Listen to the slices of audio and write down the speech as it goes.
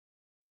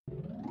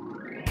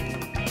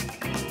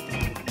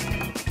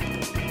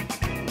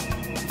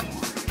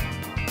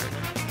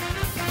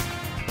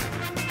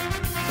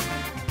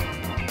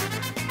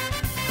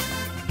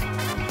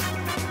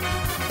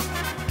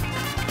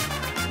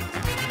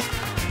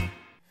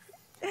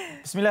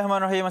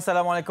Bismillahirrahmanirrahim.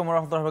 Assalamualaikum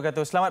warahmatullahi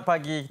wabarakatuh. Selamat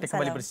pagi. Kita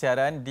kembali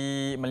bersiaran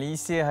di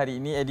Malaysia Hari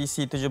Ini,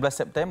 edisi 17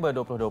 September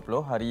 2020,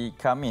 hari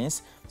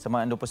Khamis,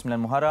 bersamaan 29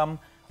 Muharram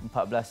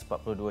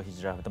 1442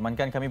 Hijrah.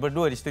 Bertemankan kami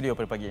berdua di studio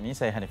pada pagi ini.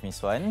 Saya Hanif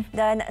Miswan.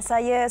 Dan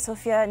saya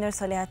Sofia Nur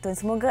Solehatun.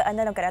 Semoga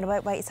anda dalam keadaan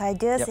baik-baik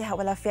saja, sihat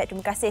walafiat.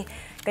 Terima kasih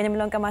kerana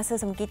meluangkan masa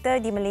bersama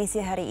kita di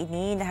Malaysia Hari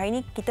Ini. Dan hari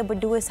ini kita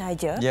berdua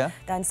sahaja.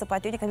 Dan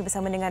sepatutnya kami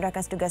bersama dengan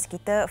rakan setugas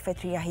kita,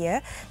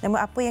 Fikrah.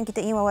 Namun apa yang kita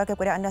ingin wawarkan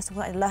kepada anda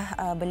semua adalah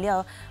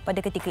beliau pada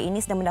ketika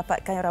ini sedang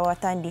mendapatkan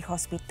rawatan di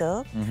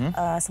hospital.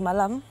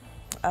 Semalam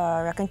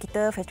rakan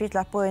kita Fikrah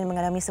telah pun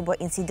mengalami sebuah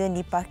insiden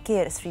di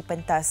parkir Sri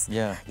Pentas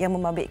yang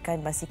membabitkan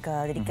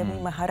basikal. Jadi kami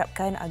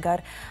mengharapkan agar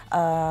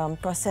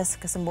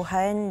proses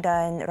kesembuhan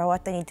dan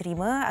rawatan yang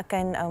diterima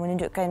akan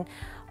menunjukkan,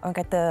 orang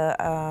kata,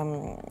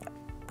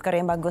 perkara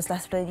yang baguslah.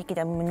 Seperti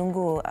kita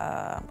menunggu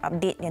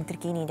update yang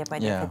terkini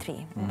daripada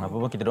Fikrah. Apa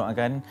pun kita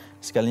doakan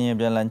segalanya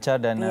berjalan lancar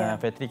dan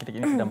Fikrah ketika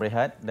ini sedang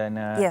berehat dan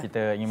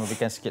kita ingin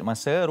memberikan sikit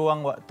masa,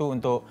 ruang waktu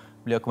untuk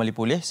beliau kembali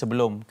pulih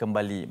sebelum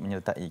kembali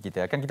menyertai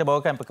kita. Akan kita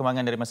bawakan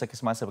perkembangan dari masa ke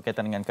semasa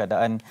berkaitan dengan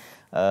keadaan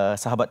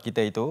sahabat kita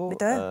itu.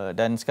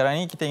 Dan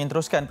sekarang ini kita ingin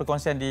teruskan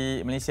perkongsian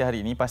di Malaysia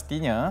Hari Ini.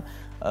 Pastinya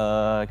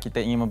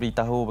kita ingin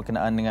memberitahu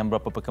berkenaan dengan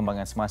beberapa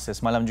perkembangan semasa.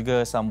 Semalam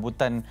juga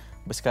sambutan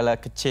berskala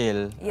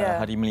kecil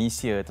Hari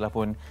Malaysia telah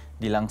pun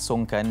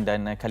dilangsungkan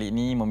dan kali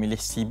ini memilih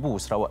Sibu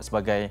Sarawak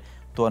sebagai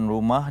tuan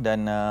rumah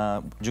dan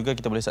juga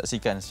kita boleh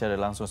saksikan secara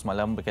langsung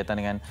semalam berkaitan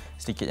dengan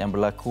sedikit yang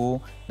berlaku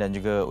dan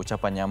juga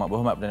ucapannya Amat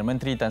Berhormat Perdana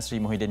Menteri Tan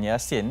Sri Muhyiddin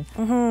Yassin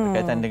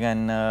berkaitan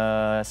dengan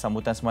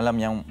sambutan semalam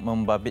yang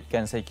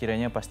membabitkan, saya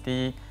kiranya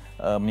pasti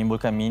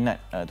menimbulkan minat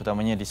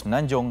terutamanya di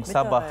Semenanjung,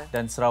 Sabah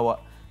dan Sarawak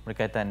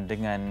berkaitan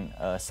dengan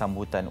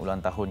sambutan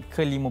ulang tahun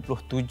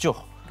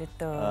ke-57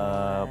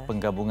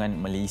 penggabungan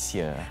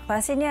Malaysia.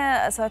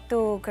 Pastinya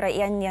suatu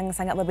kerajaan yang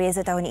sangat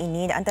berbeza tahun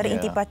ini. Antara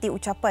intipati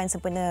ucapan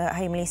sempena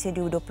Hari Malaysia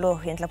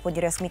 2020 yang telah pun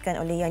dirasmikan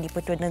oleh Yang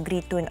di-Pertua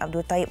Negeri Tun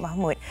Abdul Taib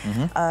Mahmud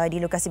di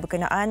lokasi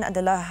berkenaan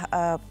adalah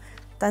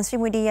Tan Sri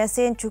Muhyiddin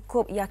Yassin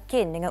cukup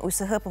yakin dengan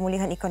usaha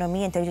pemulihan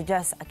ekonomi yang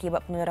terjejas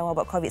akibat penularan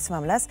wabak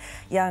COVID-19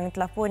 yang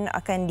telah pun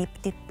akan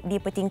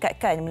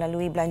dipertingkatkan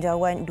melalui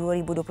Belanjawan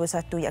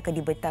 2021 yang akan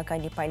dibentangkan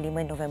di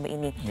Parlimen November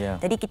ini.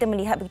 Jadi kita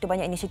melihat begitu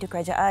banyak inisiatif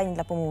kerajaan yang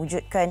telah pun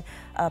mewujudkan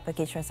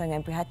pakej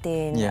rancangan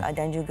prihatin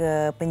dan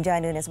juga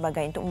penjana dan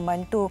sebagainya untuk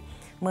membantu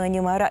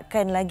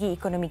menyemarakkan lagi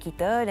ekonomi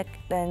kita,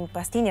 dan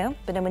pastinya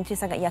Perdana Menteri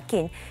sangat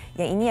yakin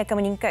yang ini akan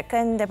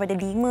meningkatkan daripada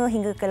 5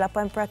 hingga ke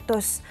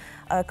 8%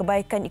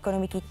 kebaikan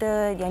ekonomi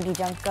kita yang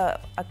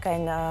dijangka akan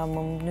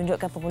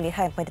menunjukkan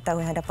pemulihan pada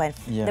tahun hadapan.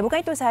 Dan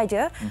bukan itu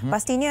sahaja,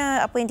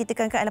 pastinya apa yang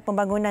ditekankan adalah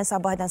pembangunan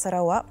Sabah dan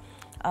Sarawak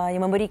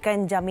yang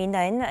memberikan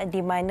jaminan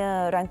di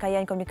mana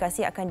rangkaian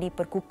komunikasi akan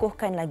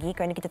diperkukuhkan lagi,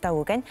 kerana kita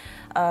tahu kan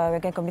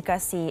rangkaian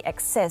komunikasi,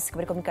 akses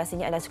kepada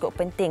komunikasi ini adalah cukup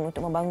penting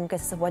untuk membangunkan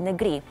sebuah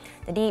negeri.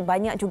 Jadi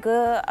banyak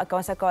juga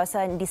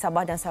kawasan-kawasan di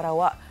Sabah dan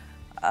Sarawak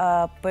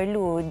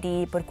perlu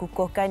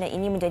diperkukuhkan dan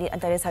ini menjadi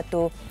antara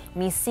satu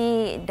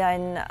misi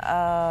dan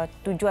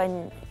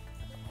tujuan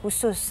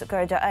khusus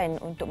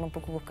kerajaan untuk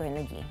memperkukuhkan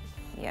lagi.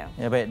 Ya,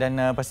 baik,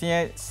 dan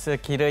pastinya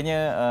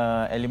sekiranya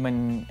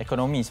elemen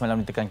ekonomi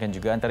semalam ditekankan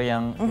juga, antara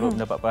yang perlu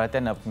mendapat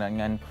perhatian berkenaan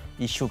dengan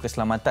isu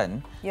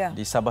keselamatan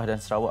di Sabah dan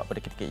Sarawak pada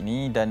ketika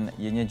ini, dan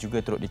ianya juga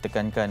turut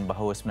ditekankan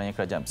bahawa sebenarnya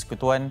kerajaan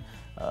persekutuan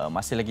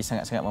masih lagi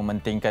sangat-sangat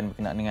mementingkan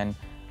berkenaan dengan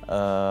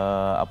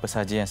apa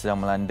sahaja yang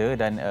sedang melanda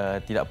dan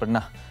tidak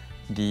pernah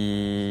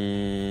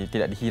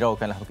tidak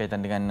dihiraukanlah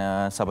berkaitan dengan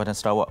Sabah dan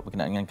Sarawak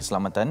berkenaan dengan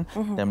keselamatan,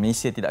 dan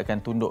Malaysia tidak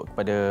akan tunduk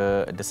kepada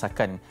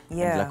desakan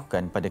yang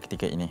dilakukan pada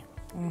ketika ini.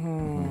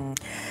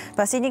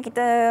 Pastinya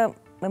kita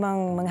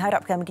memang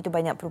mengharapkan begitu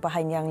banyak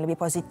perubahan yang lebih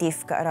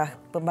positif ke arah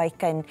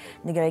perbaikan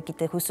negara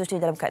kita, khususnya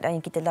dalam keadaan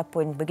yang kita telah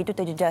pun begitu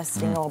terjejas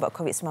dengan wabak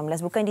COVID-19,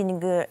 bukan di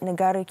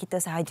negara kita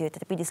sahaja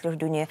tetapi di seluruh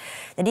dunia.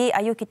 Jadi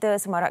ayo kita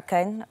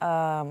semarakkan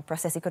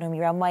proses ekonomi.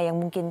 Ramai yang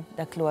mungkin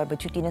dah keluar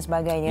bercuti dan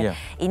sebagainya.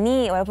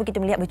 Ini walaupun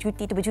kita melihat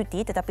bercuti itu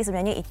bercuti, tetapi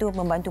sebenarnya itu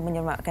membantu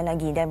menyemakkan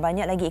lagi dan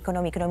banyak lagi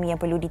ekonomi-ekonomi yang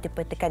perlu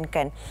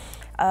ditekankan.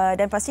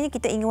 Dan pastinya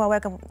kita ingin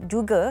wawarkan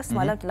juga,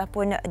 semalam telah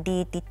pun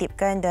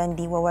dititipkan dan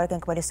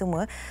diwawarkan kepada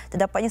semua,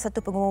 terdapatnya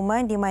satu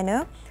pengumuman di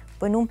mana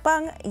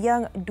penumpang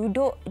yang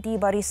duduk di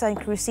barisan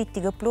kerusi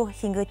 30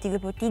 hingga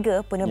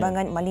 33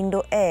 penerbangan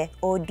Malindo Air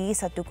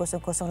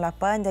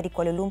OD1008 dari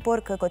Kuala Lumpur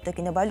ke Kota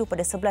Kinabalu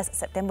pada 11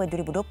 September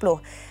 2020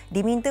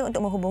 diminta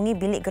untuk menghubungi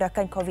bilik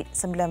gerakan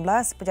COVID-19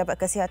 Pejabat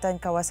Kesihatan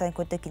kawasan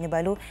Kota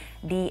Kinabalu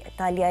di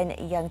talian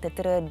yang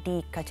tertera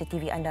di kaca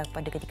TV anda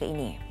pada ketika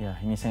ini. Ya,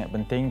 ini sangat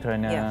penting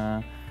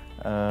kerana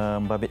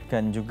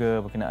membabitkan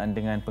juga berkenaan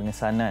dengan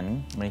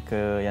pengesanan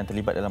mereka yang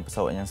terlibat dalam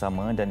pesawat yang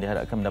sama, dan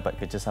diharapkan mendapat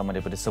kerjasama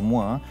daripada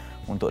semua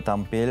untuk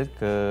tampil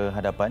ke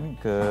hadapan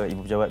ke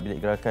Ibu Pejabat Bilik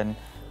Gerakan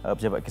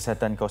Pejabat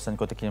Kesihatan kawasan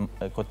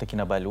Kota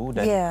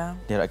Kinabalu, dan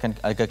diharapkan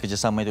agar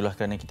kerjasama itulah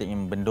kerana kita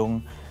ingin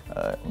membendung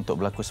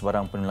untuk berlaku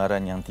sebarang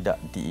penularan yang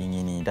tidak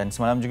diingini. Dan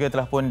semalam juga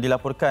telah pun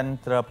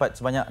dilaporkan terdapat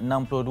sebanyak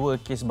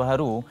 62 kes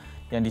baharu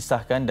yang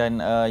disahkan,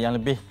 dan yang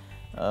lebih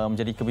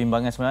menjadi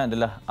kebimbangan sebenarnya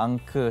adalah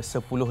angka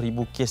 10,000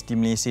 kes di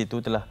Malaysia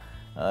itu telah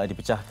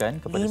dipecahkan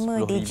kepada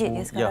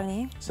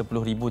 10,000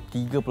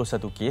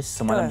 10,031 kes.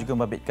 Semalam juga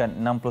membabitkan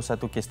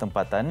 61 kes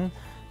tempatan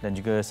dan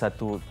juga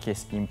 1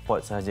 kes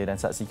import sahaja, dan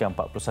saksikan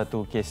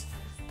 41 kes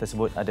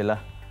tersebut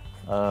adalah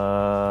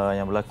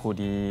yang berlaku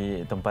di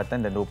tempatan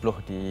dan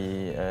 20 di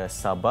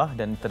Sabah,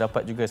 dan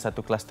terdapat juga 1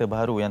 kluster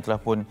baru yang telah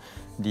pun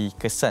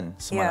dikesan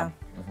semalam.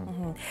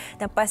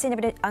 Dan pastinya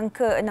daripada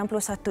angka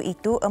 61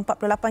 itu,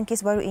 48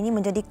 kes baru ini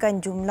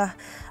menjadikan jumlah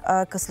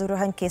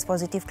keseluruhan kes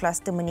positif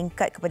kluster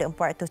meningkat kepada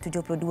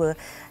 472,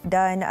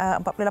 dan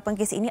 48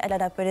 kes ini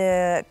adalah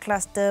daripada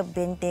kluster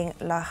Benteng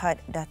Lahad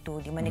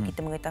Datu, di mana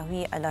kita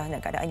mengetahui adalah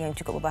keadaan yang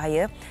cukup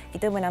berbahaya.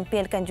 Kita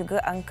menampilkan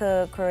juga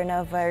angka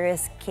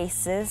coronavirus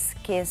cases,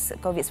 kes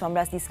COVID-19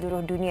 di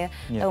seluruh dunia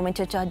telah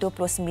mencecah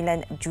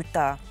 29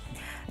 juta.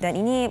 Dan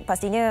ini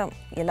pastinya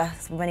ialah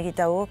sebagaimana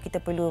kita tahu,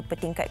 kita perlu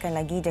pertingkatkan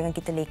lagi, jangan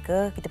kita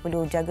leka, kita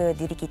perlu jaga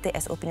diri kita,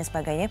 SOP dan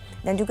sebagainya.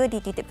 Dan juga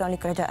dititipkan oleh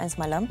kerajaan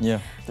semalam.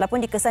 Telah pun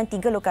dikesan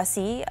 3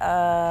 lokasi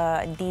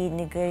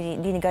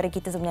di negara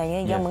kita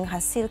sebenarnya yang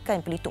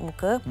menghasilkan pelitup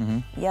muka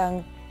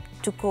yang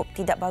cukup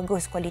tidak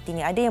bagus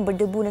kualitinya. Ada yang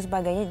berdebu dan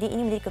sebagainya. Ini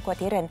menjadi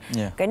kekhawatiran.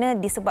 Kerana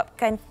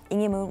disebabkan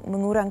ingin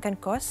mengurangkan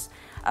kos,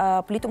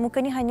 pelitup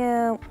muka ni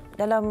hanya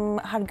dalam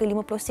harga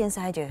 50 sen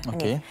sahaja.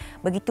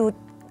 Begitu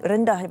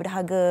rendah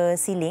daripada harga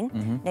ceiling,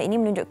 dan ini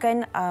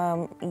menunjukkan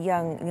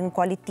yang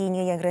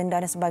kualitinya yang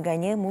rendah dan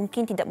sebagainya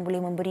mungkin tidak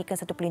boleh memberikan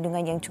satu perlindungan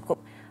yang cukup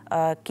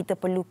kita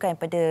perlukan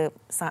pada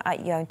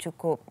saat yang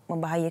cukup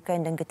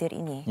membahayakan dan getir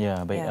ini.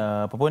 Ya, baik.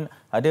 Apapun,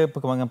 ada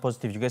perkembangan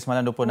positif juga.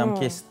 Semalam 26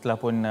 kes telah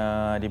pun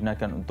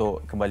dibenarkan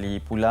untuk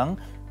kembali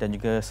pulang, dan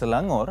juga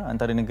Selangor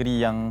antara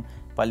negeri yang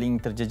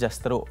paling terjejas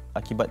teruk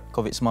akibat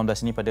COVID-19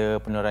 ini pada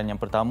penularan yang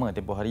pertama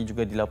tempoh hari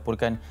juga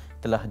dilaporkan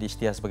telah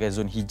diisytihar sebagai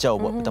zon hijau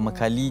buat pertama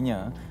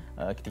kalinya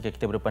ketika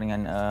kita berdepan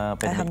dengan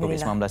pandemik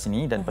COVID-19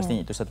 ini, dan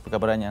pastinya itu satu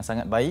perkabaran yang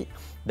sangat baik,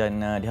 dan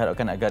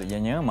diharapkan agar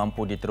ianya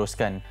mampu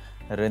diteruskan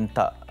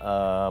rentak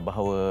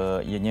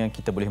bahawa ianya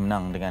kita boleh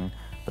menang dengan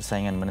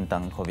persaingan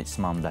menentang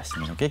COVID-19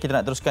 ini. Okey, kita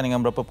nak teruskan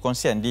dengan beberapa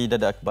perkongsian di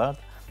Dada Akhbar.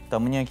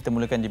 Pertamanya kita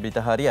mulakan di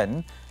berita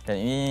harian, dan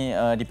ini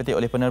dipetik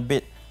oleh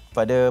penerbit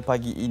pada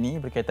pagi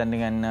ini berkaitan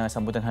dengan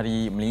sambutan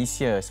Hari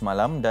Malaysia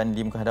semalam, dan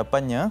di muka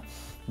hadapannya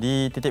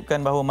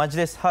dititipkan bahawa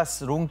Majlis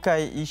Khas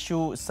rungkai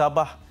isu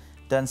Sabah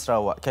dan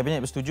Sarawak. Kabinet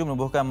bersetuju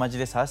menubuhkan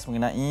Majlis Khas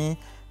mengenai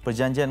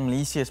Perjanjian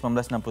Malaysia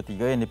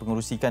 1963 yang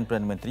dipengerusikan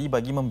Perdana Menteri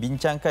bagi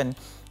membincangkan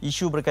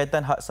isu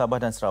berkaitan hak Sabah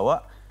dan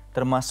Sarawak,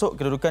 termasuk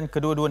kedudukan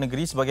kedua-dua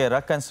negeri sebagai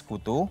rakan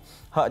sekutu,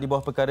 hak di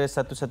bawah perkara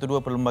 112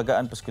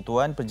 Perlembagaan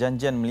Persekutuan,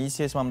 Perjanjian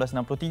Malaysia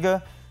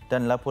 1963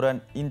 dan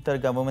laporan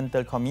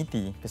Intergovernmental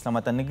Committee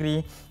Keselamatan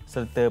Negeri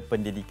serta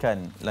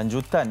Pendidikan.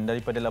 Lanjutan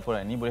daripada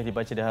laporan ini boleh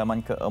dibaca di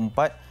halaman ke-4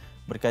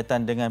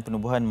 berkaitan dengan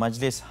penubuhan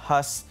Majlis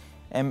Khas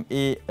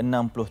MA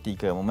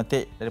 63.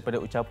 Memetik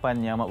daripada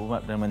ucapan Yang Amat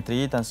Berhormat Perdana Menteri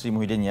Tan Sri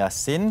Muhyiddin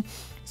Yassin,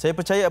 saya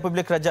percaya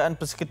apabila kerajaan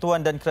persekutuan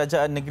dan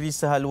kerajaan negeri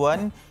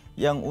sehaluan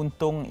yang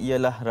untung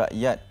ialah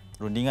rakyat.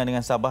 Rundingan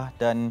dengan Sabah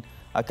dan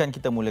akan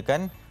kita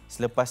mulakan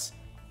selepas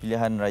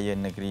pilihan raya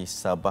negeri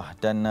Sabah.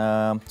 Dan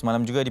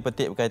semalam juga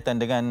dipetik berkaitan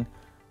dengan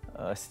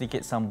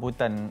sedikit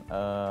sambutan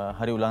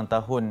hari ulang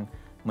tahun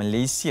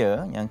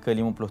Malaysia yang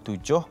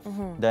ke-57,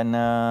 dan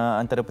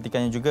antara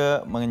petikannya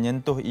juga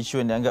menyentuh isu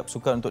yang dianggap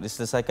sukar untuk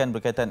diselesaikan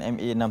berkaitan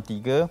MA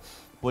 63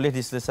 boleh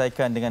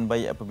diselesaikan dengan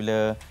baik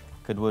apabila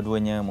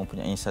kedua-duanya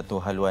mempunyai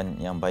satu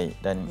haluan yang baik,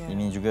 dan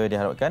ini juga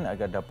diharapkan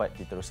agar dapat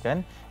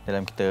diteruskan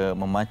dalam kita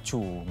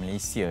memacu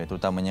Malaysia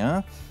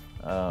terutamanya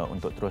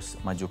untuk terus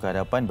maju ke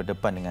hadapan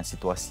berdepan dengan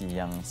situasi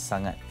yang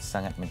sangat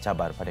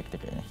mencabar pada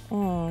ketika ini.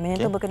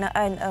 Menyentuh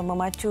berkenaan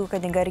memacukan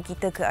negara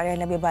kita ke arah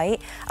yang lebih baik.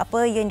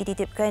 Apa yang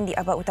dititipkan di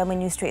abad utama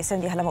News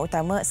Traction di halaman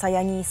utama,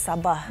 sayangi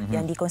Sabah,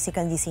 yang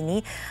dikongsikan di sini.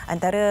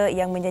 Antara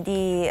yang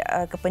menjadi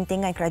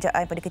kepentingan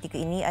kerajaan pada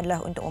ketika ini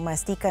adalah untuk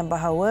memastikan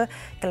bahawa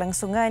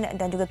kelangsungan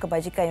dan juga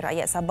kebajikan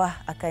rakyat Sabah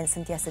akan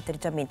sentiasa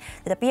terjamin.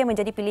 Tetapi yang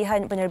menjadi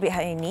pilihan penerbit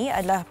hari ini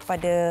adalah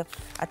pada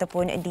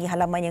ataupun di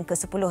halaman yang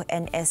ke-10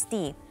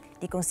 NST.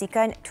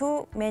 Dikongsikan,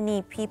 too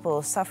many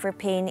people suffer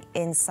pain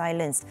in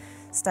silence.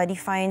 Study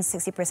finds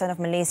 60% of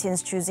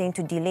Malaysians choosing to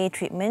delay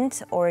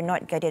treatment or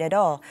not get it at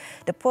all.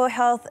 The poor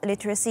health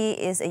literacy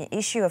is an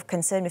issue of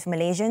concern with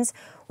Malaysians,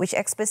 which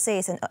experts say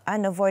is an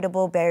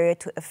unavoidable barrier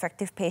to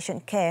effective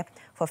patient care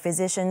for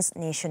physicians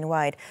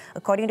nationwide.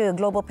 According to the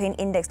Global Pain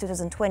Index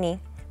 2020,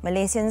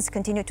 Malaysians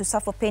continue to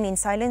suffer pain in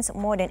silence.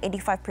 More than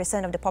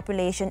 85% of the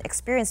population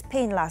experienced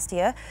pain last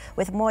year,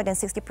 with more than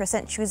 60%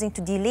 choosing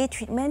to delay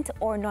treatment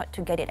or not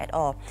to get it at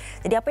all.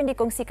 Jadi apa yang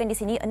dikongsikan di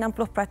sini,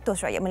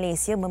 60% rakyat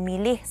Malaysia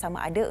memilih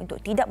sama ada untuk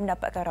tidak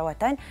mendapatkan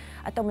rawatan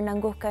atau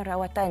menangguhkan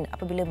rawatan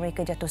apabila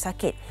mereka jatuh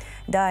sakit.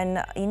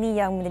 Dan ini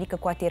yang menjadi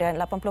kekhawatiran.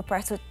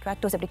 80%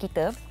 daripada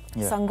kita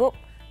sanggup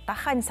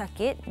tahan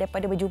sakit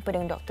daripada berjumpa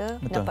dengan doktor,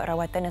 mendapat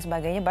rawatan dan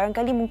sebagainya.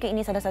 Barangkali mungkin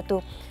ini salah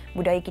satu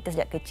budaya kita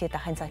sejak kecil,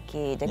 tahan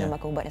sakit, jangan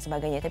makan ubat dan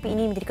sebagainya. Tapi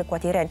ini menjadi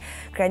kekhawatiran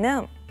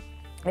kerana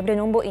Daripada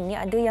nombor ini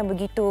ada yang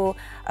begitu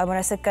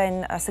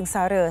merasakan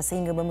sengsara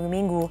sehingga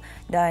berminggu-minggu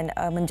dan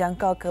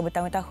menjangkau ke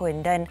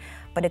bertahun-tahun. Dan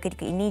pada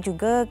ketika ini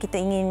juga kita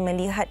ingin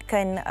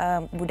melihatkan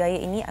budaya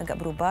ini agak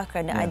berubah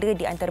kerana ada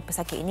di antara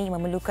pesakit ini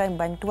memerlukan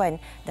bantuan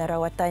dan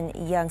rawatan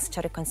yang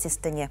secara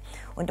konsistennya.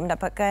 Untuk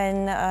mendapatkan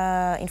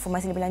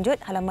informasi lebih lanjut,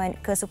 halaman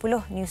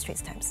ke-10 New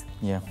Straits Times.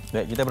 Ya,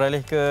 baik, kita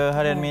beralih ke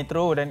Harian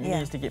Metro dan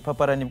ini sedikit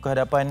paparan di muka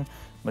hadapan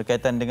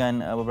berkaitan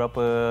dengan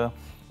beberapa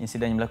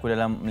insiden yang berlaku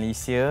dalam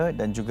Malaysia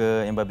dan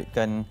juga yang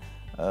membabitkan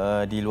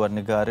di luar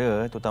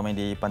negara, terutama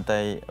di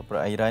pantai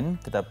perairan.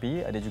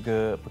 Tetapi ada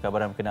juga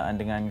perkabaran berkenaan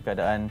dengan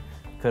keadaan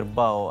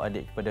kerbau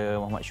adik kepada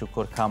Muhammad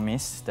Syukur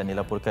Khamis, dan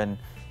dilaporkan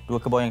dua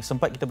kerbau yang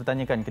sempat kita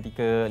bertanyakan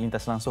ketika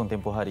lintas langsung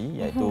tempoh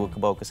hari, iaitu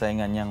kerbau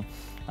kesayangan yang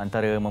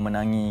antara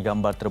memenangi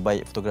gambar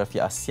terbaik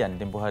fotografi ASEAN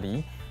tempoh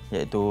hari,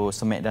 iaitu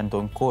Semek dan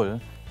Tongkol,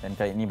 dan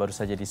kali ini baru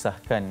saja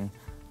disahkan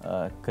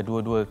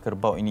kedua-dua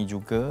kerbau ini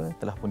juga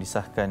telah pun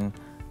disahkan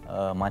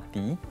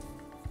mati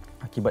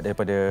akibat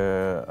daripada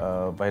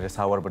virus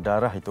hawar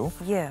berdarah itu.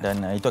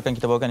 Dan itu akan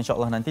kita bawakan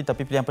insya-Allah nanti.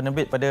 Tapi pilihan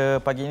penerbit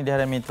pada pagi ini di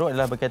Harian Metro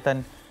adalah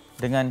berkaitan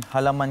dengan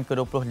halaman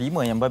ke-25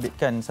 yang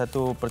membabitkan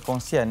satu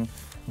perkongsian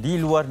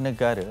di luar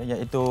negara,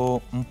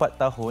 iaitu 4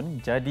 tahun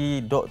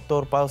jadi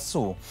doktor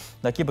palsu.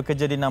 Lelaki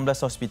bekerja di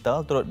 16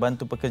 hospital turut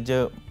bantu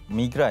pekerja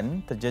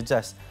migran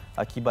terjejas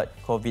akibat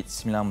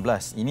COVID-19.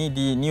 Ini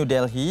di New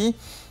Delhi.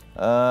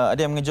 Ada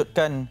yang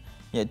mengejutkan,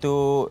 iaitu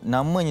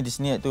namanya di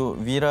sini iaitu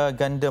Vira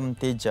Gandam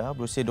Teja,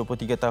 berusia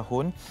 23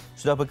 tahun,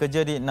 sudah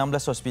bekerja di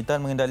 16 hospital,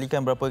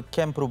 mengendalikan beberapa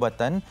kem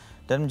perubatan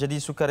dan menjadi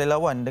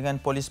sukarelawan dengan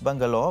polis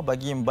Bangalore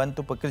bagi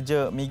membantu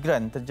pekerja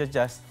migran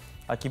terjejas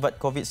akibat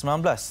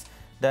COVID-19.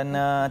 Dan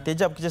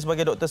Teja bekerja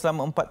sebagai doktor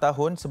selama 4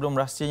 tahun sebelum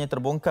rahsianya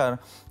terbongkar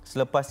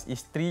selepas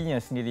isterinya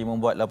sendiri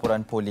membuat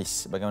laporan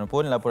polis.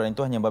 Bagaimanapun, laporan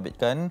itu hanya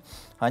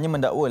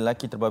mendakwa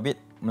lelaki terbabit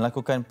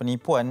melakukan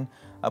penipuan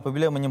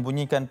apabila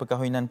menyembunyikan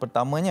perkahwinan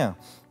pertamanya,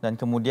 dan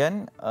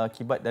kemudian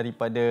akibat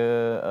daripada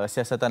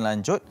siasatan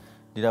lanjut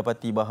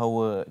didapati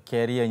bahawa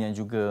kariernya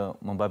juga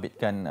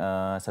membabitkan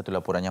satu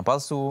laporan yang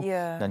palsu,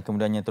 dan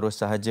kemudiannya terus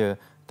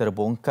sahaja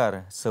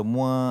terbongkar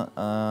semua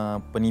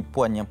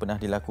penipuan yang pernah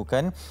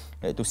dilakukan,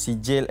 iaitu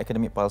sijil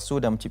akademik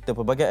palsu dan mencipta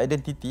pelbagai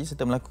identiti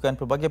serta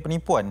melakukan pelbagai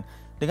penipuan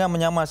dengan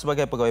menyamar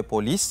sebagai pegawai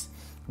polis,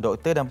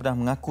 doktor dan pernah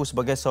mengaku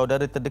sebagai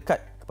saudara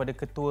terdekat kepada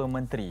ketua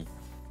menteri.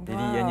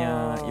 Jadi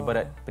ianya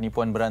ibarat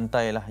penipuan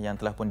berantai lah yang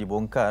telah pun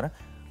dibongkar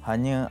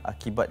hanya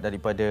akibat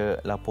daripada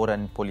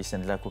laporan polis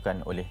yang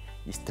dilakukan oleh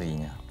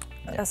isterinya.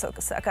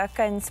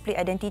 Seakan-akan split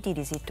identity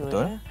di situ.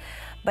 Betul. Ya.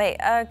 Baik,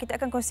 kita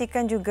akan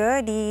kongsikan juga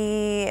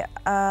di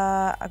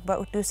akhbar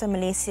utusan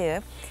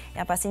Malaysia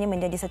yang pastinya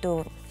menjadi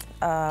satu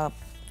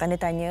tanda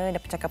tanya dan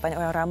percakapan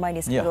orang ramai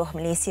di seluruh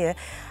Malaysia.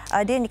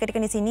 Ada yang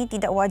dikatakan di sini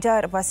tidak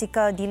wajar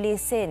basikal di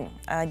lesen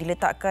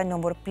diletakkan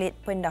nombor plet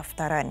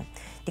pendaftaran.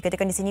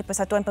 Dikatakan di sini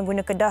Persatuan Pengguna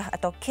Kedah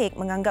atau KEK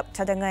menganggap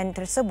cadangan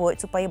tersebut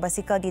supaya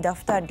basikal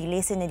didaftar di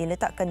lesen yang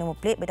diletakkan nombor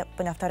plet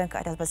pendaftaran ke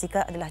atas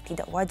basikal adalah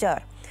tidak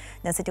wajar.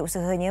 Dan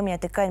setiausahanya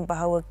menyatakan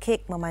bahawa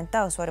KEK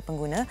memantau suara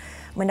pengguna,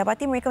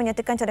 mendapati mereka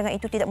menyatakan cadangan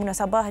itu tidak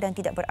munasabah dan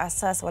tidak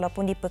berasas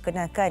walaupun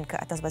diperkenalkan ke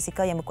atas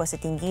basikal yang berkuasa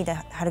tinggi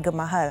dan harga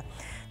mahal.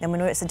 Dan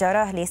menurut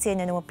sejarah, lesen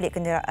dan nombor plet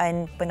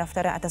kenderaan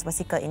pendaftaran atas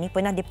basikal ini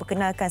pernah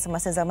diperkenalkan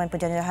semasa zaman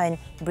penjajahan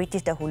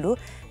British dahulu,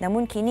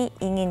 namun kini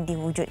ingin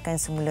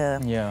diwujudkan semula.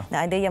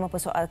 Nah, ada yang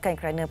mempersoalkan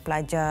kerana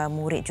pelajar,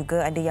 murid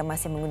juga ada yang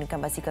masih menggunakan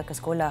basikal ke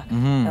sekolah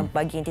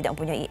bagi yang tidak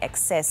mempunyai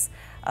akses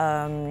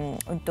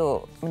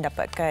untuk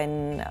mendapatkan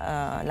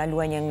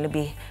laluan yang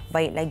lebih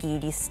baik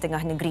lagi di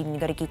setengah negeri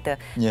negara kita.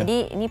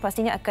 Jadi ini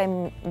pastinya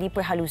akan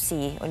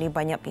diperhalusi oleh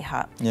banyak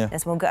pihak. Dan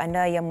semoga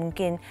anda yang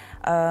mungkin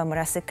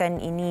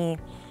merasakan ini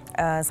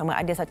sama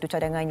ada satu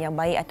cadangan yang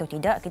baik atau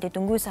tidak, kita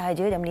tunggu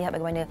sahaja dan melihat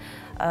bagaimana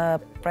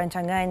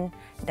perancangan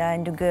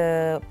dan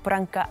juga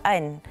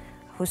perangkaan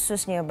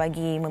khususnya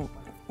bagi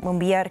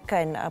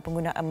membiarkan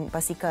penggunaan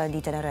basikal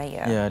di jalan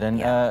raya.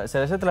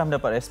 Saya rasa telah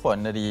mendapat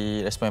respon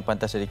yang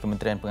pantas dari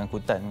Kementerian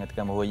Pengangkutan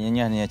mengatakan bahawa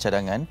ianya hanya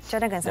cadangan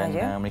sahaja,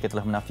 dan mereka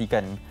telah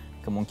menafikan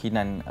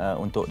kemungkinan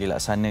untuk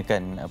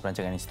dilaksanakan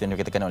perancangan itu yang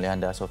dikatakan oleh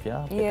anda,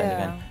 Sofia, berkaitan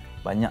dengan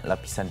banyak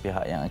lapisan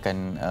pihak yang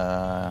akan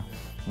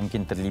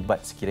mungkin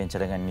terlibat sekiranya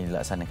cadangan ini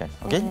dilaksanakan.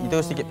 Okey, itu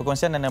sedikit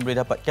perkongsian anda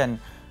boleh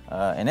dapatkan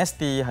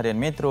NST, Harian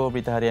Metro,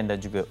 Berita Harian dan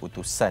juga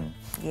Utusan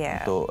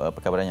untuk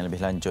perkabaran yang lebih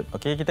lanjut.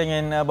 Okey, kita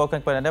ingin bawakan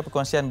kepada anda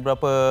perkongsian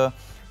beberapa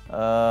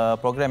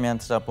program yang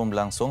telah pun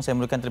berlangsung. Saya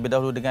mulakan terlebih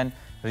dahulu dengan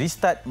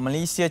Restart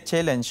Malaysia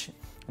Challenge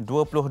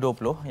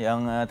 2020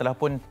 yang telah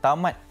pun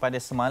tamat pada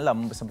semalam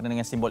bersempena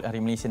dengan simbol Hari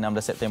Malaysia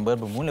 16 September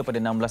bermula pada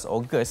 16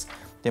 Ogos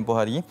tempoh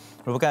hari.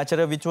 Merupakan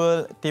acara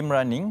virtual team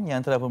running yang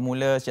telah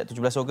bermula sejak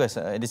 17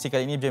 Ogos. Edisi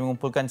kali ini dia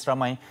mengumpulkan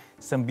seramai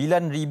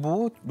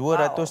 9,239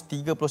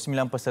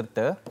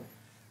 peserta.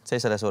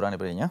 Saya salah seorang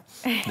daripadanya.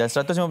 Dan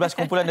 115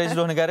 kumpulan dari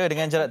seluruh negara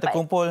dengan jarak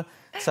terkumpul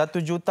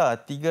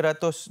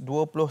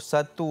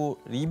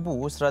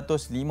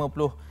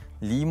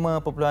 1,321,155.24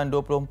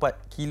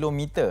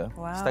 km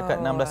setakat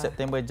 16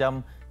 September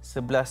jam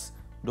 11.20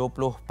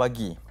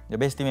 pagi.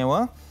 Lebih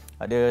istimewa,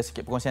 ada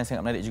sikit perkongsian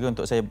sangat menarik juga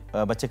untuk saya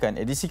bacakan.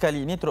 Edisi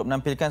kali ini turut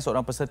menampilkan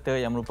seorang peserta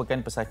yang merupakan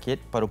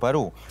pesakit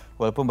paru-paru.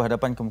 Walaupun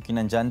berhadapan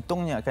kemungkinan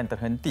jantungnya akan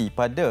terhenti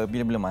pada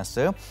bila-bila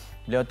masa,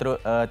 beliau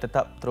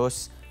tetap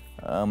terus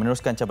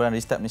meneruskan cabaran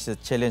Restart Malaysia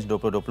Challenge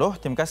 2020.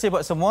 Terima kasih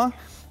buat semua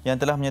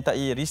yang telah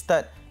menyertai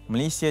Restart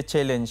Malaysia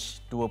Challenge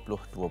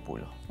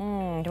 2020.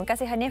 Terima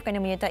kasih Hanif kerana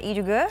menyertai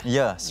juga.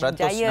 Ya,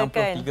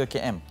 163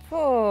 km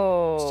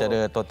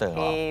secara total.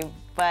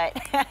 Hebat.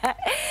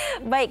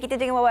 Baik, kita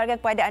jangan membawakan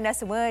kepada anda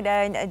semua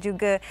dan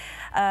juga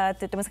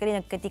terutama sekali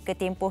ketika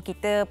tempoh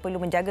kita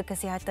perlu menjaga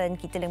kesihatan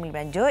kita lebih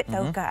lanjut.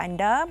 Tahukah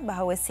anda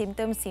bahawa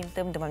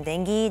simptom-simptom demam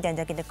denggi dan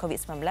jangkitan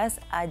COVID-19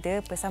 ada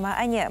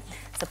persamaannya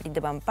seperti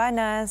demam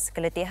panas,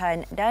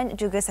 keletihan dan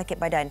juga sakit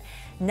badan.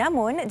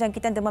 Namun,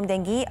 jangkitan demam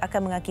denggi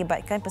akan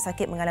mengakibatkan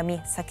pesakit mengalami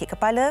sakit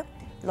kepala,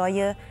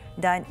 loya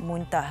dan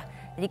muntah.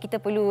 Jadi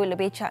kita perlu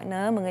lebih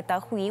cakna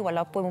mengetahui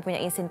walaupun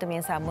mempunyai simptom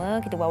yang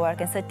sama, kita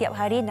bawakan setiap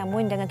hari,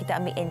 namun jangan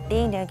kita ambil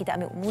enteng, jangan kita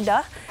ambil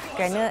mudah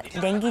kerana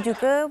denggi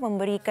juga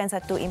memberikan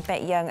satu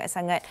impak yang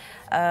sangat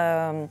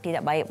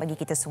tidak baik bagi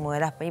kita semua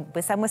lah.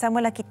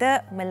 Bersama-samalah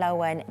kita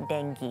melawan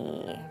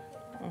denggi.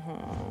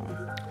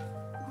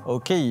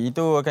 Okey,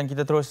 itu akan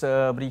kita terus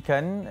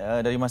berikan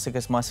dari masa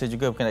ke semasa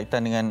juga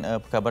berkaitan dengan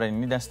perkabaran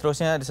ini. Dan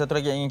seterusnya ada satu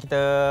lagi yang ingin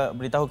kita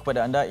beritahu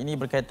kepada anda. Ini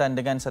berkaitan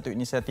dengan satu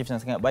inisiatif yang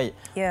sangat baik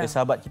dari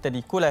sahabat kita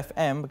di Cool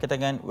FM berkaitan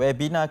dengan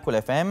webinar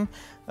Cool FM.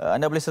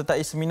 Anda boleh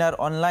sertai seminar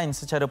online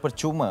secara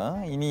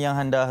percuma. Ini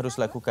yang anda harus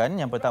lakukan.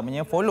 Yang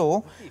pertamanya,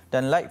 follow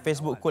dan like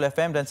Facebook Cool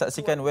FM dan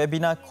saksikan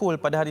webinar Cool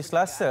pada hari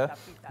Selasa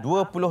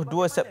 22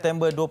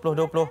 September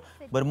 2020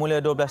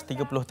 bermula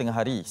 12.30 tengah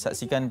hari.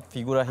 Saksikan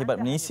figura hebat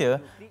Malaysia,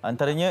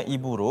 antaranya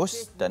Ibu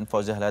Ros dan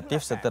Fauziah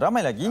Latif serta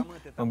ramai lagi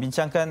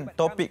membincangkan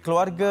topik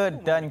keluarga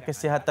dan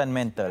kesihatan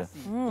mental.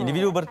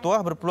 Individu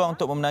bertuah berpeluang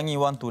untuk memenangi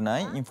wang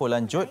tunai. Info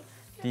lanjut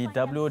di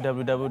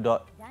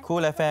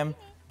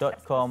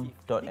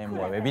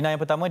www.coolfm.com.my. Webinar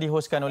yang pertama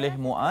dihoskan oleh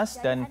Muaz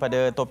dan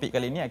pada topik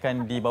kali ini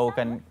akan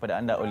dibawakan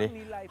kepada anda oleh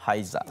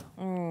Haiza.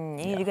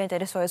 Ini juga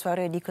ada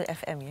suara-suara di Cool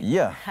FM.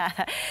 Ya.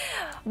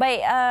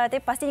 Baik,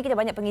 tapi pastinya kita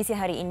banyak pengisi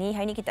hari ini.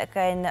 Hari ini kita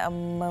akan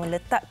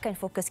meletakkan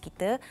fokus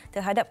kita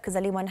terhadap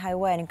kezaliman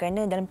haiwan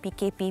kerana dalam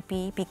PKP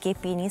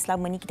ni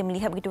selama ni kita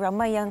melihat begitu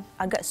ramai yang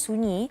agak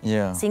sunyi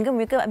sehingga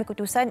mereka ambil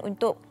keputusan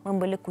untuk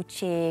membela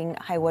kucing,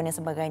 haiwan dan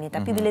sebagainya.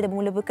 Tapi bila dia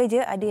mula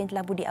bekerja, ada yang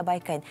telah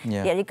diabaikan.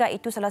 Adakah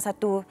itu salah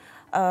satu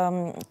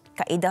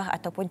kaedah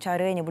ataupun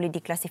cara yang boleh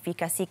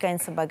diklasifikasikan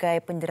sebagai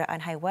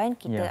penderaan haiwan?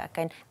 Kita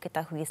akan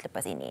ketahui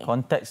selepas ini.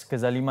 Konteks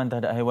kezaliman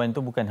terhadap haiwan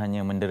itu bukan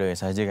hanya mendera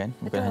sahaja kan?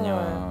 Bukan hanya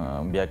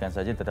biarkan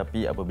saja,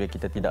 tetapi apabila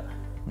kita tidak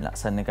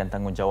melaksanakan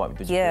tanggungjawab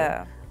itu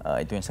juga,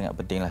 itu yang sangat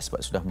pentinglah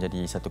sebab sudah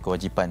menjadi satu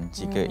kewajipan.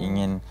 Jika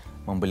ingin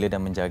membela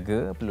dan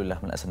menjaga,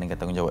 perlulah melaksanakan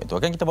tanggungjawab itu.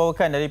 Akan kita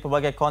bawakan dari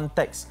pelbagai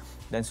konteks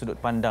dan sudut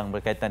pandang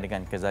berkaitan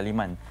dengan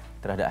kezaliman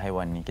terhadap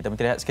haiwan ini. Kita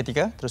berhenti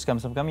seketika, teruskan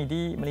bersama kami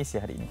di Malaysia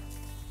Hari Ini.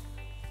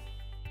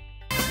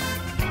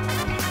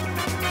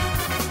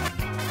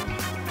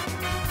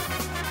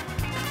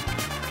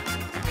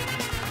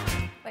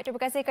 Terima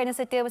kasih kerana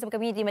setia bersama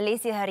kami di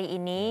Malaysia Hari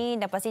Ini.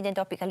 Dan pasti dalam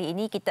topik kali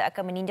ini kita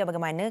akan meninjau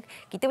bagaimana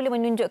kita boleh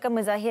menunjukkan,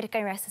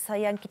 menzahirkan rasa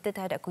sayang kita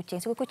terhadap kucing.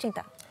 Suka kucing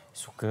tak?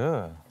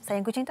 Suka.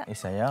 Sayang kucing tak?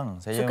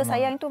 Sayang. Saya suka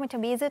sayang tu macam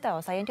beza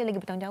tau. Sayang tu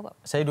lagi bertanggungjawab.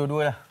 Saya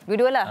dua-dua lah.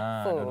 Dua-dua lah?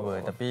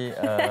 Dua-dua. Tapi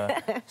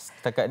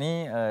setakat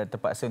ni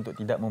terpaksa untuk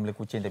tidak membela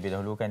kucing terlebih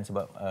dahulu kan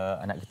sebab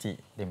anak kecil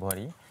tempoh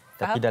hari.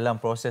 Tapi dalam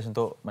proses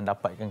untuk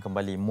mendapatkan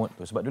kembali mood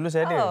tu. Sebab dulu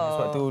saya ada.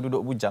 Sebab tu duduk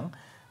bujang.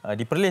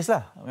 Di Perlis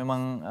lah.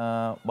 Memang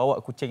bawa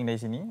kucing dari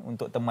sini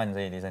untuk teman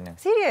saya di sana.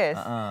 Serius?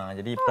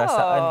 Jadi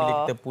perasaan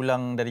bila kita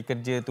pulang dari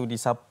kerja tu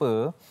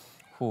disapa,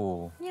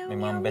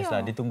 memang best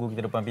lah. Dia tunggu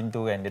kita depan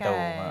pintu kan, dia tahu.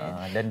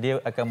 Dan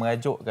dia akan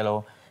merajuk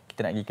kalau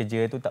kita nak pergi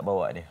kerja tu tak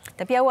bawa dia.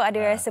 Tapi awak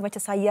ada rasa macam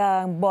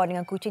sayang, bond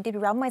dengan kucing. Tapi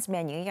ramai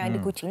sebenarnya yang ada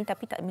kucing ni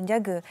tapi tak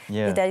menjaga.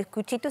 Dari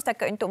kucing tu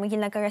setakat untuk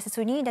menghilangkan rasa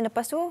sunyi dan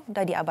lepas tu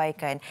dah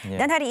diabaikan.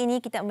 Dan hari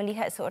ini kita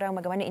melihat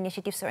bagaimana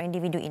inisiatif seorang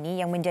individu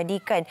ini yang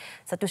menjadikan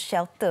satu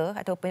shelter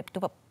atau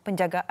tempat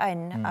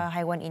penjagaan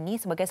haiwan ini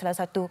sebagai salah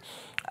satu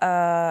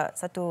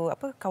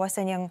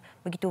kawasan yang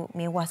begitu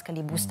mewah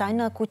sekali.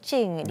 Bustana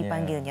kucing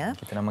dipanggilnya.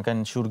 Kita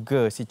namakan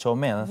Syurga si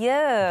Comel.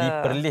 Di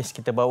Perlis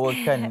kita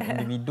bawakan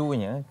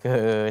individunya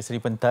ke Seri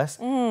Pentas.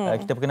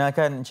 Kita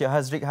perkenalkan Encik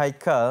Hazrik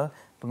Haikal,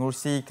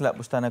 pengurusi Kelab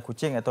Bustana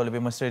Kucing atau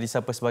lebih mesra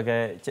disapa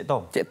sebagai Cik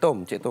Tom. Cik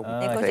Tom.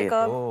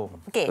 Assalamualaikum.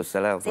 Okey.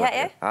 Sihat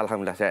ya?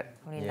 Alhamdulillah sihat.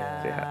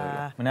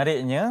 Alhamdulillah.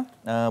 Menariknya,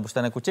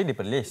 Bustana Kucing di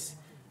Perlis.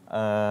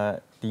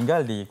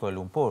 Tinggal di Kuala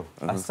Lumpur.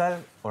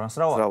 Asal orang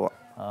Sarawak.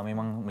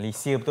 Memang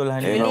Malaysia betul lah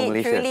ni.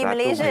 Truly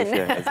Malaysian.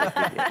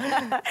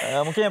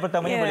 Mungkin yang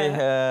pertamanya boleh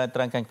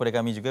terangkan kepada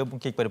kami juga,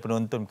 mungkin kepada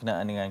penonton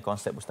berkenaan dengan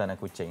konsep Bustana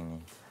Kucing ni.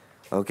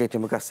 Okey,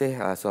 terima kasih.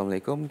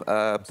 Assalamualaikum.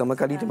 Pertama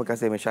kali terima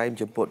kasih Mas Syahim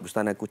jemput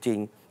Bustana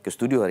Kucing ke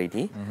studio hari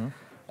ini.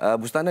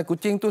 Bustana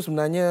kucing tu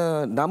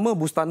sebenarnya, nama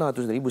bustana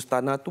tu sendiri,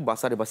 bustana tu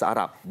berasal dari bahasa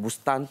Arab.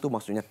 Bustan tu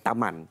maksudnya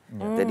taman.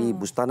 Jadi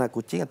bustana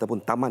kucing ataupun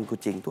taman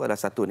kucing tu adalah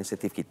satu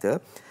inisiatif kita,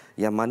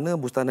 yang mana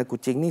bustana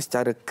kucing ni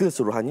secara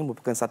keseluruhannya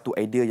merupakan satu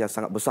idea yang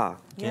sangat besar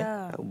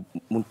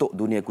untuk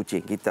dunia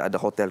kucing. Kita ada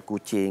hotel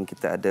kucing,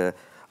 kita ada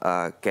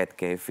cat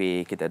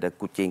cafe, kita ada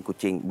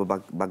kucing-kucing,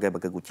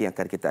 berbagai-bagai kucing yang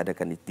akan kita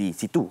adakan di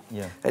situ,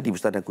 di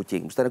bustana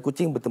kucing. Bustana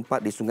kucing bertempat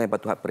di Sungai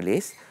Batu Hat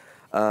Perlis.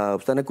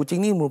 Bustana kucing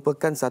ni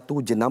merupakan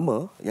satu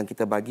jenama yang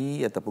kita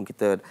bagi ataupun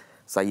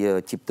saya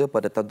cipta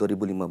pada tahun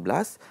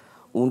 2015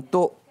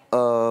 untuk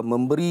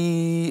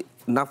memberi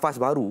nafas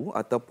baru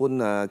ataupun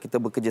kita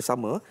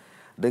bekerjasama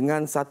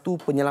dengan satu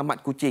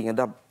penyelamat kucing yang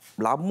dah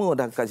lama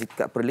dah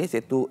kat Perlis,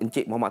 iaitu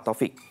Encik Muhammad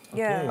Topik.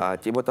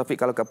 Encik Muhammad Topik,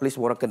 kalau kat Perlis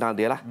semua orang kenal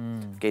dia lah.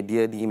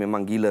 Dia ni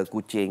memang gila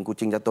kucing.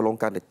 Kucing jatuh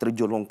longkang, dia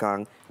terjun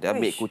longkang, dia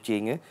ambil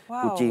kucing.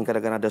 Kucing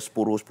kadang-kadang ada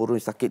sporo-sporo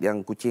sakit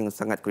yang kucing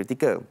sangat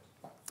kritikal.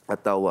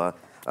 Atau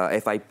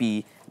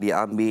FIP, dia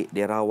ambil,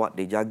 dia rawat,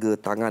 dia jaga,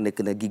 tangan dia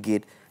kena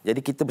gigit.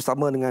 Jadi kita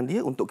bersama dengan dia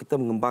untuk kita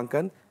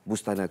mengembangkan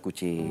bustana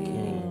kucing.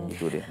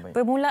 Itu dia.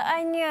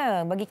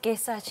 Permulaannya bagi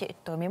kisah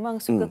Cik Tom, memang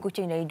suka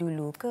kucing dari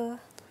dulu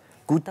ke?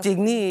 Kucing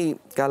ni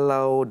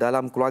kalau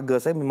dalam keluarga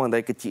saya memang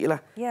dari kecil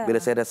lah. Bila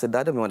saya dah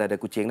sedar dah memang dah ada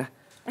kucing lah.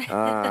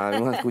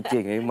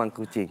 Memang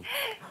kucing.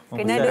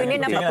 Kena dunia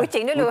nampak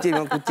kucing dulu.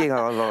 Kucing.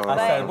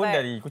 Asal pun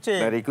dari kucing.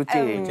 Dari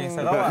kucing. Kucing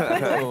Sarawak.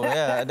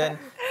 Dan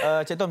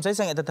Cik Tom, saya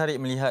sangat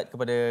tertarik melihat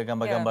kepada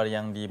gambar-gambar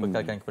yang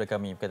dibekalkan kepada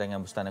kami berkaitan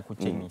dengan bustana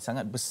kucing ni.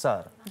 Sangat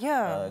besar.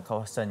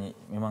 Kawasannya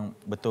memang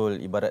betul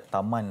ibarat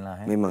taman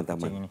lah. Memang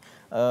taman. Ini.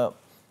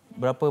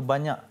 Berapa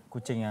banyak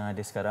kucing yang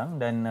ada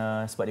sekarang, dan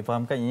sebab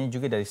difahamkan ini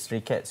juga dari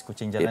stray cats,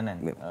 kucing jalanan.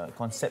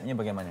 Konsepnya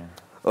bagaimana?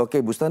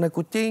 Okey, bustana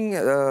kucing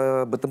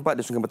bertempat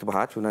di Sungai Batu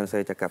Hat, sebenarnya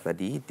saya cakap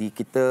tadi.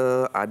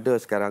 Kita ada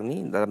sekarang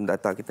ni, dalam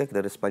data kita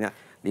ada sebanyak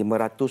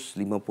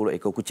 550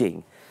 ekor kucing.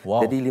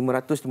 Jadi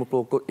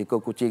 550 ekor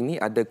kucing ni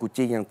ada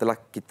kucing yang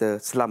telah kita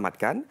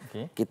selamatkan.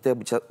 Kita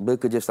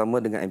bekerjasama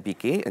dengan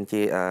MPK,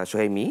 Encik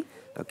Suhaimi.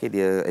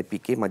 Dia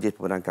MPK, Majlis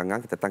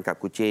Penerangan. Kita tangkap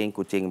kucing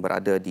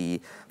berada di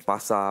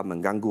pasar,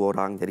 mengganggu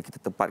orang. Jadi kita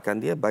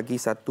tempatkan dia,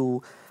 bagi satu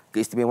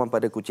keistimewaan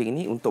pada kucing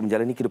ini untuk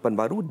menjalani kehidupan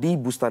baru di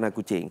bustana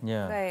kucing.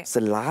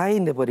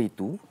 Selain daripada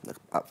itu,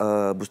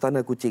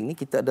 bustana kucing ni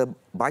kita ada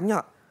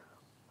banyak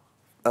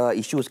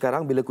isu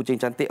sekarang. Bila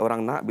kucing cantik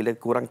orang nak, bila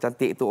kurang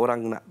cantik itu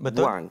orang nak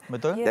buang.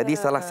 Jadi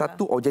salah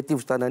satu objektif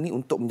bustana ni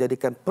untuk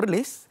menjadikan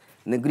Perlis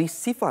negeri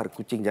sifar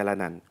kucing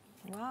jalanan.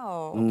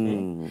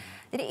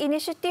 Jadi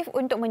inisiatif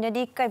untuk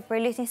menjadikan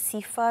Perlis ni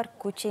sifar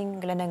kucing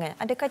gelandangan,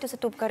 adakah itu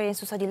satu perkara yang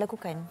susah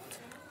dilakukan?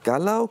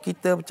 Kalau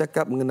kita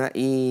bercakap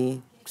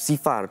mengenai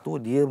sifar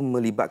tu, dia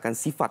melibatkan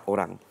sifat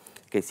orang.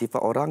 Sifat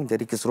orang,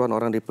 jadi keseluruhan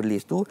orang di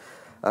Perlis tu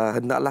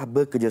hendaklah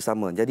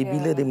bekerjasama. Jadi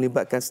bila dia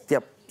melibatkan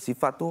setiap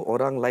sifat tu,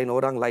 orang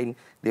lain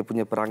dia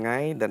punya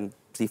perangai dan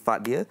sifat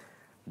dia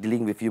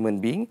dealing with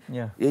human being,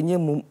 ianya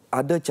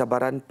ada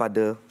cabaran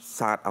pada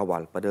saat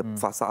awal. Pada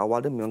fasa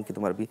awal dia memang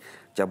kita menghadapi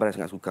cabaran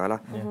sangat sukarlah.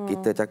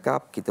 Kita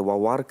cakap, kita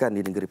wawarkan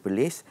di negeri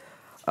Perlis.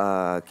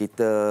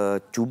 Kita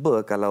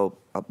cuba kalau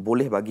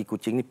boleh bagi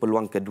kucing ni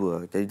peluang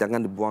kedua. Jadi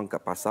jangan dibuang kat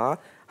pasar,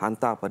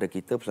 hantar pada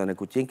kita pesana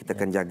kucing, kita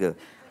akan jaga.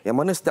 Yang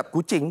mana setiap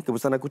kucing,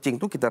 pesana kucing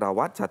tu kita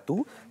rawat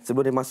satu.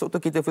 Sebelum dia masuk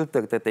tu kita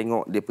filter, kita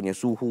tengok dia punya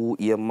suhu,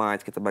 ear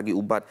mites, kita bagi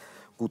ubat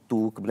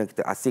kutu, kemudian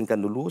kita asingkan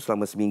dulu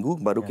selama seminggu,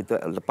 baru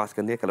kita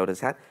lepaskan dia kalau dah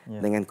sihat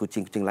dengan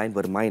kucing-kucing lain,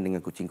 bermain dengan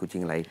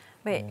kucing-kucing lain.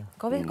 Baik,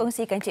 kau boleh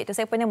kongsikan Cik tu,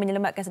 saya pernah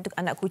menyelamatkan satu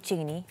anak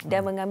kucing ni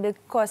dan mengambil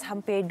kos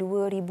hampir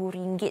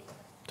RM2,000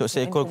 untuk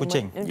seekor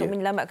kucing. Untuk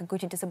menyelamatkan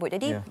kucing tersebut.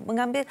 Jadi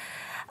mengambil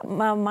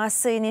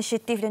masa,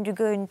 inisiatif dan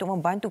juga untuk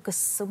membantu ke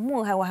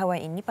semua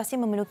haiwan-haiwan ini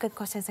pasti memerlukan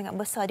kos yang sangat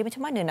besar. Jadi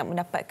macam mana nak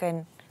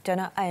mendapatkan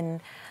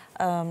danaan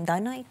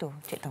dana itu,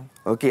 Cik Tom?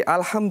 Okey,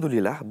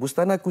 alhamdulillah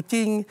bustana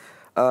kucing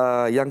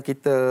yang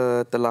kita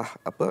telah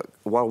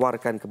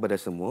wawarkan kepada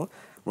semua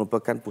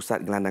merupakan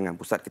pusat gelandangan,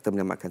 pusat kita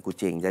menyelamatkan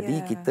kucing.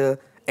 Jadi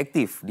kita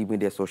aktif di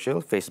media sosial,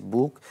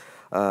 Facebook,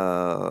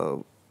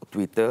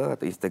 Twitter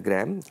atau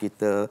Instagram.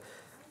 Kita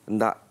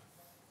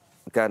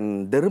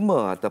hendakkan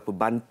derma atau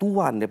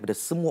bantuan daripada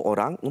semua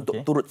orang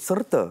untuk turut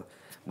serta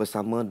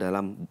bersama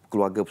dalam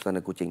keluarga pesana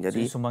kucing.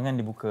 Jadi sumbangan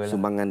dibuka.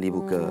 Sumbangan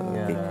dibuka.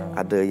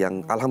 Ada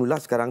yang alhamdulillah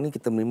sekarang ni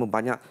kita menerima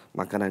banyak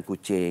makanan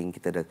kucing,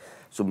 kita ada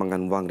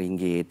sumbangan wang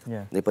ringgit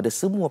daripada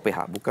semua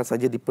pihak, bukan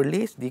saja di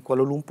Perlis, di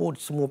Kuala Lumpur,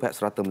 semua pihak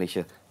serata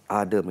Malaysia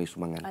ada memberi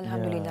sumbangan.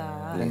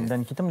 Alhamdulillah.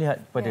 Dan kita melihat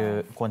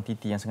pada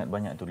kuantiti yang sangat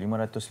banyak tu,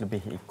 500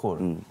 lebih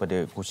ekor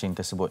pada kucing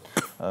tersebut.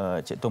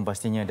 Cik Tom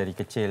pastinya dari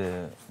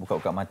kecil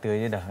buka-buka mata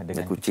je dah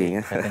dengan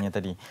kucing katanya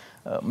tadi.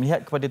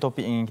 Melihat kepada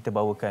topik yang kita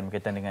bawakan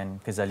berkaitan dengan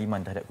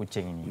kezaliman terhadap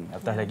kucing ini.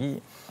 Apatah lagi,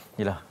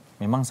 ialah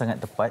memang sangat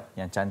tepat,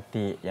 yang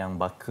cantik, yang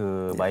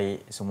baka,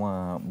 baik,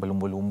 semua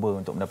berlumba-lumba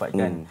untuk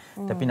mendapatkan.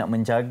 Tapi nak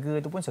menjaga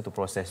tu pun satu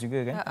proses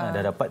juga kan.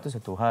 Dah dapat tu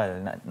satu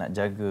hal, nak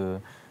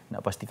jaga,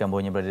 nak pastikan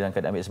bahawanya berada dalam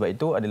keadaan baik. Sebab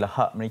itu adalah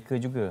hak mereka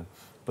juga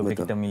apabila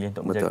kita memilih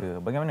untuk menjaga.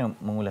 Bagaimana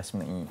mengulas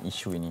mengenai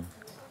isu ini?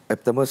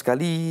 Pertama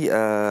sekali,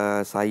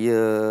 saya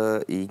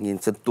ingin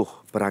sentuh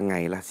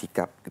perangai lah,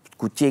 sikap.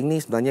 Kucing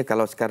ni sebenarnya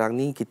kalau sekarang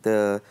ni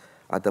kita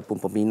ataupun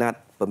peminat,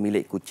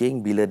 pemilik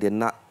kucing, bila dia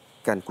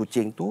nakkan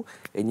kucing tu,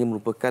 ini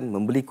merupakan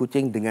membeli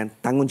kucing dengan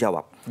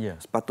tanggungjawab.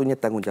 Sepatutnya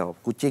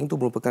tanggungjawab. Kucing tu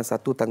merupakan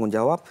satu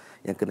tanggungjawab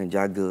yang kena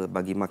jaga,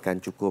 bagi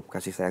makan cukup,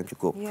 kasih sayang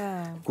cukup.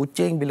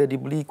 Kucing bila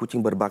dibeli, kucing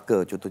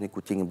berbaka. Contohnya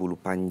kucing yang bulu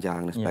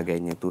panjang dan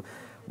sebagainya tu.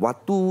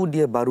 Waktu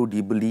dia baru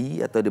dibeli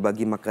atau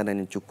dibagi makanan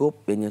yang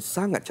cukup, dia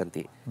sangat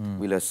cantik.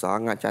 Bila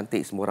sangat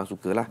cantik, semua orang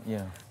sukalah.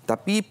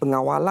 Tapi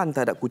pengawalan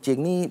terhadap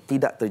kucing ni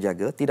tidak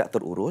terjaga, tidak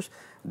terurus.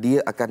 Dia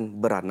akan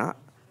beranak.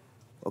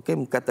 Okey,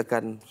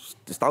 katakan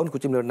setahun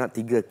kucing beranak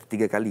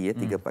tiga kali,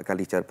 3-4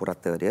 kali secara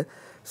purata dia.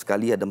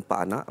 Sekali ada 4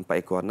 anak, 4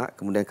 ekor anak.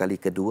 Kemudian kali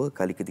kedua,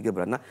 kali ketiga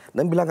beranak.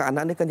 Dan bilangan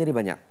anak dia kan jadi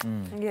banyak.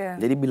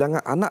 Jadi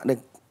bilangan anak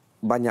dia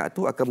banyak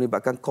tu akan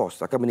melibatkan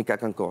kos, akan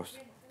meningkatkan kos.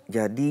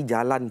 Jadi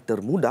jalan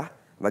termudah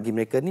bagi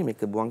mereka ni,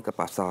 mereka buang ke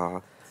pasar.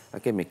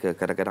 Okey, mereka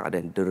kadang-kadang ada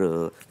yang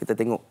dera. Kita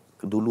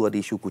tengok dulu ada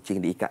isu kucing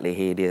diikat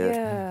leher dia.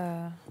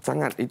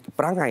 Sangat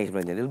perangai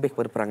sebenarnya. Dia lebih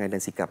kepada perangai dan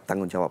sikap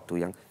tanggungjawab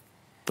tu yang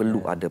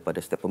perlu ada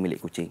pada setiap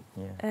pemilik kucing.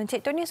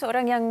 Cik Tun ni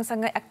seorang yang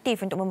sangat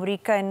aktif untuk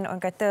memberikan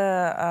orang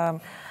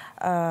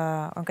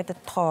kata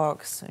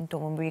talks,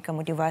 untuk memberikan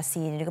motivasi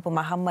dan juga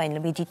pemahaman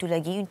lebih jitu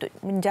lagi untuk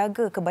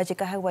menjaga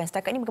kebajikan haiwan.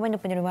 Setakat ini bagaimana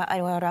penerimaan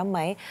orang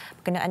ramai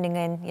berkenaan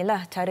dengan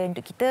cara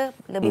untuk kita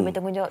lebih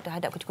bertanggungjawab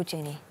terhadap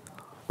kucing-kucing ni?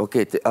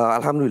 Okey,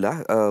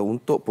 alhamdulillah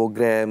untuk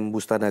program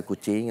Bustana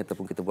Kucing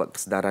ataupun kita buat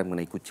kesedaran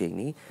mengenai kucing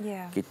ni,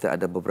 kita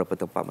ada beberapa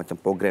tempat macam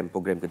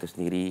program-program kita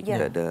sendiri.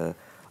 Kita ada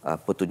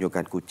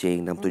pertunjukan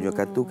kucing, dan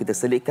pertunjukan tu kita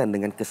selitkan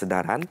dengan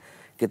kesedaran.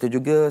 Kita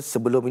juga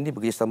sebelum ini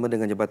bekerjasama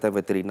dengan Jabatan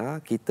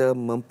Veterina, kita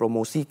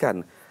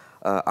mempromosikan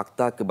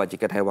Akta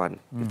Kebajikan Haiwan.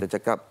 Kita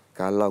cakap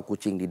kalau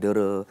kucing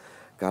didera,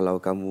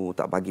 kalau kamu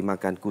tak bagi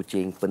makan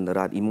kucing,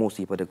 pendarahan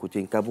emosi pada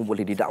kucing, kamu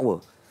boleh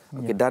didakwa.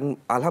 Okay, dan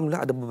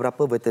alhamdulillah ada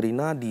beberapa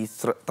veterina di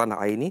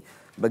tanah air ini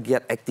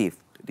bergiat aktif.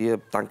 Dia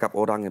tangkap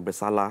orang yang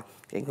bersalah.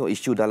 Tengok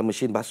isu dalam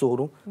mesin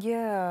basuh tu.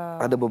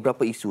 Ada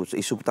beberapa isu.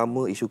 Isu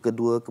pertama, isu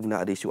kedua, kemudian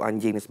ada isu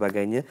anjing dan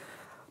sebagainya.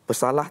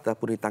 Pesalah telah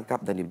pun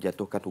ditangkap dan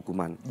dijatuhkan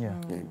hukuman.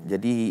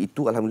 Jadi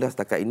itu alhamdulillah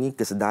setakat ini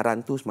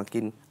kesedaran tu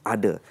semakin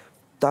ada.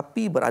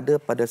 Tapi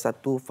berada pada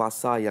satu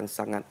fasa yang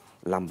sangat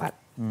lambat.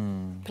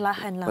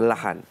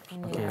 Perlahan.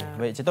 Okay.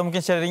 Baik, Cik Tun,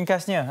 mungkin secara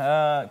ringkasnya,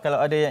 kalau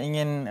ada yang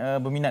ingin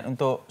berminat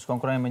untuk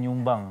sekurang-kurangnya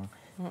menyumbang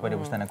kepada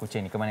Bustana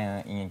Kucing ni, ke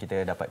mana ingin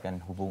kita dapatkan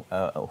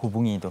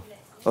hubungi itu?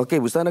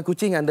 Okey, Bustana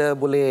Kucing anda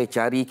boleh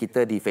cari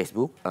kita di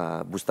Facebook,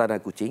 Bustana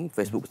Kucing,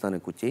 Facebook Bustana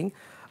Kucing.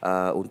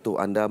 Untuk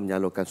anda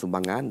menyalurkan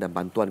sumbangan dan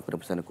bantuan kepada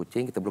Bustana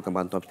Kucing. Kita perlukan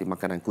bantuan seperti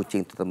makanan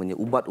kucing, terutamanya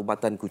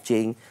ubat-ubatan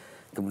kucing.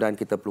 Kemudian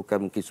kita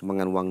perlukan mungkin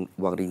sumbangan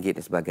wang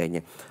ringgit dan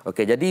sebagainya.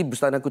 Okey, jadi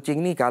Bustana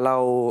Kucing ni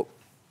kalau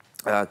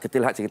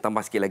kita lihat, saya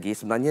tambah sikit lagi,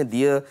 sebenarnya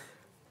dia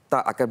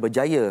tak akan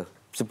berjaya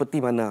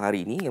seperti mana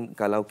hari ini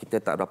kalau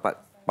kita tak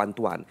dapat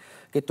bantuan.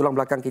 Okay, tulang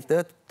belakang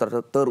kita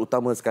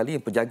terutama sekali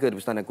yang penjaga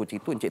di Bustana Kucing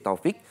itu Encik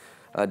Taufik.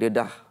 Dia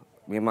dah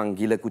memang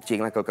gila kucing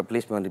lah. Kalau kat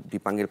Perlis memang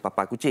dipanggil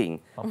Papa Kucing.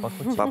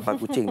 Papa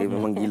Kucing. Dia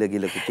memang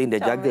gila-gila kucing. Dia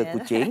jaga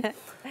kucing.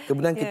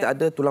 Kemudian kita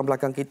ada tulang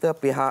belakang kita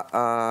pihak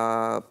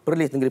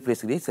Perlis, Negeri Perlis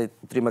sendiri. Saya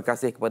terima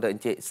kasih kepada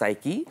Encik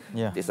Saiki.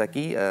 Encik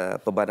Saiki,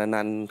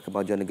 Perbadanan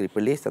Kemajuan Negeri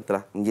Perlis yang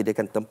telah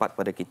menyediakan tempat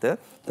pada kita.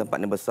 Tempat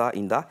yang besar,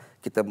 indah.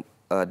 Kita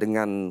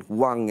dengan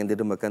wang yang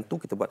didermakan tu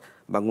kita buat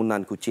bangunan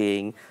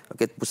kucing,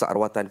 pusat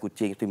rawatan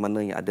kucing itu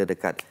mana yang ada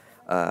dekat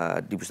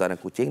di Bustana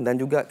Kucing, dan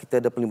juga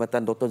kita ada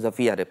pelibatan Dr.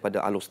 Zafia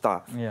daripada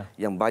Alostar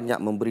yang banyak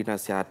memberi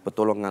nasihat,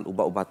 pertolongan,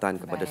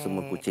 ubat-ubatan kepada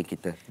semua kucing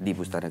kita di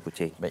Bustana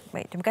Kucing.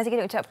 Baik, terima kasih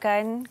kita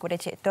ucapkan kepada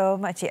Cik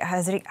Tom, Cik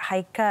Hazrik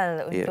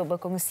Haikal untuk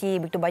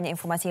berkongsi begitu banyak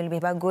informasi yang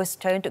lebih bagus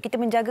cara untuk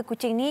kita menjaga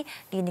kucing ni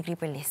di negeri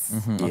Perlis.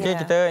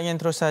 Okey, kita ingin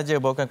terus saja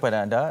bawakan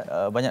kepada anda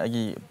banyak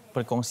lagi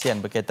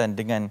perkongsian berkaitan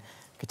dengan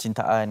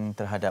kecintaan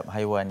terhadap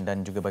haiwan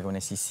dan juga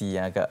bagaimana sisi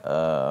yang agak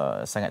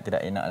sangat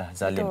tidak enaklah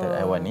zalim terhadap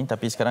haiwan ini.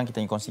 Tapi sekarang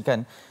kita ingin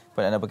kongsikan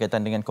kepada anda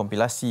berkaitan dengan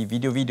kompilasi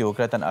video-video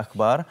keratan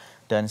akhbar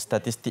dan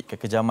statistik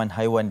kekejaman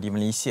haiwan di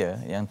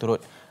Malaysia yang turut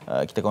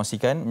kita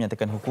kongsikan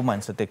menyatakan hukuman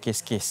serta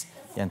kes-kes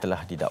yang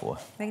telah didakwa.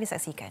 Mari kita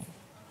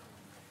saksikan.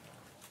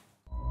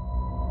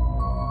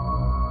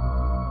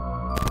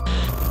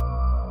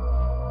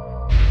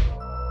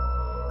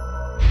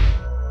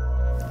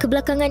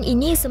 Kebelakangan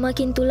ini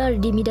semakin tular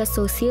di media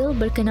sosial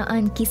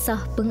berkenaan kisah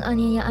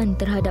penganiayaan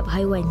terhadap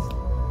haiwan.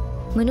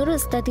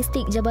 Menurut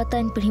statistik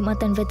Jabatan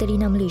Perkhidmatan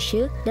Veterina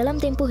Malaysia, dalam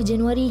tempoh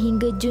Januari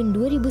hingga Jun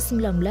 2019,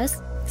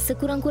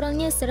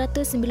 sekurang-kurangnya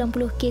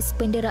 190 kes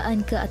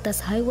penderaan ke atas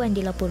haiwan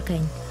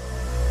dilaporkan.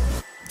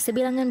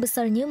 Sebilangan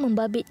besarnya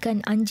membabitkan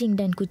anjing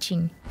dan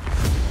kucing.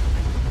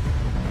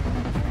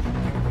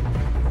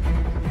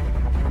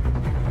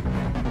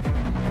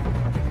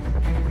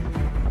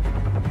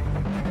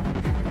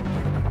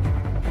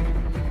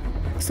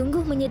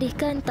 Sungguh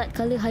menyedihkan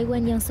tatkala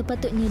haiwan yang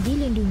sepatutnya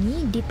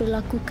dilindungi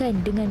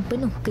diperlakukan dengan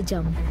penuh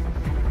kejam.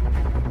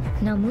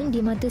 Namun di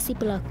mata si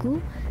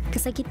pelaku,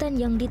 Kesakitan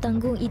yang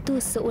ditanggung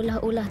itu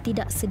seolah-olah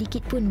tidak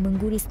sedikit pun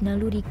mengguris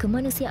naluri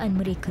kemanusiaan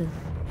mereka.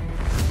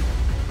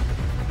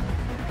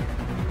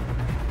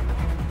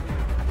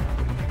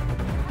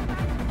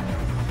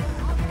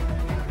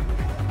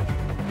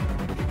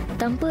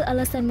 Tanpa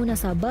alasan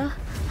munasabah,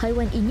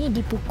 haiwan ini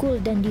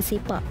dipukul dan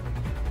disepak.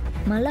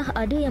 Malah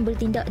ada yang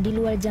bertindak di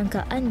luar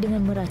jangkaan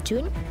dengan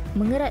meracun,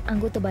 mengerat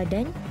anggota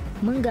badan,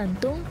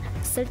 menggantung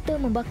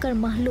serta membakar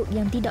makhluk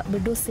yang tidak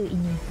berdosa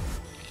ini.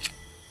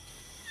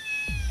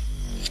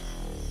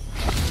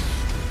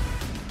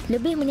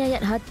 Lebih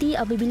menyayat hati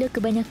apabila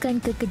kebanyakan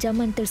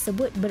kekejaman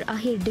tersebut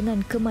berakhir dengan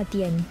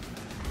kematian.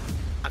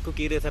 Aku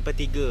kira sampai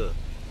 3.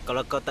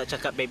 Kalau kau tak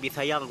cakap baby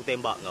sayang, aku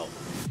tembak kau.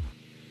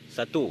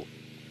 1,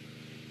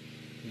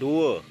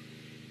 2,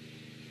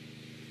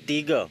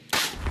 3.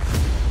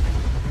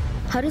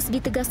 Harus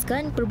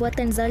ditegaskan,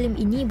 perbuatan zalim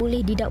ini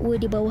boleh didakwa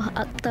di bawah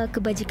Akta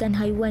Kebajikan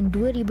Haiwan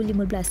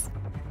 2015.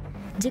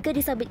 Jika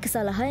disabit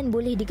kesalahan,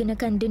 boleh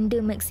dikenakan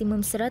denda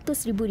maksimum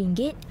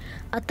RM100,000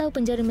 atau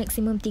penjara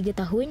maksimum 3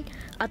 tahun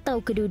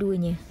atau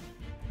kedua-duanya.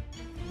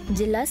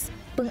 Jelas,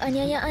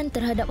 penganiayaan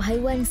terhadap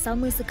haiwan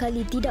sama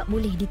sekali tidak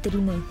boleh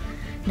diterima.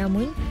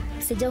 Namun,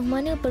 sejauh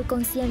mana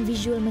perkongsian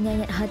visual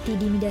menyayat hati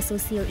di media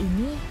sosial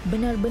ini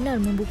benar-benar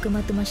membuka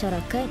mata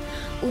masyarakat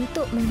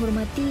untuk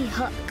menghormati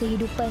hak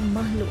kehidupan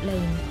makhluk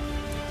lain.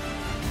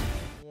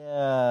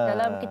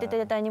 Dalam kita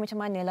tanya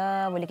macam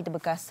manalah boleh kita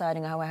berkasar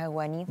dengan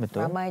haiwan-haiwan ni.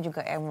 Betul. Ramai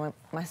juga yang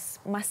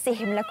masih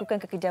melakukan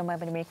kekejaman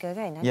pada mereka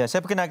kan. Ya, saya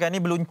perkenalkan ni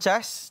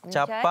beluncas,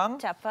 capang,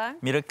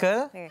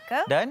 miracle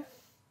dan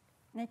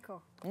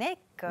Neko.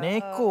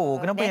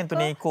 neko. Kenapa yang tu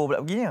neko pula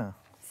begini?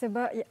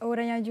 Sebab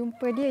orang yang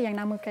jumpa dia yang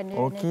namakan dia.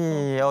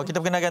 Okey. Oh,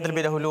 kita perkenalkan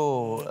terlebih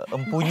dahulu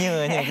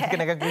empunyanya. Kita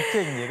kenalkan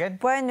kucing je kan.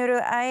 Puan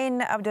Nurul Ain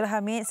Abdul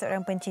Hamid,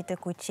 seorang pencinta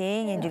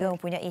kucing yang juga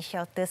mempunyai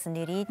shelter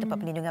sendiri, tempat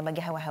perlindungan bagi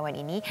haiwan-haiwan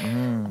ini.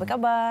 Apa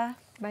khabar?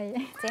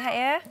 Baik. Sihat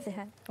ya?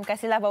 Sihat. Terima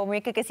kasihlah bawa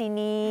mereka ke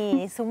sini.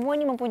 Semua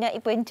ni mempunyai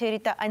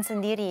penceritaan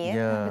sendiri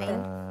ya.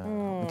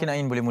 Mungkin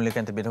Ain boleh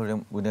mulakan terlebih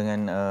dahulu dengan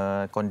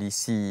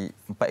kondisi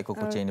 4 ekor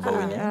kucing di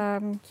bawah ini.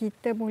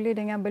 Kita mula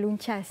dengan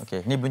beluncas.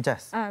 Okey, ni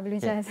beluncas.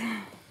 Beluncas.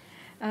 Okay.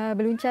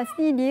 Beluncas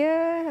ni dia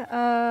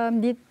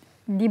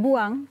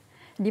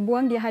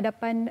dibuang di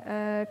hadapan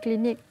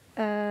klinik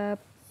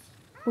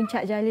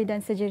Puncak Jalil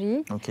dan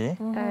Surgery. Okey.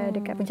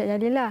 Dekat Puncak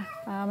Jalil lah.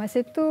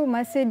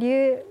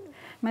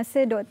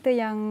 Masa doktor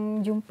yang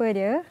jumpa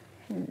dia,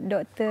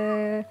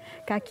 doktor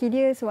kaki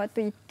dia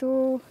sewaktu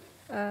itu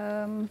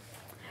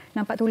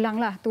nampak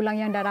tulang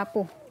yang dah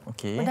rapuh.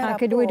 Okey.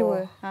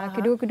 Kedua-dua.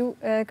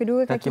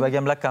 Kedua kaki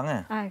bahagian belakang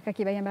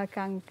kaki bahagian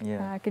belakang.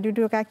 Yeah.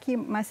 Kedua-dua kaki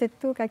masa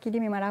tu kaki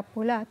dia memang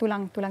rapuh lah,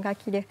 tulang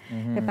kaki dia.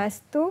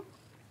 Lepas tu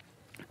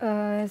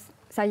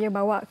saya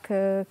bawa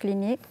ke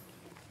klinik.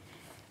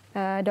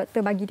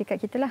 Doktor bagi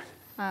dekat kita lah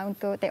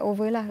untuk take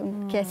over lah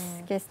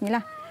kes ni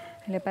lah.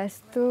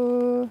 Lepas tu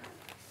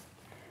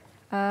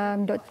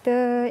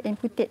doktor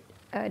amputate,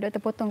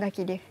 doktor potong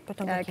kaki dia.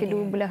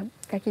 Kedua belah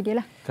kaki dia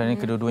lah. Kerana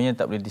kedua-duanya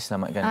tak boleh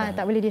diselamatkan.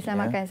 Tak boleh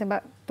diselamatkan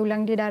sebab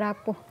tulang dia dah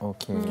rapuh.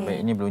 Okey. Baik,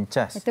 ini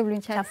beluncas. Itu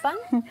beluncas. Capang?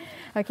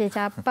 Okey,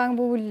 capang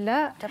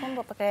pula. Capang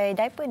buat pakai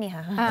diaper ni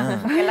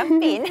pakai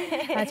lampin.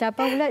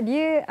 Capang pula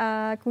dia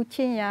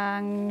kucing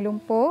yang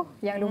lumpuh,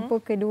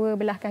 kedua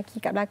belah kaki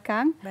kat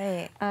belakang.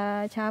 Baik.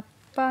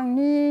 Capang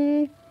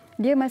ni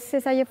dia masa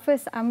saya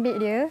first ambil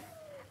dia,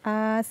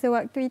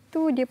 sewaktu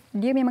itu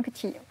dia memang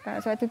kecil.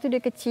 Sewaktu itu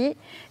dia kecil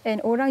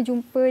dan orang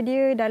jumpa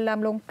dia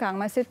dalam longkang.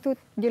 Masa tu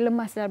dia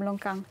lemas dalam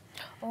longkang.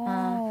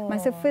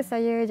 Masa first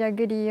saya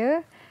jaga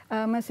dia,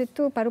 masa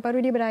tu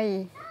paru-paru dia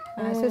berair.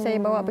 So saya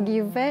bawa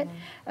pergi vet,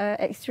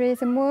 x-ray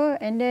semua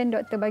and then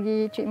doktor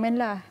bagi treatment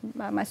lah.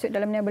 Masuk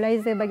dalam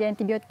nebulizer, bagi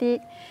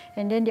antibiotik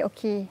and then dia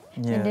okey.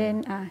 And then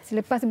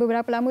selepas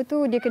beberapa lama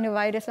tu dia kena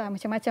virus lah,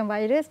 macam-macam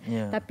virus.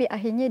 Tapi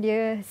akhirnya dia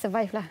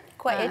survive lah.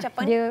 Kuat ya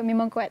capang? Dia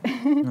memang kuat.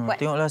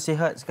 Tengoklah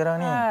sihat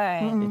sekarang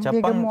ni.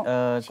 Capang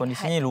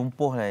kondisinya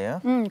lumpuh lah ya.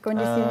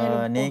 Kondisinya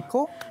lumpuh.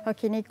 Neko?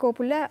 Okey, neko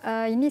pula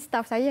ini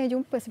staff saya yang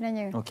jumpa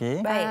sebenarnya.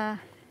 Okey.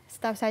 Baik.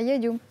 Staff saya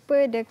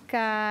jumpa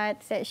dekat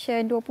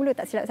section 20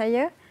 tak silap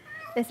saya.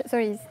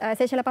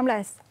 Section 18.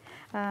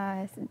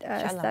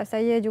 Staff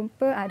saya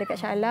jumpa dekat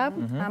Shalab.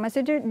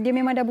 Masa tu dia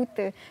memang dah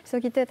buta. So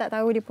kita tak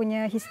tahu dia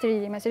punya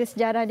history. Maksudnya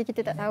sejarah dia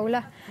kita tak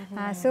tahulah.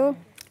 So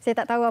saya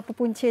tak tahu apa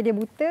punca dia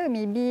buta.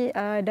 Maybe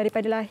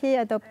daripada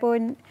lahir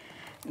ataupun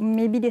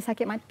maybe dia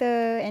sakit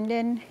mata and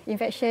then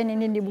infection and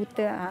then dia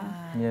buta.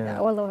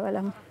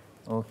 Wallahualam.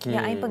 Okey.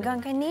 Yang Ain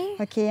pegangkan ni?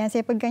 Okey, yang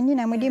saya pegang ni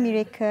nama dia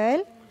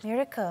Miracle.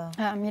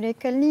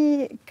 Miracle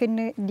ni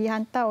kena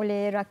dihantar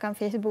oleh rakan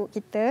Facebook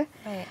kita.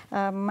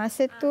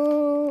 Masa tu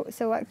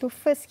sewaktu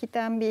first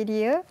kita ambil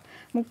dia,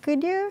 muka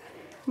dia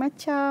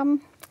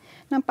macam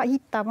nampak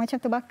hitam, macam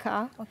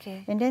terbakar.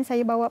 And then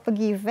saya bawa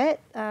pergi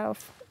vet.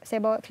 Saya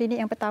bawa klinik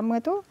yang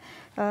pertama tu.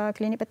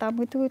 Klinik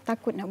pertama tu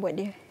takut nak buat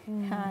dia.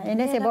 And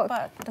then dia saya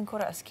bawa nampak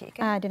tengkorak sikit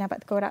kan? Dia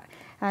nampak tengkorak.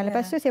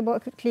 Lepas tu saya bawa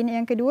ke klinik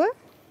yang kedua.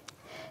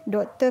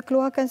 doktor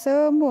keluarkan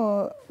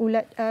semua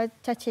ulat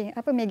cacing,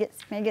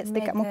 maggots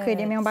dekat muka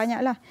dia, memang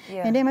banyaklah.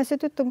 And then masa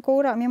tu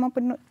tengkorak, memang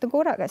penuh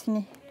tengkorak kat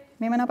sini.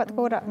 Memang nampak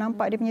tengkorak,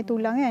 nampak dia punya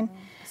tulang kan.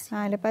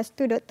 Lepas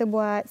tu doktor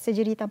buat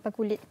surgery tanpa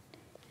kulit.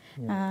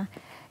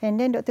 And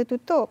then doktor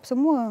tutup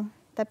semua.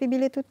 Tapi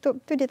bila tutup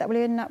tu dia tak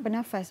boleh nak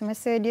bernafas.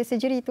 Masa dia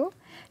surgery tu,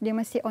 dia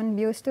masih on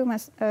bios tu,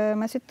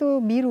 masa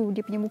tu biru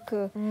dia punya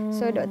muka.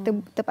 So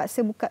doktor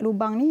terpaksa buka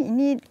lubang ni,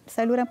 ini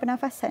saluran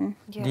pernafasan.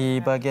 Di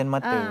bahagian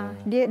mata.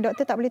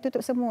 Doktor tak boleh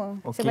tutup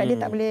semua sebab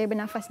dia tak boleh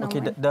bernafas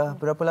normal. Dah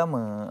berapa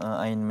lama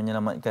Ain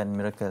menyelamatkan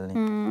Miracle ni?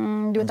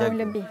 2 tahun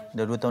lebih.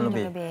 Dah 2 tahun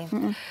lebih.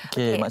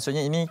 Okey,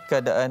 maksudnya ini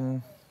keadaan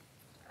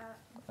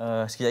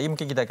sekejap lagi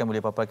mungkin kita akan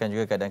boleh paparkan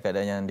juga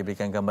keadaan-keadaan yang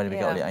diberikan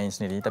oleh Ain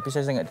sendiri. Tapi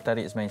saya sangat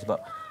tertarik sebenarnya sebab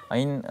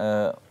Ain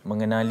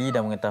mengenali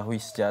dan mengetahui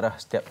sejarah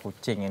setiap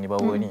kucing yang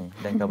dibawa ni.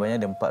 Dan kabarnya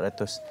ada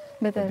 400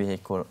 lebih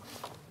ekor.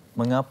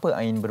 Mengapa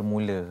Ain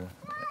bermula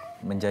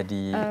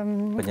menjadi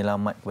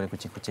penyelamat kepada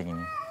kucing-kucing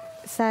ini?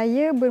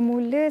 Saya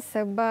bermula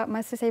sebab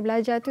masa saya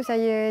belajar tu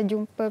saya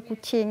jumpa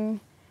kucing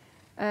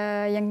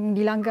yang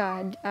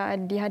dilanggar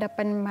di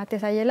hadapan mata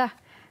saya lah.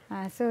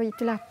 So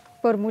itulah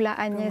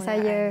permulaannya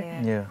saya.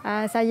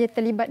 Saya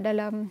terlibat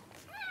dalam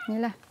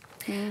inilah.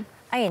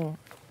 Ain,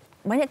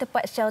 banyak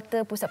tempat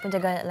shelter pusat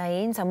penjagaan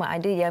lain sama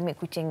ada dia ambil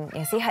kucing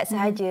yang sihat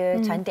sahaja,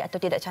 cantik atau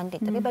tidak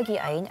cantik. Tapi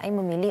bagi Ain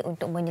memilih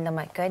untuk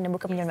menyelamatkan, dan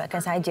bukan menyelamatkan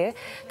sahaja,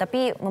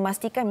 tapi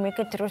memastikan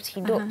mereka terus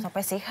hidup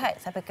sampai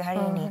sihat sampai ke hari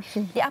ini.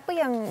 Jadi apa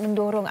yang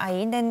mendorong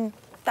Ain, dan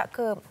tak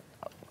ke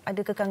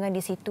ada kekangan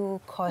di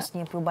situ,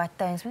 kosnya,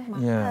 perubatan semua?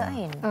 Maka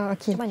Ain,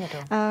 macam mana tu?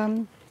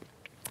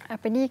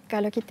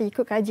 Kalau kita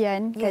ikut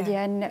kajian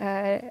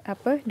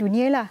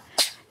dunia lah.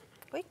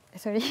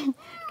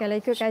 Kalau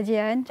ikut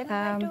kajian,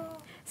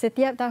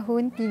 setiap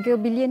tahun 3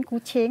 bilion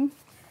kucing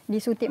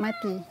disuntik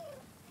mati.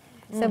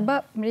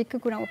 Sebab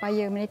mereka kurang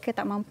upaya, mereka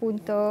tak mampu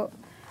untuk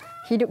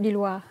hidup di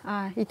luar.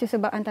 Itu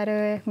sebab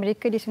antara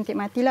mereka disuntik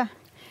matilah.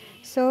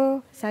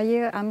 So,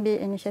 saya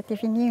ambil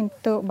inisiatif ini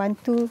untuk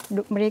bantu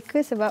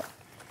mereka sebab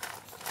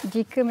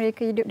jika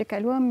mereka hidup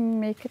dekat luar,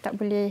 mereka tak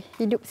boleh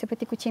hidup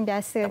seperti kucing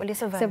biasa. Tak boleh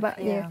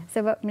survive.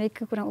 Sebab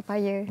mereka kurang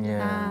upaya.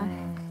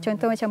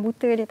 Contoh macam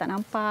buta, dia tak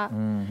nampak.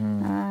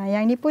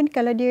 Yang ni pun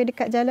kalau dia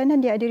dekat jalanan,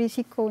 dia ada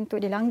risiko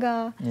untuk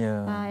dilanggar.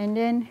 And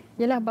then,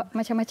 ialah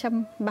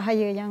macam-macam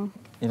bahaya yang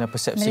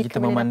persepsi kita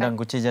memandang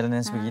kucing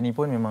jalanan sebegini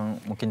pun memang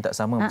mungkin tak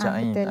sama macam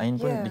Ain. Betul. Ain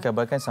pun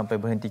dikabarkan sampai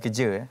berhenti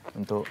kerja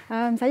untuk...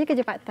 saya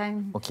kerja part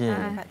time.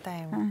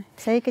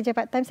 Saya kerja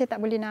part time, saya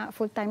tak boleh nak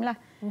full time lah.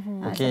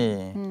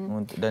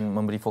 Dan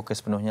memberi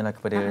fokus penuhnya lah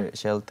kepada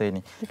shelter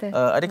ini.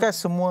 Adakah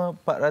semua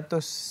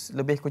 400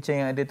 lebih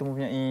kucing yang ada itu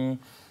mempunyai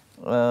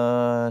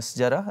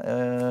sejarah,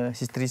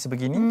 history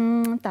sebegini?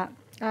 Tak.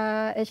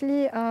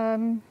 Actually,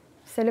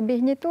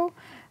 selebihnya tu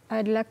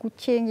adalah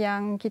kucing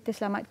yang kita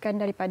selamatkan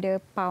daripada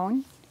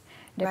pound.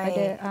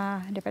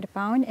 Daripada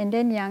pound. And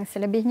then yang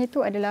selebihnya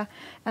tu adalah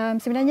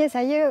sebenarnya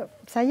saya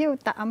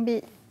tak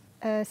ambil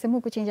semua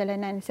kucing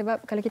jalanan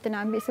sebab kalau kita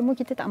nak ambil semua,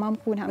 kita tak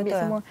mampu nak ambil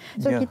semua.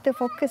 So kita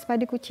fokus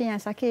pada kucing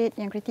yang sakit,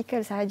 yang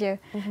kritikal sahaja.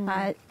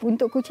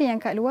 Untuk kucing yang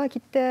kat luar,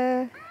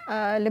 kita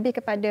lebih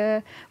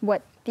kepada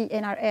buat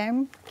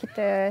TNRM,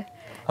 kita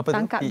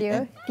tangkap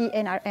dia.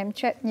 TNRM,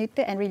 Trap,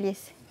 Neuter and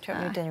Release.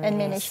 And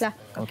manage lah.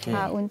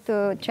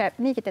 Untuk trap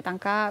ni kita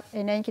tangkap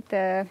and then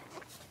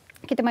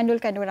kita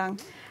mandulkan orang.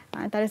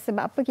 Antara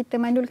sebab apa kita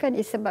mandulkan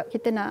sebab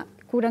kita nak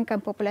kurangkan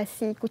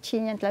populasi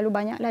kucing yang terlalu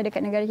banyaklah dekat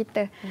negara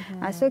kita.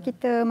 So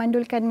kita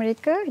mandulkan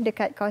mereka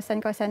dekat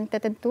kawasan-kawasan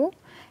tertentu.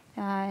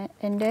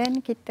 And then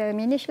kita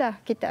manage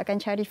lah. Kita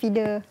akan cari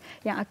feeder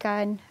yang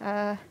akan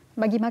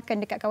bagi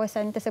makan dekat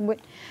kawasan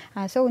tersebut.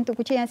 So untuk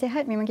kucing yang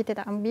sihat memang kita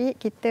tak ambil.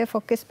 Kita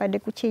fokus pada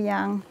kucing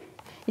yang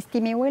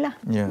istimewa lah.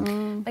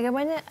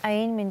 Bagaimana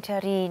Ain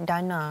mencari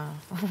dana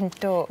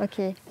untuk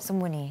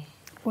semua ni?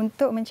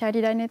 Untuk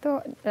mencari dana tu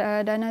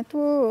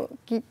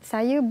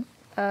saya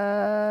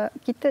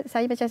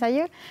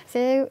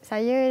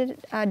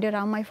ada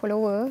ramai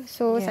follower.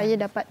 So saya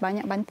dapat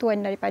banyak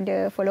bantuan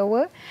daripada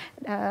follower.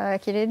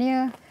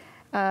 Kiranya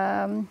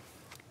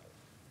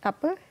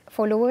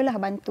follower lah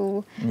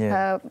bantu.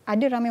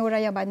 Ada ramai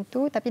orang yang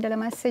bantu, tapi dalam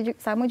masa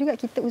sama juga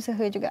kita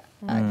usaha juga.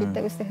 Kita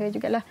usaha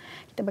jugalah.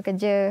 Kita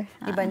bekerja.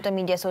 Bantuan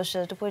media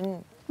sosial tu pun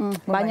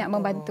banyak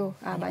membantu.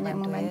 Banyak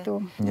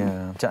membantu.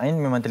 Macam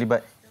Ain memang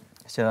terlibat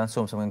secara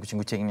langsung sama dengan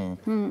kucing-kucing ni.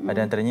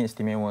 Ada antaranya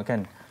istimewa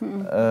kan.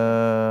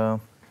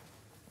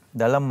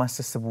 Dalam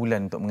masa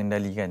sebulan untuk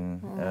mengendalikan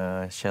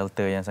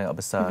shelter yang sangat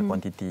besar,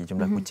 kuantiti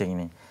jumlah kucing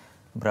ni,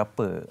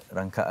 berapa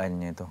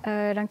rangkaannya tu?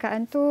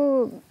 Rangkaan tu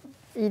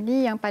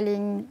ini yang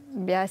paling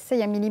biasa,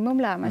 yang minimum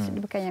lah. Maksudnya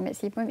bukan yang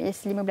maksimum,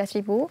 is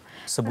 15,000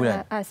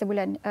 sebulan.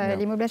 Sebulan.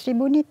 15,000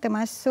 ni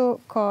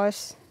termasuk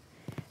kos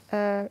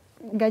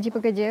gaji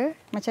pekerja.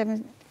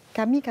 Macam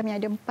kami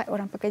ada 4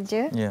 orang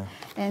pekerja.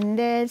 And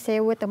then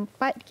sewa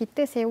tempat,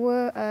 kita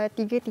sewa 3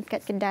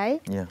 tingkat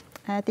kedai.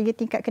 3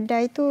 tingkat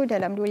kedai tu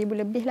dalam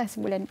 2,000 lebih lah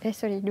sebulan.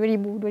 2,000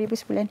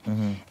 sebulan.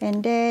 And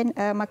then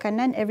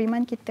makanan every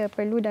month kita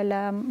perlu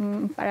dalam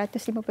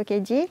 450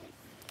 kg.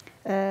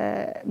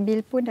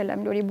 bil pun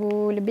dalam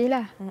 2,000 lebih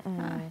lah.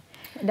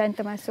 Dan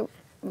termasuk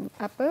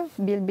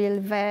bil-bil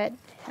VAT,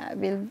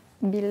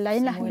 bil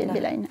lain lah,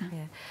 bil-bil lain.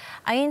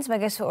 Ain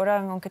sebagai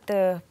seorang orang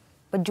kata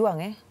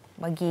pejuang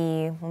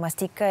bagi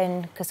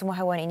memastikan kesemua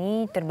haiwan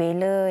ini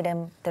terbela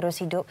dan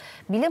terus hidup.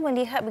 Bila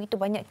melihat begitu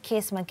banyak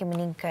kes makin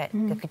meningkat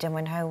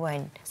kekejaman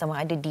haiwan, sama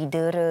ada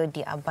didera,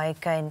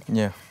 diabaikan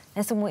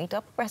dan semua itu,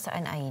 apa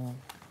perasaan Ain?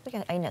 Apa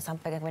yang Ain nak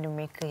sampaikan kepada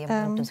mereka yang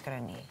menonton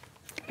sekarang ni?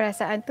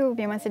 Perasaan tu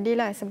memang sedih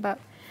lah sebab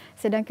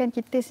sedangkan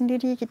kita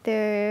sendiri, kita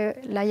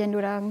layan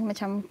diorang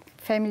macam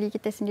family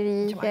kita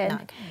sendiri macam kan.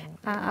 Anak,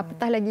 kan?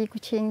 Apatah lagi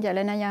kucing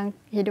jalanan yang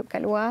hidup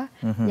kat luar,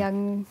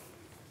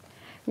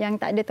 yang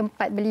tak ada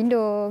tempat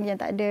berlindung, yang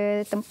tak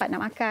ada tempat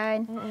nak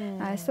makan.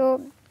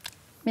 So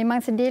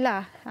memang sedih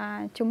lah.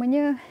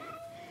 Cumanya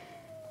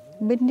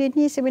benda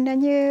ni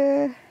sebenarnya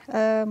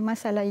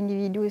masalah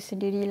individu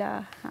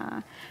sendirilah.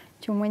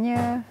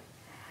 Cumanya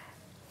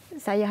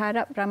saya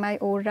harap ramai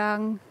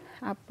orang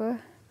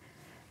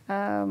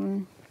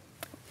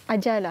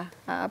ajarlah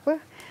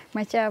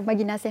macam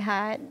bagi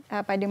nasihat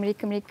pada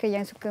mereka-mereka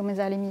yang suka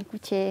menzalimi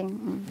kucing.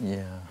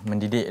 Ya,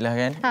 mendidiklah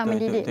kan.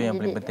 Itu yang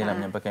paling penting lah,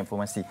 menyampaikan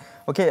informasi.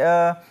 Okey,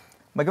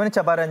 bagaimana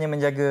cabarannya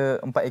menjaga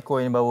 4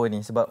 ekor yang bawa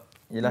ni? Sebab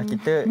ialah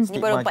kita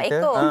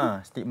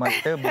stigma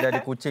kita bila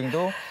ada kucing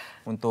tu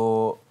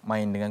untuk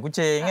main dengan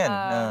kucing kan.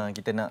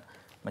 Kita nak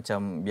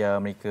macam biar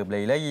mereka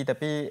berlari-lari,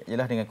 tapi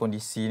ialah dengan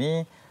kondisi ni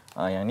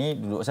yang ni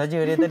duduk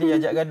saja dia tadi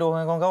ajak gaduh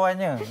dengan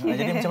kawan-kawannya.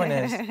 Jadi macam mana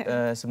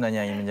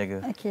sebenarnya yang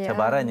menjaga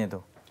cabarannya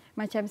tu?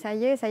 Macam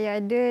saya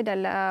ada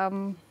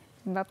dalam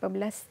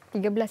 13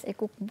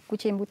 ekor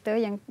kucing buta,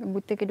 yang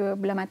buta kedua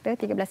belah mata,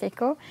 13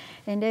 ekor.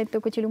 And then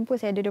untuk kucing lumpuh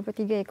saya ada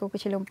 23 ekor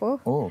kucing lumpuh.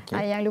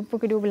 Yang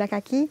lumpuh kedua belah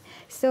kaki.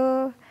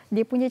 So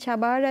dia punya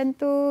cabaran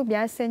tu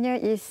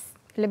biasanya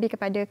lebih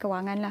kepada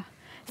kewangan lah.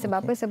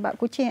 Sebab apa? Sebab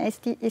kucing yang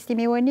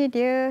istimewa ni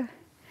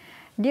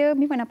dia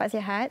memang nampak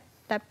sihat,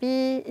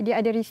 tapi dia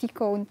ada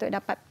risiko untuk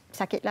dapat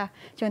sakit lah.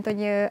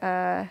 Contohnya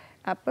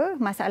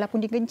masalah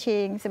pundi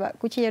kencing, sebab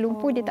kucing yang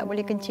lumpuh dia tak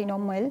boleh kencing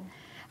normal.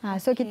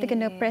 So kita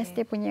kena press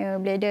dia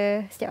punya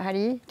bladder setiap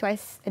hari,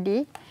 twice a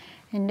day.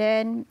 And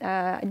then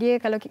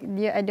dia kalau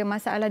dia ada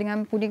masalah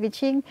dengan pundi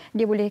kencing,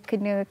 dia boleh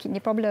kena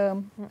kidney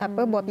problem,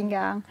 buah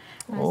pinggang.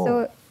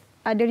 So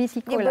ada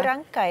risiko lah. Dia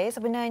berangkai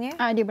sebenarnya.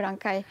 Dia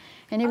berangkai.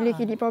 And dia boleh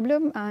kidney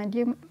problem,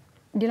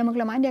 dia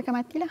lama-kelamaan dia akan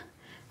matilah.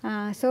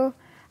 So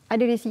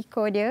ada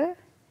risiko dia.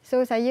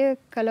 So saya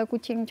kalau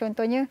kucing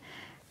contohnya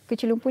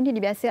kucing lumpuh ni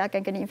dia biasa akan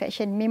kena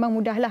infection. Memang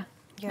mudah lah.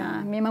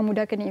 Memang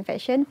mudah kena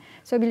infection.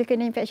 So bila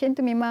kena infection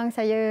tu memang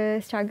saya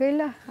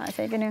struggle lah.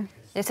 Saya kena.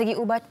 Dari segi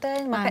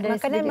ubatan, makanan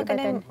lain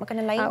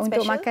special?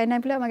 Untuk makanan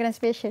pula, makanan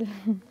special.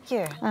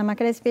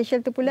 Makanan special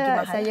tu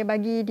pula saya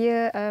bagi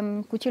dia,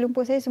 kucing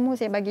lumpuh saya semua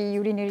saya bagi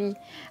urinary.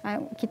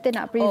 Kita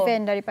nak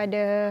prevent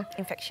daripada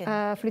infection.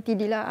 Flu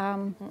TD lah.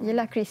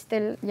 Ialah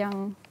kristal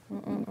yang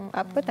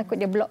takut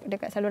dia block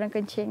dekat saluran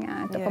kencing.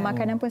 Untuk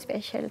pemakanan pun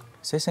special.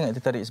 Saya sangat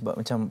tertarik sebab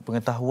macam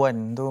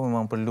pengetahuan tu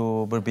memang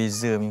perlu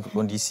berbeza mengikut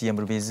kondisi yang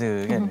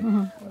berbeza kan.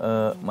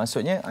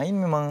 Maksudnya Ain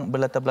memang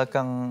berlatar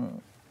belakang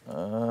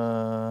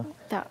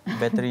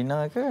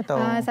veterina ke atau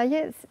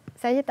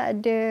saya tak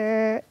ada,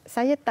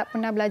 saya tak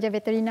pernah belajar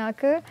veterina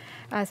ke,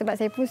 sebab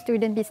saya pun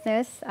student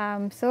business.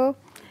 So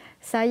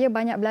saya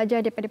banyak belajar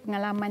daripada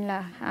pengalaman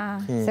lah.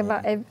 Sebab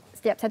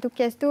setiap satu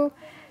kes tu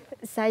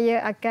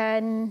saya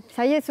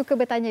suka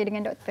bertanya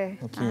dengan doktor.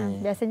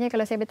 Biasanya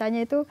kalau saya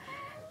bertanya tu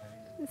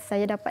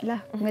saya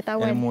dapatlah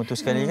pengetahuan. Ilmu tu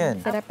sekali kan?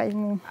 Saya dapat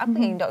ilmu. Apa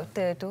yang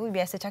doktor tu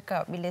biasa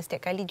cakap bila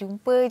setiap kali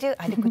jumpa je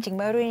ada kucing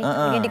baru ni,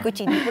 dengan dia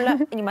kucing ni pula,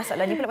 ini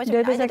masalah ni pula macam mana?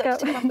 Doktor cakap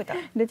apa tak?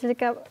 Dia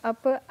cakap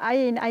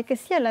I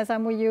kesian lah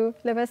sama you.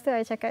 Lepas tu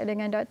I cakap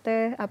dengan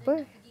doktor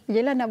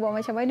yelah nak buat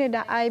macam mana,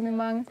 dah I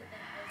memang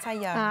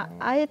sayang.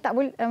 I tak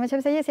boleh,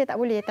 macam saya tak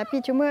boleh,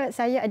 tapi cuma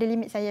saya ada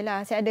limit saya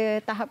lah. Saya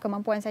ada tahap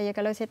kemampuan saya.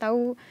 Kalau saya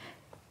tahu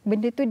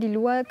benda tu di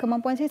luar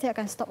kemampuan saya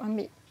akan stop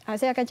ambil.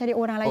 Saya akan cari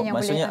orang lain yang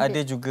boleh ambil. Maksudnya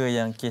ada juga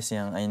yang kes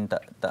yang Ain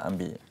tak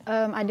ambil?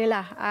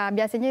 Adalah.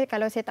 Biasanya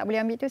kalau saya tak boleh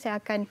ambil tu, saya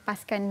akan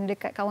paskan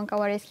dekat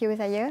kawan-kawan rescue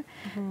saya.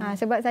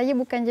 Sebab saya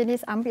bukan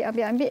jenis ambil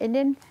and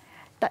then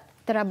tak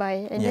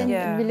terabai. And then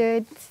bila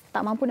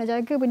tak mampu nak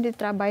jaga, benda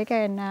terabai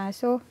kan.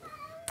 So,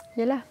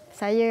 yelah,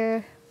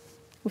 saya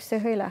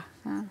usahalah.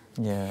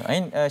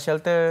 Ain,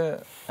 shelter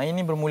Ain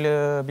ni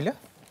bermula bila?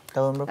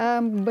 Tahun berapa?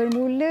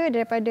 Bermula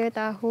daripada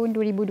tahun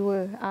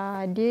 2002.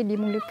 Dia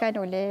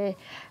dimulakan oleh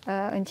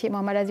Encik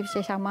Muhammad Razif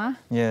Syekh Syamah.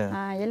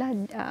 Yalah,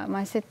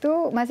 masa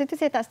tu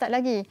saya tak start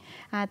lagi.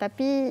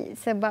 Tapi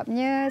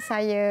sebabnya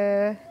saya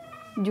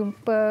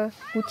jumpa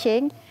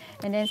kucing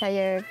and then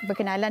saya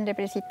berkenalan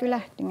daripada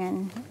situlah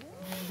dengan.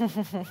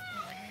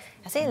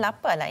 Rasanya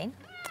lapar lah, Ain.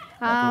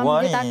 Keluar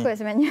dia ni. takut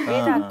sebenarnya.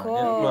 Dia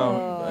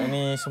takut.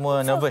 Ini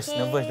semua nervous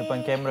depan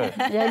kamera.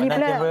 Ya, ni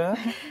pula kamera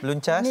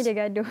luncas. ni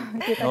dia gaduh.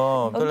 Dia takut.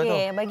 Oh, betul lah tu.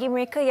 Okey, bagi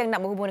mereka yang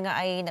nak berhubung dengan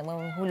air, nak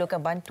menghulurkan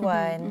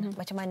bantuan,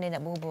 macam mana nak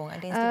berhubung?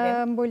 Ada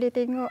Instagram?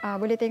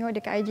 Boleh tengok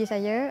dekat IG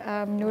saya,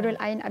 Nurul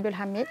Ain Abdul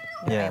Hamid.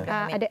 Ya.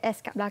 Ada S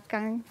kat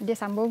belakang, dia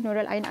sambung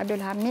Nurul Ain Abdul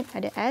Hamid,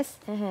 ada S.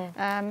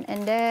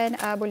 And then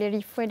boleh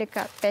refer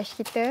dekat page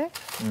kita,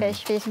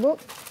 page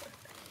Facebook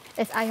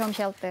SI Home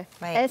Shelter.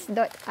 Baik.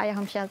 S.I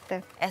Home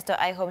Shelter.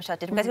 S.I Home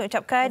Shelter. Terima kasih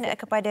ucapkan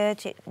kepada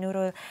Cik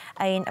Nurul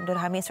Ain Abdul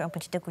Hamid, seorang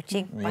pencinta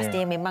kucing. Pasti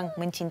memang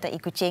mencintai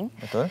kucing.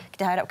 Betul.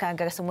 Kita harapkan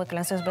agar semua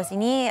kelangsungan sebelah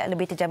sini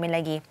lebih terjamin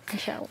lagi.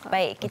 InsyaAllah.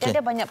 Baik, kita ada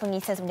banyak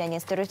pengisah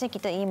sebenarnya. Seterusnya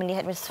kita ingin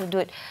melihat dari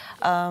sudut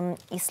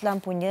Islam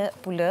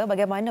pula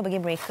bagaimana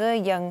bagi mereka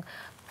yang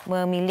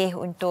memilih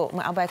untuk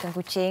mengabaikan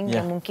kucing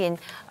yang mungkin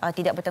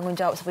tidak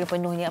bertanggungjawab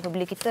sepenuhnya.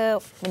 Apabila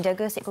kita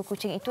menjaga seekor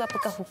kucing itu,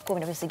 apakah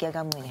hukum dari segi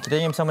agamanya? Kita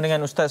ingin bersama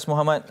dengan Ustaz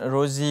Muhammad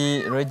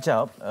Rozi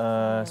Rejab,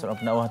 seorang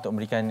pendakwah, untuk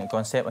memberikan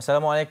konsep.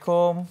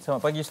 Assalamualaikum.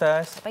 Selamat pagi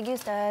Ustaz. Selamat pagi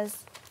Ustaz.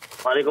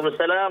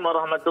 Waalaikumsalam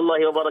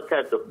warahmatullahi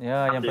wabarakatuh.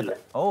 Ya,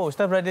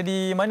 Ustaz berada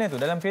di mana tu?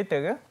 Dalam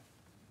kereta ke?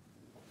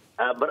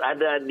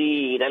 Berada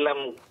di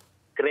dalam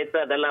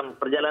kereta dalam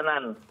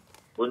perjalanan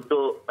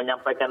untuk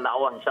menyampaikan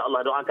dakwah.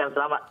 InsyaAllah, doakan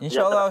selamat.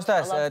 InsyaAllah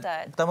Ustaz.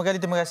 Pertama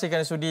kali terima kasih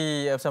kerana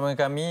sudi bersama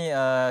dengan kami,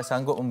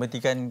 sanggup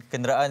membentikan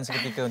kenderaan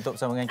seketika untuk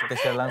bersama dengan kita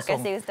secara langsung.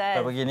 Terima kasih Ustaz.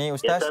 Pagi ini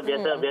Ustaz.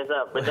 Biasa.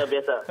 Benda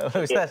biasa.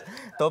 Ustaz,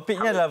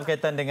 topiknya adalah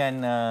berkaitan dengan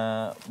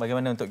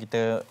bagaimana untuk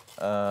kita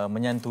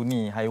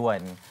menyantuni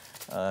haiwan.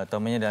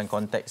 Terutamanya dalam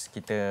konteks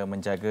kita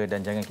menjaga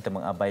dan jangan kita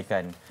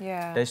mengabaikan.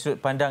 Dari sudut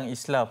pandang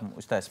Islam,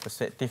 Ustaz,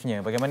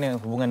 perspektifnya, bagaimana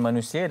hubungan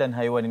manusia dan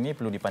haiwan ini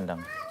perlu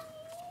dipandang?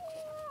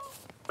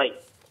 Baik.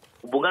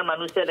 Hubungan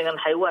manusia dengan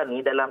haiwan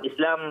ni dalam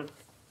Islam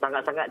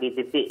sangat-sangat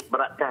dititik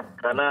beratkan,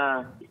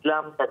 kerana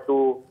Islam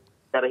satu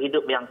cara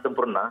hidup yang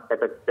sempurna,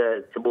 kita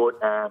sebut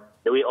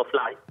the way of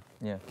life.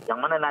 Yang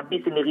mana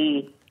Nabi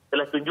sendiri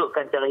telah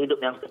tunjukkan cara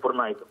hidup yang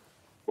sempurna itu.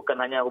 Bukan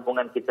hanya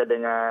hubungan kita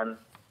dengan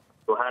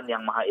Tuhan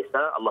yang Maha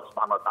Esa, Allah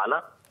Subhanahu Wa Taala,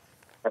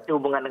 tapi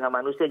hubungan dengan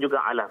manusia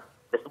juga alam.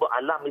 Dia sebut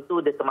alam itu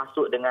dia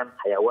termasuk dengan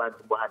haiwan,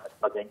 tumbuhan dan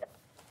sebagainya.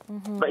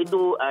 Sebab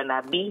itu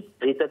Nabi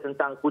cerita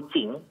tentang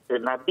kucing.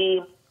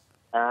 Nabi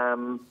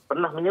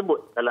pernah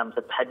menyebut dalam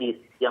satu hadis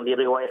yang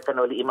diriwayatkan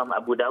oleh Imam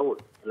Abu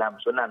Daud dalam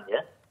Sunan,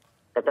 ya.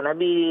 Kata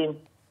Nabi,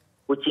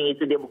 kucing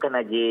itu dia bukan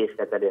najis,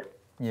 kata dia.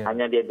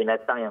 Hanya dia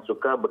binatang yang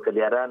suka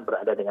berkeliaran,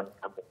 berada dengan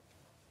kamu.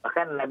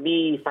 Bahkan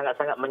Nabi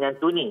sangat-sangat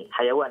menyantuni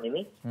haiwan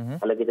ini.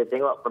 Kalau kita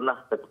tengok, pernah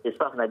satu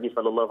kisah Nabi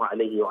SAW,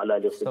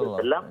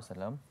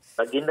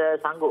 baginda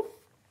sanggup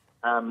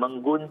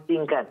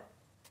mengguntingkan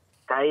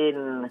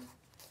kain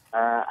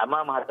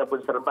amamah ataupun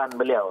serban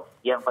beliau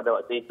yang pada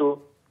waktu itu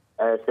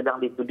sedang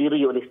ditudiri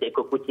oleh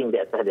seekor kucing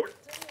di atas dia.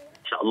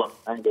 InsyaAllah.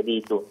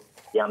 Jadi itu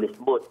yang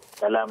disebut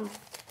dalam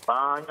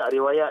banyak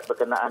riwayat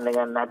berkenaan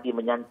dengan Nabi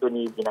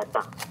menyantuni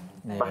binatang.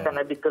 Bahkan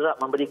Nabi kerap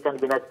memberikan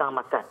binatang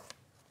makan.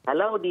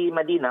 Kalau di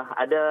Madinah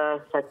ada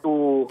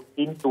satu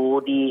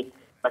pintu di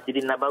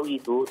Masjidin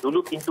Nabawi itu,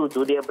 dulu pintu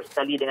itu dia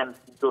bersekali dengan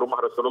pintu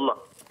rumah Rasulullah.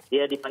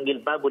 Dia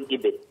dipanggil Babul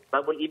Ibil.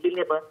 Babul Ibil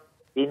ni apa?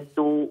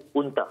 Pintu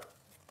unta.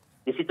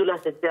 Di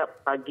situlah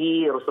setiap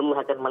pagi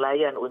Rasulullah akan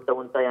melayan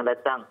unta-unta yang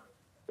datang,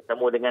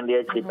 bertemu dengan dia,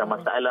 cerita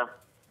masalah.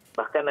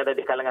 Bahkan ada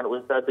di kalangan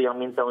unta itu yang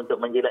minta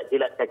untuk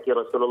menjilat-jilat kaki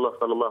Rasulullah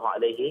SAW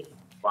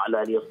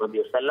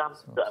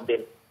untuk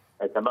ambil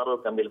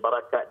tabarruk, ambil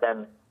barakat.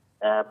 Dan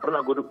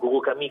pernah guru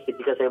kami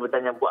ketika saya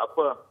bertanya buat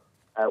apa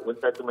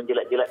unta itu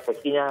menjilat-jilat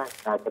kakinya,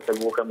 kata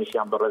guru kami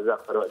Syekh Abdul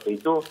Razak pada waktu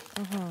itu,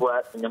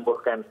 buat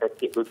menyembuhkan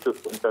sakit lutut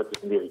unta itu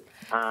sendiri.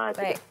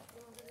 Baik.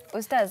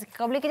 Ustaz,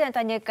 kalau boleh kita nak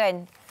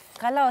tanyakan,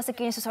 kalau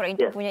sekiranya seseorang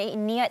itu mempunyai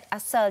niat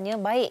asalnya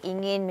baik,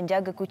 ingin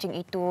menjaga kucing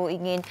itu,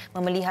 ingin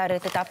memelihara,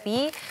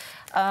 tetapi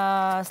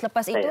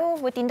selepas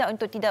itu bertindak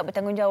untuk tidak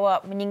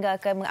bertanggungjawab,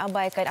 meninggalkan,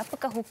 mengabaikan,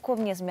 apakah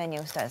hukumnya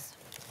sebenarnya Ustaz?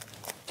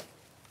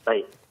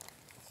 Baik.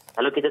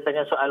 Kalau kita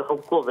tanya soal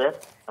hukum,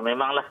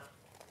 memanglah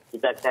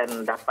kita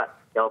akan dapat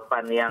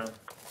jawapan yang,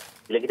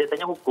 bila kita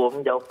tanya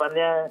hukum,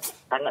 jawapannya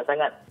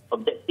sangat-sangat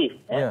objektif.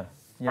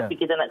 Tapi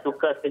kita nak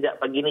tukar sekejap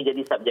pagi ni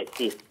jadi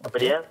subjektif. Apa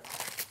dia?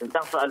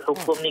 Tentang soal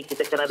hukum ni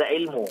kita kena ada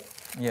ilmu.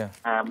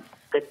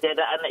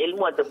 Ketiadaan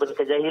ilmu ataupun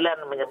kejahilan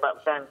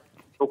menyebabkan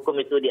hukum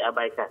itu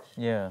diabaikan.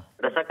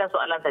 Berdasarkan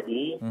soalan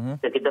tadi,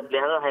 jika kita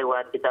pelihara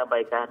haiwan, kita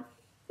abaikan,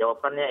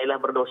 jawapannya ialah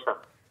berdosa.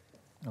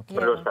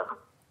 Berdosa.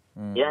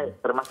 Ya,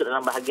 termasuk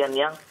dalam bahagian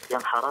yang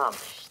haram.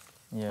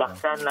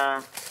 Bahkan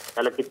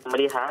kalau kita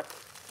melihat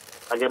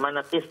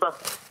bagaimana kisah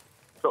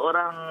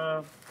seorang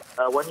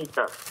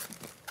wanita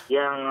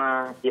yang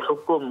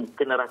dihukum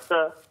ke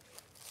neraka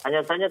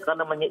hanya saja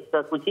kerana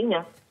menyiksa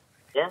kucingnya,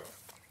 ya.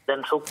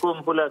 Dan hukum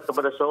pula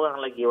kepada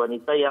seorang lagi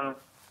wanita yang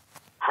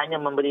hanya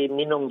memberi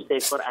minum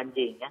seekor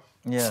anjing,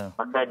 ya.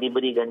 Maka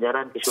diberi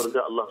ganjaran ke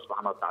syurga Allah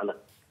Subhanahu Wa Taala.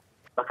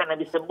 Bahkan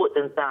Nabi sebut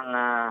tentang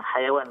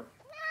haiwan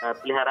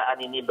peliharaan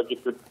ini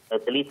begitu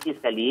teliti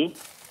sekali.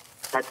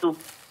 Satu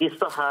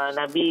kisah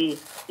Nabi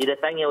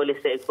didatangi oleh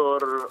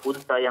seekor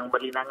unta yang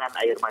berlinangan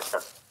air mata.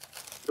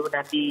 Lalu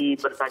Nabi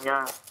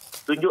bertanya,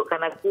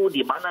 tunjukkan aku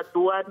di mana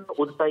tuan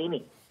unta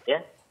ini.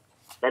 Ya.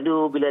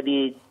 Lalu bila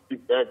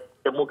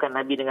ditemukan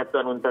Nabi dengan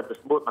tuan unta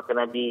tersebut, maka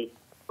Nabi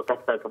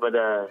berkata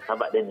kepada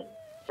sahabat dia ni.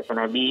 Kata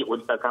Nabi,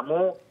 unta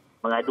kamu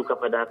mengadu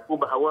kepada aku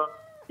bahawa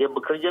dia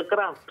bekerja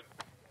keras.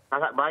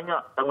 Sangat banyak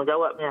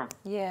tanggungjawabnya.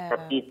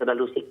 Tapi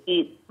terlalu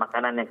sikit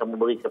makanan yang kamu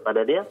beri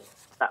kepada dia.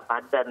 Tak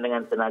padan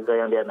dengan tenaga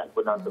yang dia nak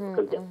guna untuk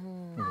bekerja.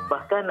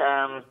 Bahkan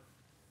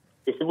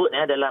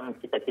disebutnya dalam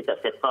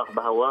kitab-kitab fikrah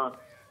bahawa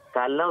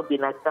kalau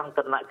binatang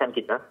ternakan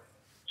kita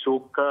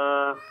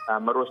suka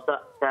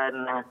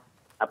merosakkan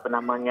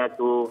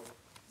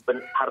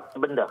harta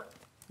benda.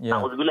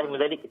 Alhamdulillah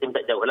kita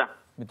minta jauh lah.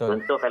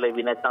 Contoh kalau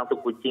binatang tu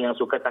kucing yang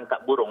suka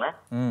tangkap burung.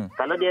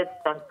 Kalau dia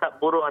tangkap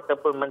burung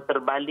ataupun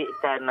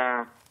menterbalikkan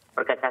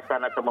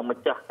perkakasan atau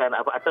memecahkan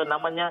atau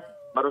namanya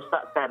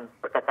merosakkan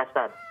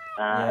perkakasan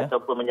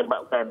ataupun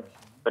menyebabkan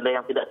benda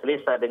yang tidak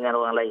selesa dengan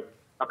orang lain.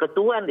 Maka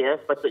tuan dia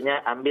sepatutnya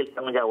ambil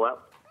tanggungjawab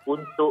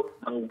untuk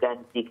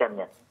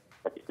menggantikannya.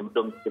 Tapi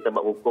sebelum kita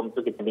buat hukum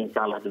tu, kita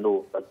bincanglah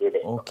dulu bagi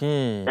dia.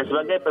 Dan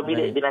sebagai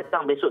pemilik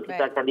binatang, besok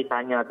kita akan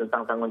ditanya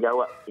tentang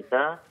tanggungjawab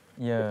kita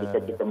ketika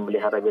kita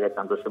memelihara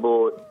binatang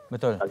tersebut.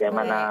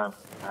 Bagaimana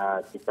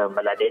kita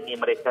meladeni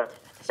mereka.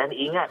 Dan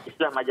ingat,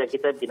 Islam ajar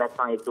kita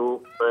binatang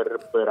itu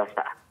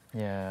berperasaan.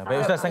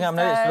 Baik Ustaz, sangat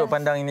menarik sudut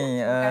pandang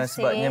ini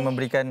sebabnya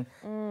memberikan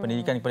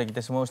pendidikan kepada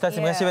kita semua. Ustaz,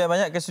 terima kasih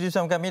banyak-banyak kesetujuan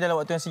bersama kami dalam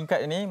waktu yang singkat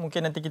ini.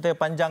 Mungkin nanti kita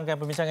panjangkan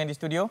perbincangan di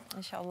studio.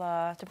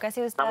 InsyaAllah. Terima kasih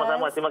Ustaz.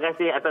 Sama-sama. Terima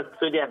kasih atas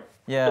kesudian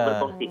untuk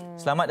berkongsi.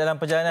 Selamat dalam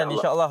perjalanan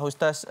insya-Allah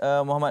Ustaz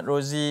Muhammad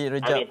Rozi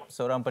Rejab,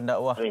 seorang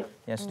pendakwah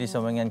yang sudi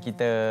sama dengan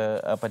kita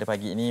pada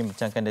pagi ini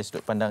bincangkan dari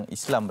sudut pandang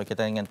Islam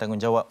berkaitan dengan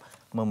tanggungjawab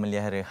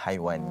memelihara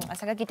haiwan.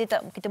 Asalkan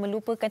kita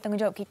melupakan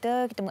tanggungjawab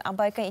kita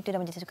mengabaikan, itu dah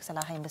menjadi satu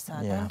kesalahan yang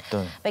besar.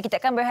 Betul. Baik,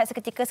 kita akan berehat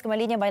seketika,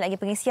 sekembalinya banyak lagi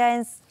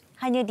pengisian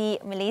hanya di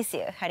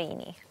Malaysia hari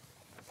ini.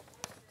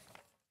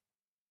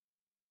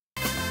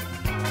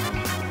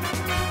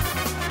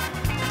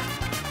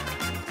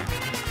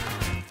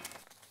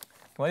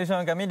 Kembali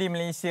bersama kami di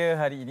Malaysia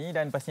hari ini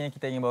dan pastinya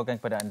kita ingin bawakan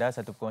kepada anda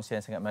satu perkongsian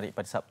yang sangat menarik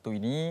pada Sabtu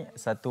ini.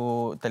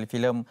 Satu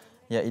telefilm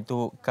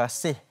iaitu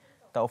Kasih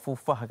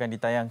Taufufah akan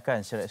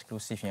ditayangkan secara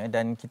eksklusifnya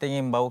dan kita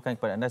ingin membawakan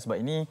kepada anda sebab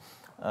ini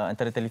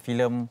antara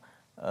telefilm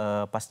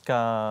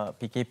pasca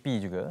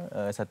PKP juga,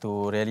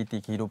 satu realiti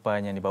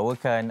kehidupan yang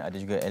dibawakan, ada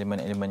juga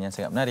elemen-elemen yang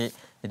sangat menarik.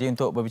 Jadi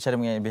untuk berbicara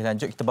mengenai lebih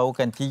lanjut, kita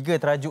bawakan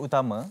 3 tajuk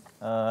utama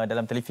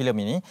dalam telefilm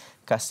ini.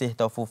 Kasih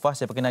Taufufah,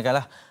 saya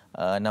perkenalkanlah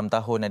 6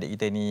 tahun adik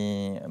kita ini,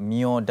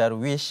 Mio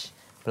Darwish,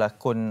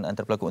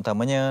 antara pelakon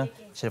utamanya,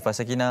 Sharifah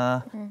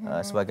Sakinah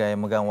sebagai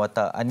megang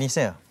watak Anis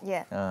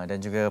dan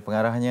juga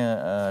pengarahnya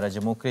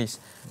Raja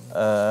Mukris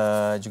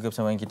juga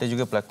bersama kita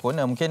juga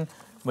pelakon. Mungkin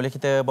boleh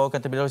kita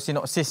bawakan terlebih dahulu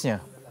sinopsisnya.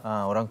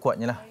 Orang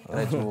kuatnya lah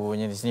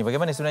rajunya di sini.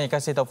 Bagaimana sebenarnya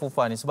Kasih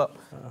Taufufah ni? Sebab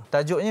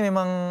tajuknya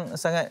memang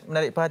sangat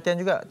menarik perhatian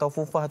juga.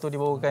 Taufufah tu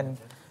dibawakan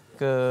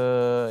ke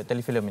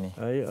telefilm ini.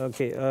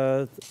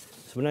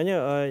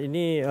 Sebenarnya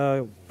ini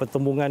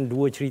pertembungan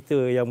 2 cerita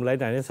yang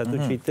berlainan.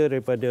 Satu cerita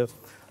daripada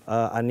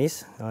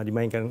Anis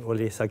dimainkan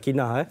oleh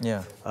Sakinah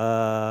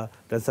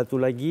dan satu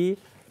lagi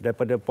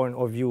daripada point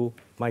of view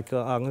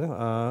Michael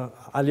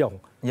Aliong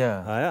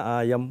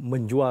yang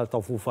menjual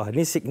Taufufah.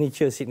 Ini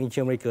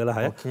signature mereka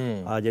lah.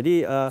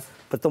 Jadi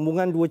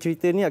pertembungan 2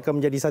 cerita ini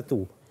akan menjadi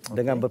satu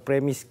dengan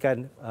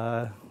berpremiskan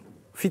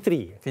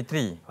Fitri.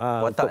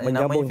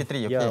 Wataknya namanya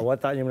Fitri.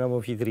 Wataknya nama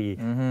Fitri.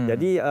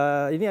 Jadi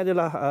ini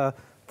adalah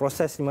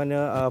proses di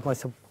mana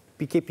masa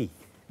PKP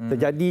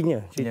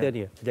terjadinya cerita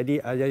dia. Jadi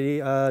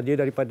dia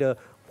daripada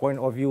point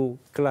of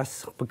view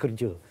kelas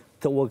pekerja,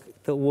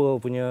 third world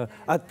punya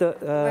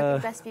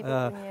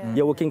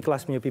working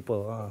class punya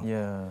people.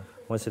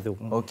 Masa tu.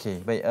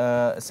 Okey, baik.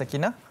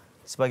 Sakinah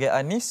sebagai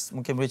Anis,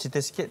 mungkin boleh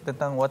cerita sikit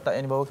tentang watak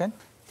yang dibawakan?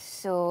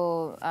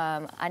 So,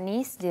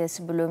 Anis dia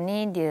sebelum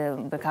ni dia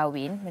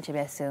berkahwin macam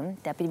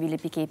biasa. Tapi bila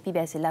PKP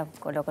biasalah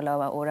kalau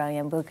orang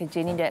yang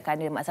bekerja ni dia akan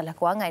ada masalah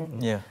kewangan.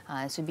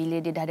 So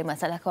bila dia dah ada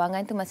masalah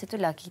kewangan tu, masa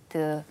itulah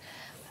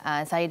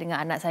saya dengan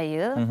anak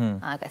saya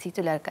kat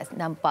situlah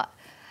nampak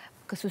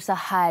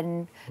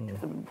kesusahan,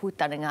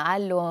 hutang dengan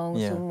Along,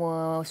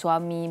 semua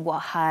suami buat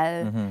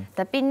hal.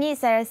 Tapi ni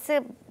saya rasa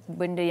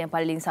benda yang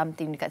paling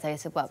something dekat saya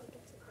sebab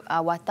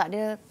watak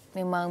dia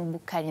memang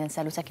bukan yang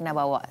selalu Sakinah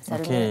bawa.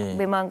 Selalunya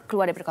memang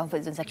keluar daripada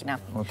comfort zone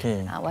Sakinah.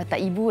 Watak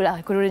ibu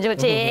lah. Kurun je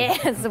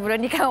sebelum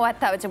ni kan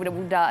watak macam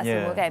budak-budak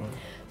semua kan.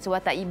 So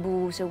watak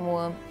ibu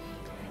semua.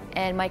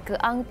 And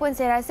Michael Ang pun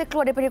saya rasa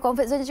keluar daripada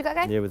comfort zone juga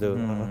kan? Ya, betul.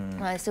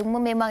 Semua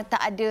memang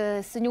tak ada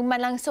senyuman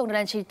langsung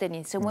dalam cerita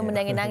ni. Semua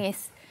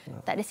menangis-nangis.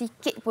 Tak ada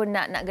sikit pun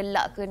nak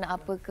gelak ke, nak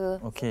apa ke.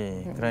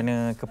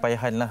 Kerana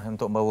kepayahan lah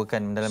untuk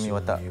membawakan mendalami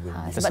watak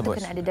tersebut. Sebab tu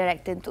kena ada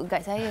director untuk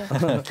guide saya.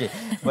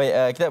 Baik,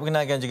 kita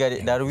perkenalkan juga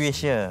adik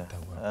Darwish ya.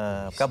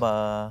 Apa khabar?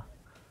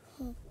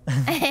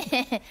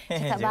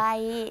 Cakap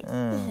baik.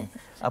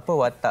 Apa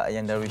watak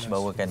yang Darwish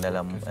bawakan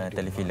dalam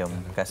telefilm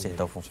Kasih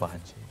Taufufah?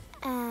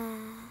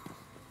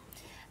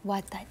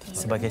 Watak dia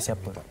sebagai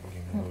siapa?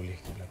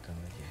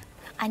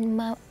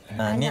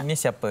 Ni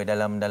siapa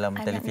dalam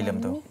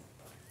telefilm tu?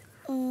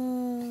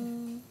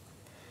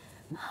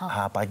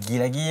 Pagi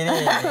lagi ni.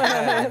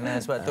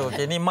 Kan? Sebab tu.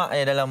 Okey, ni mak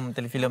dalam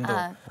telefilm tu.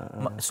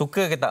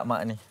 Suka ke tak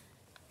mak ni?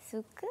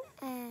 Suka.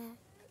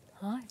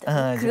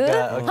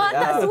 Juga. Okay.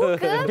 Tak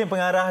suka. Mungkin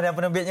pengarah dan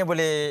penerbitnya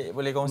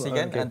boleh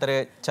kongsikan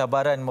antara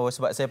cabaran bahawa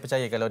sebab saya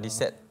percaya kalau di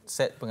set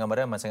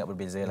penggambaran memang sangat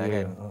berbeza lah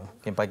kan.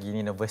 Mungkin pagi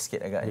ni nervous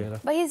sikit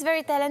agak. But he's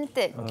very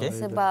talented.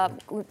 Sebab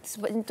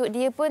untuk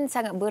dia pun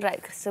sangat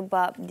berat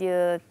sebab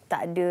dia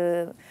tak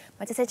ada,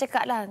 macam saya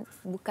cakap lah,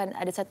 bukan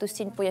ada satu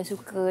scene pun yang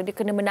suka. Dia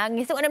kena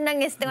menangis. Tengok dia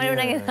menangis.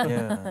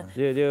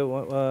 Dia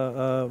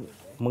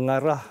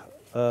mengarah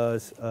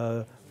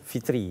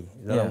Fitri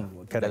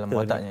dalam karakter dalam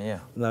wataknya.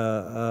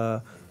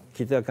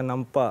 Kita akan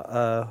nampak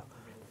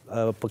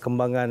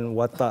perkembangan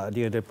watak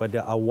dia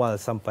daripada awal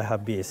sampai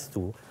habis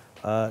tu.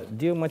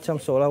 Dia macam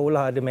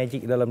seolah-olah ada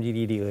magic dalam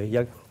diri dia.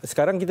 Yang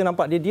sekarang kita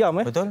nampak dia diam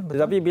Betul.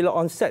 Tetapi bila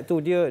on set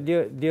tu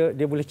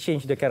dia boleh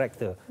change the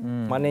character.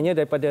 Maknanya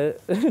daripada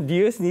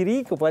dia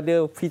sendiri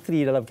kepada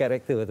Fitri dalam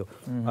karakter tu.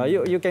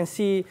 You can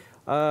see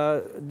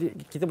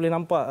kita boleh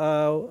nampak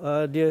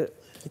dia.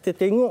 Kita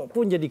tengok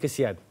pun jadi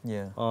kesian.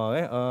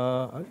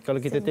 Kalau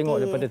kita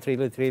tengok daripada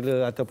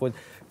trailer ataupun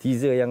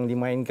teaser yang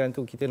dimainkan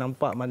tu, kita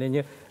nampak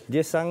maknanya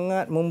dia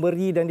sangat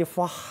memberi dan dia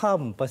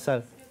faham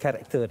pasal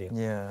karakter dia.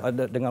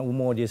 Dengan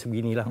umur dia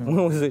sebeginilah.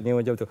 Maksudnya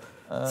macam tu.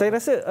 Saya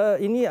rasa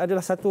ini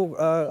adalah satu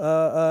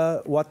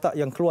watak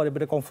yang keluar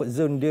daripada comfort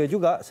zone dia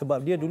juga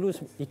sebab dia dulu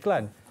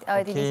iklan.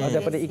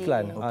 Daripada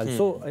iklan.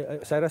 So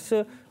saya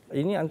rasa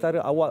ini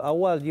antara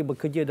awal-awal dia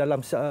bekerja dalam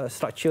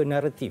struktur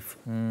naratif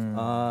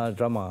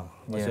drama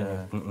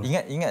maksudnya.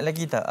 Ingat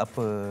lagi tak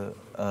apa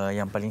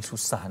yang paling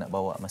susah nak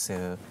bawa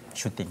masa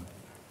syuting?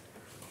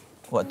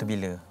 Waktu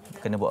bila?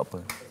 Kena buat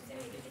apa?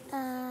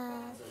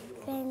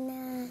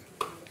 Kena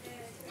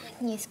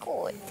nangis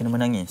kot. Kena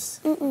menangis?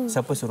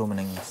 Siapa suruh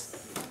menangis?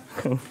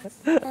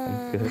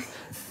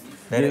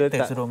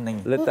 Director suruh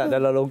menangis. Letak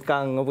dalam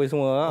longkang apa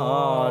semua.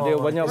 Dia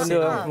banyak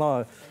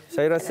benda.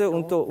 Saya rasa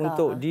untuk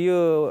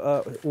dia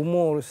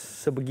umur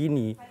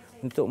sebegini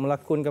untuk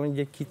melakonkan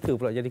kita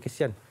pula jadi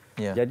kesian.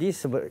 Jadi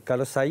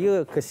kalau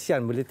saya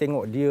kesian bila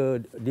tengok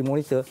dia di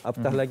monitor,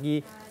 apatah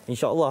lagi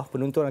insya-Allah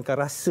penonton akan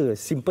rasa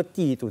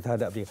simpati itu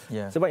terhadap dia.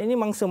 Sebab ini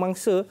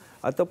mangsa-mangsa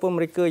ataupun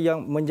mereka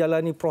yang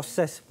menjalani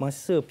proses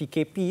masa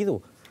PKP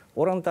itu.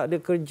 Orang tak ada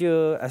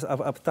kerja,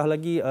 apatah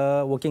lagi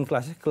working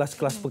class,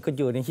 kelas-kelas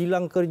pekerja ni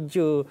hilang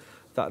kerja,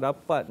 tak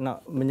dapat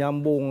nak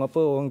menyambung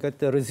apa orang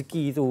kata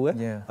rezeki itu.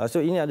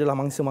 So ini adalah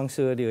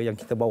mangsa-mangsa dia yang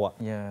kita bawa.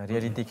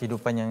 Realiti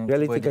kehidupan yang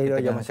kita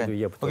tengahkan.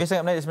 Okey,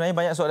 sangat menarik sebenarnya,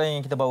 banyak soalan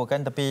yang kita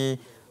bawakan tapi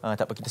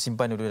tak apa, kita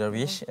simpan dulu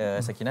Darwish,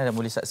 Sakinah, dan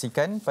boleh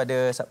saksikan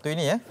pada Sabtu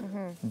ini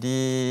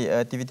di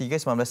TV3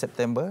 19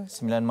 September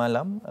 9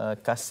 malam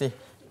Kasih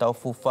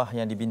Taufufah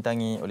yang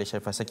dibintangi oleh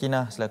Sharifah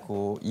Sakinah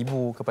selaku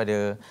ibu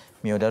kepada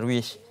Mio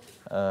Darwish.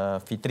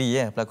 Fitri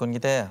pelakon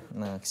kita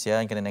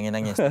kesian kena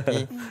nangis-nangis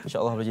tapi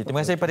insya-Allah boleh.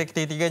 Terima kasih kepada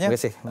ketiga-tiganya. Terima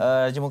kasih.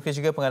 Jemputan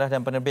juga pengarah dan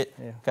penerbit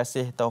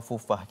Kasih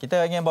Taufufah. Kita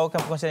ingin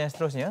bawakan perkongsian yang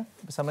seterusnya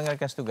bersama dengan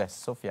rakan setugas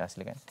Sofia,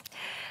 silakan.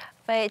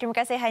 Baik, terima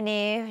kasih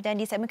Hanif. Dan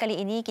di segmen kali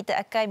ini kita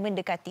akan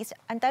mendekati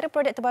antara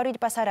produk terbaru di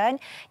pasaran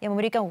yang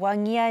memberikan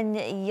wangian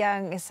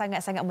yang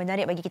sangat-sangat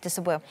menarik bagi kita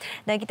semua.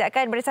 Dan kita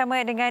akan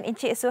bersama dengan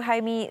Encik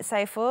Suhaimi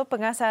Saiful,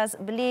 pengasas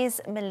Perlis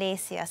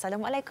Malaysia.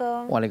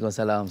 Assalamualaikum.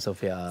 Waalaikumsalam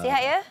Sofia.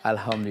 Sihat ya?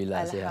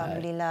 Alhamdulillah sihat.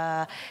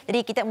 Alhamdulillah. Jadi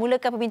kita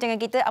mulakan perbincangan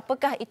kita,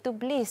 apakah itu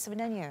Perlis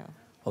sebenarnya?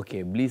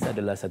 Okey, Perlis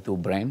adalah satu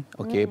brand,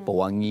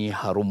 pewangi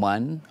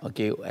haruman,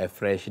 air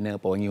freshener,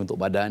 pewangi untuk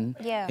badan.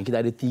 Dan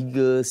kita ada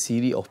 3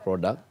 siri of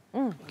produk.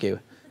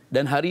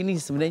 Dan hari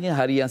ini sebenarnya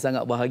hari yang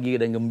sangat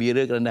bahagia dan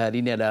gembira kerana hari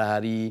ini adalah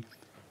hari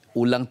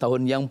ulang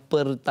tahun yang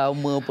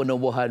pertama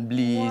penubuhan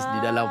Perlis di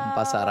dalam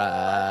pasaran.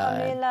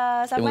 Alhamdulillah.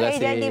 Selamat hari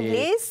jadi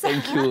Perlis.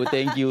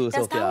 Thank you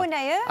Sofia. Setahun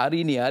dah ya?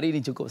 Hari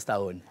ini cukup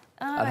setahun.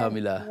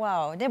 Alhamdulillah.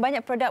 Wow, dia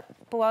banyak produk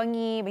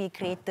pewangi bagi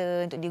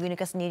kereta untuk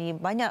digunakan sendiri.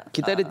 Banyak.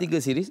 Kita ada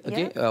 3 series,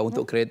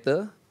 untuk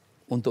kereta,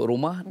 untuk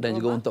rumah dan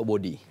juga untuk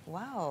body.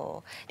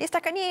 Wow. Di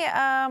setakat ni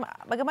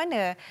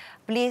bagaimana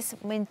Perlis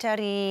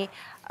mencari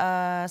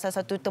salah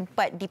satu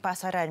tempat di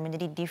pasaran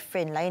menjadi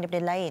different, lain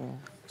daripada lain?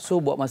 So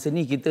buat masa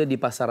ni kita di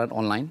pasaran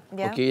online,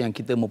 yang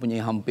kita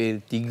mempunyai hampir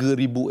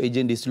 3,000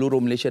 ejen di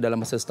seluruh Malaysia dalam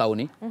masa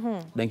setahun ni.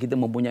 Dan kita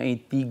mempunyai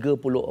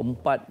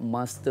 34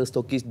 master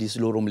stokis di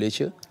seluruh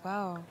Malaysia.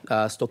 Wow.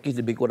 Stokis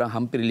lebih kurang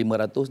hampir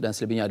 500 dan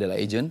selebihnya adalah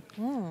ejen.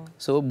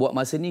 So buat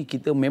masa ni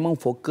kita memang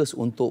fokus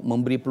untuk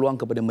memberi peluang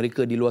kepada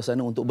mereka di luar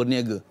sana untuk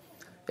berniaga.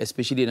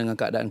 Especially dengan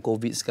keadaan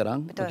COVID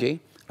sekarang.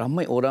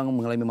 Ramai orang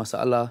mengalami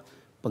masalah,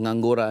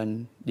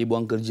 pengangguran,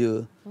 dibuang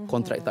kerja,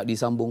 kontrak tak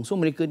disambung. So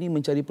mereka ni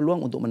mencari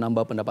peluang untuk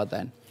menambah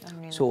pendapatan.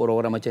 So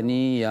orang-orang macam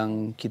ni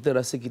yang kita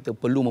rasa kita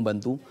perlu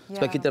membantu.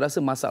 Sebab kita rasa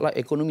masalah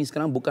ekonomi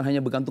sekarang bukan hanya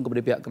bergantung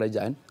kepada pihak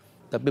kerajaan,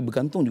 tapi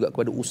bergantung juga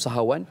kepada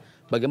usahawan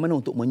bagaimana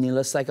untuk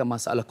menyelesaikan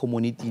masalah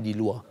komuniti di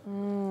luar.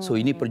 So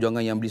ini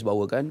perjuangan yang Perlis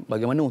bawakan,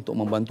 bagaimana untuk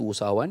membantu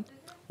usahawan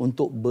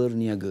untuk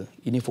berniaga.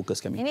 Ini fokus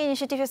kami. Ini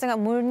inisiatif yang sangat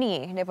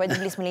murni daripada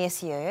Perlis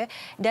Malaysia.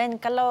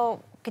 Dan kalau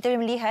kita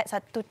boleh melihat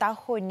 1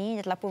 tahun ni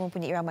telah pun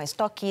mempunyai ramai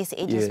stokis,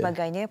 ejen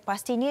sebagainya.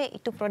 Pastinya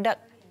itu produk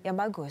yang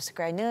bagus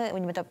kerana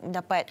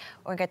mendapat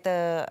orang kata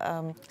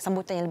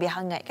sambutan yang lebih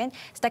hangat kan.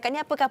 Setakat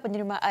ni apakah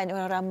penerimaan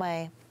orang ramai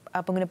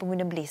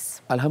pengguna-pengguna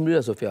Bliss?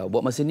 Alhamdulillah Sofia,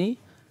 buat masa ni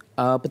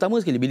pertama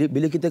sekali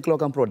bila kita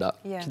keluarkan produk,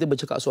 kita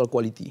bercakap soal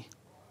kualiti.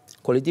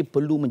 Kualiti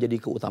perlu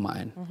menjadi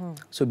keutamaan.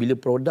 So bila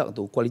produk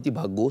tu kualiti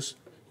bagus,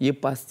 ia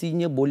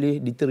pastinya boleh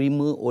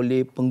diterima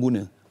oleh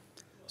pengguna.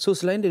 So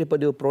selain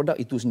daripada produk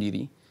itu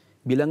sendiri,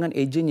 bilangan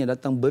ejen yang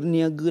datang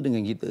berniaga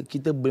dengan kita,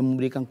 kita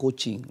memberikan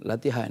coaching,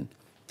 latihan,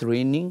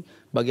 training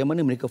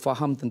bagaimana mereka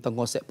faham tentang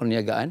konsep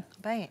perniagaan.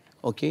 Baik.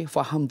 Okey,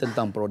 faham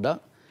tentang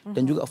produk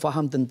dan juga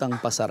faham tentang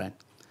pasaran.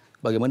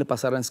 Bagaimana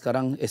pasaran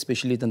sekarang,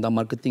 especially tentang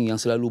marketing yang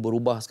selalu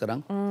berubah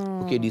sekarang.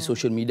 Okey, di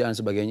social media dan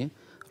sebagainya.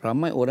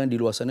 Ramai orang di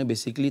luar sana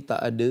basically tak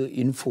ada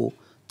info,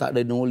 tak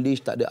ada knowledge,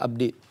 tak ada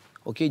update.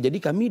 Okey, jadi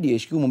kami di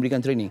HQ memberikan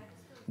training.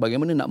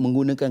 Bagaimana nak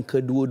menggunakan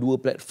kedua-dua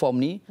platform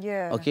ni.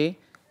 Okey,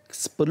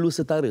 perlu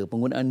setara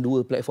penggunaan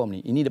dua platform ni.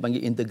 Ini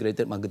dipanggil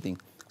integrated marketing.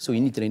 So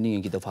ini training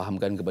yang kita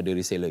fahamkan kepada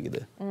reseller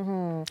kita.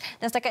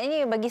 Dan setakat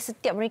ini bagi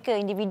setiap mereka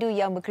individu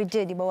yang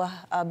bekerja di bawah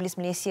Bliss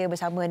Malaysia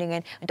bersama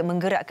dengan untuk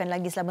menggerakkan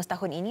lagi selama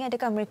setahun ini,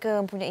 adakah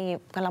mereka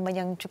mempunyai pengalaman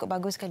yang cukup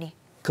bagus sekali?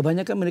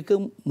 Kebanyakan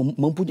mereka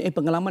mempunyai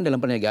pengalaman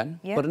dalam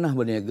perniagaan, pernah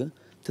berniaga,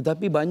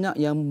 tetapi banyak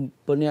yang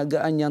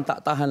perniagaan yang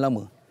tak tahan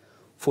lama.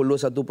 Follow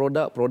satu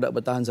produk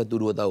bertahan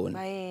 1-2 tahun.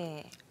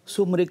 Baik.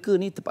 So mereka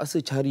ni terpaksa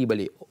cari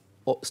balik.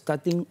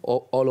 Starting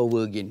all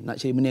over again,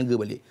 nak cari berniaga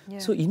balik.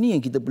 So ini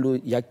yang kita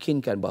perlu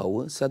yakinkan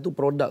bahawa satu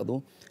produk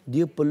tu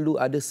dia perlu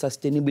ada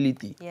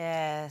sustainability.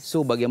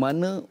 So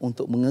bagaimana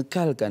untuk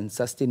mengekalkan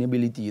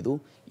sustainability itu,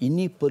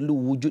 ini perlu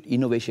wujud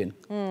innovation.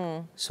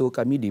 So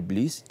kami di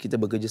Bliss, kita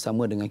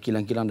bekerjasama dengan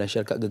kilang-kilang dan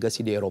syarikat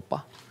gergasi di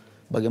Eropah.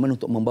 Bagaimana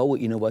untuk membawa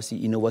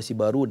inovasi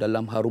baru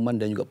dalam haruman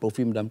dan juga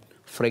parfum dan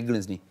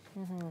fragrance ni.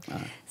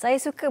 Saya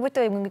suka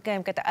betul menggunakan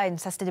perkataan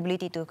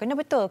sustainability itu. Kerana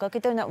betul kalau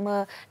kita nak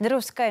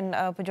meneruskan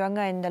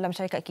perjuangan dalam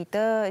syarikat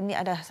kita, ini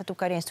adalah satu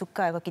perkara yang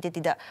sukar kalau kita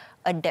tidak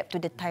adapt to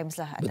the times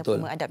lah.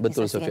 Ataupun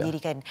adaptasi dengan diri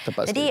kan.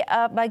 Jadi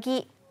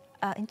bagi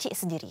Encik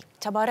sendiri,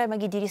 cabaran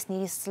bagi diri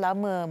sendiri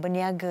selama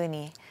berniaga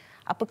ni,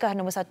 apakah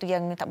nombor satu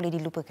yang tak boleh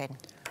dilupakan?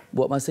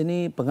 Buat masa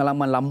ni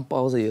pengalaman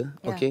lampau saya,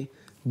 okey.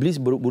 Bliss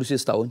berusia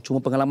setahun, cuma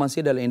pengalaman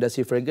saya dalam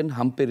industri fragrance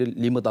hampir 5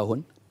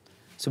 tahun.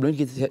 Sebelum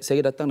ini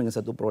saya datang dengan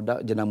satu produk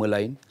jenama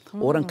lain.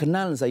 Orang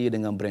kenal saya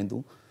dengan brand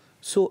tu.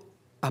 So,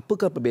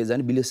 apakah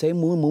perbezaan bila saya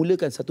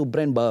memulakan satu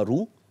brand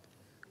baru,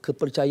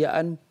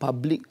 kepercayaan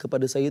publik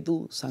kepada saya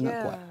tu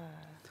sangat kuat.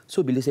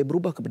 So, bila saya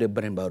berubah kepada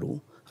brand baru,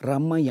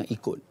 ramai yang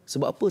ikut.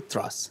 Sebab apa?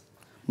 Trust.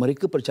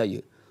 Mereka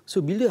percaya.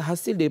 So, bila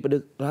hasil daripada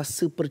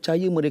rasa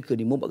percaya mereka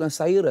ni membuatkan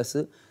saya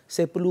rasa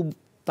saya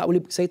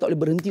tak boleh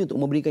berhenti untuk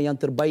memberikan yang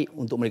terbaik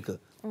untuk mereka.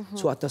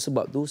 So atas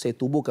sebab tu saya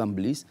tubuhkan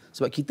Bliss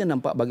sebab kita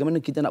nampak bagaimana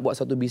kita nak buat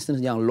satu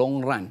bisnes yang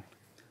long run.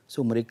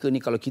 So mereka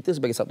ni kalau kita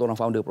sebagai satu orang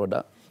founder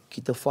produk,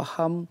 kita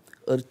faham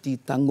erti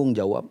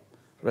tanggungjawab,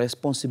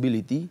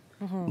 responsibility,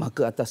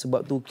 maka atas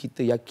sebab tu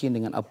kita yakin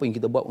dengan apa yang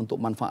kita buat untuk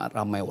manfaat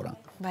ramai orang.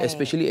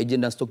 Especially ejen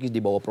dan stokis di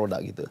bawah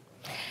produk kita.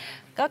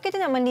 Kalau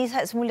kita nak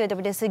melihat semula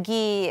daripada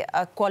segi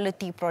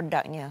kualiti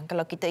produknya,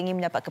 kalau kita ingin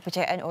mendapat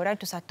kepercayaan orang,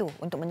 itu satu.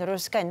 Untuk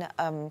meneruskan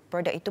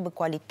produk itu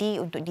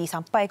berkualiti untuk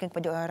disampaikan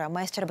kepada orang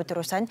ramai secara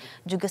berterusan,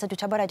 juga satu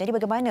cabaran. Jadi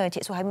bagaimana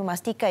Cik Suhaimi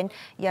memastikan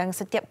yang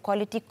setiap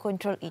quality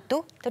control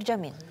itu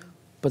terjamin?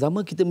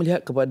 Pertama, kita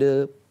melihat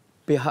kepada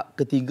pihak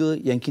ketiga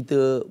yang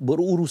kita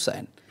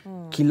berurusan.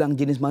 Kilang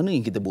jenis mana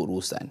yang kita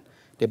berurusan.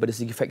 Daripada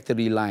segi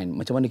factory line,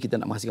 macam mana kita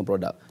nak menghasilkan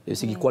produk. Dari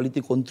segi quality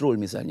control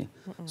misalnya.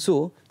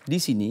 So, di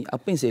sini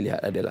apa yang saya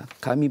lihat adalah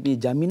kami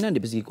punya jaminan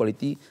dari segi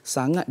quality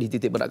sangat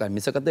dititik beratkan.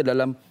 Misal kata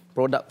dalam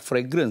produk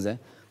fragrance,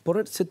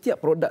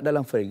 setiap produk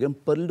dalam fragrance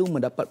perlu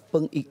mendapat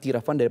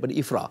pengiktirafan daripada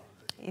IFRA.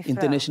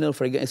 International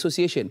Fragrance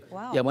Association.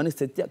 Yang mana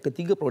setiap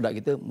ketiga produk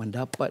kita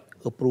mendapat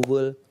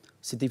approval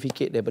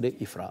certificate daripada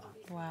IFRA.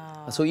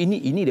 So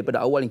ini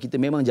daripada awal yang kita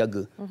memang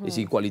jaga. Dari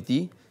segi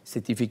quality,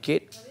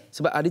 certificate.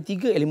 Sebab ada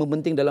 3 elemen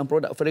penting dalam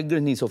produk fragrance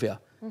ni, Sofia.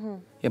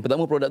 Yang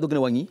pertama, produk tu kena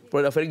wangi.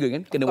 Produk fragrance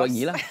kan, kena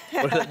wangi lah.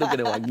 Produk tu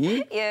kena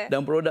wangi.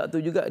 Dan produk tu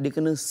juga dia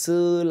kena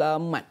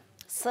selamat.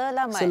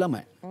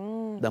 Selamat.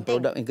 Dan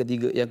produk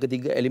yang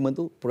ketiga elemen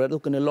tu, produk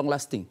tu kena long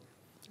lasting.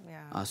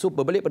 So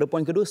berbalik pada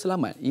poin kedua,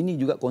 selamat.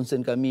 Ini juga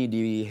concern kami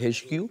di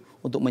HQ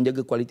untuk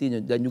menjaga kualiti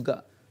dan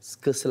juga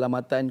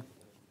keselamatan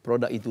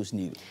produk itu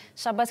sendiri.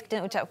 Syabas kita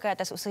nak ucapkan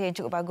atas usaha yang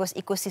cukup bagus,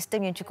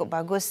 ekosistem yang cukup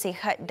bagus,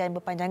 sihat dan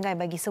berpanjangan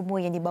bagi semua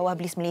yang di bawah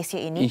Bliss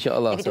Malaysia ini.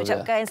 InsyaAllah. Kita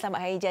ucapkan selamat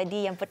hari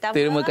jadi yang pertama.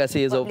 Terima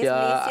kasih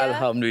Sofia.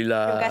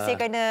 Alhamdulillah. Terima kasih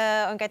kerana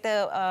orang kata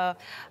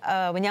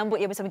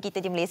menyambut yang bersama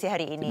kita di Malaysia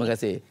hari ini. Terima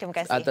kasih. Terima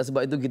kasih. Atas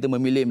sebab itu kita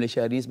memilih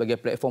Malaysia Hari Ini sebagai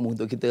platform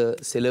untuk kita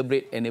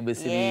celebrate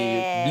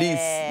anniversary Bliss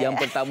yang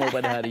pertama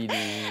pada hari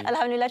ini.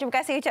 Alhamdulillah. Terima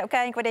kasih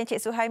ucapkan kepada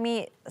Encik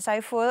Suhaimi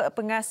Saiful,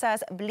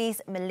 pengasas Bliss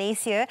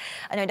Malaysia.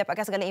 Anda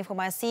mendapatkan segala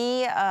informasi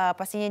interaksi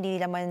pastinya di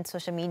laman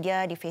sosial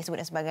media, di Facebook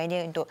dan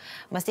sebagainya untuk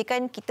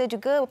memastikan kita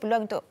juga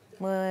berpeluang untuk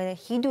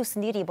menghidu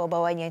sendiri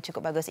bau-bauan yang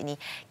cukup bagus ini.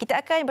 Kita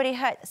akan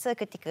berehat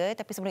seketika,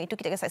 tapi sebelum itu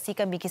kita akan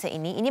saksikan bingkisan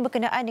ini. Ini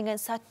berkenaan dengan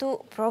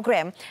satu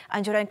program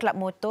anjuran Kelab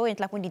Motor yang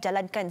telah pun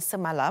dijalankan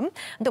semalam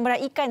untuk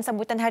meraihkan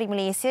sambutan Hari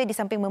Malaysia di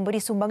samping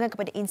memberi sumbangan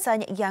kepada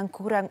insan yang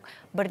kurang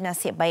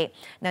bernasib baik.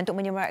 Dan untuk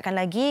menyemarakkan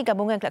lagi,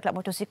 gabungan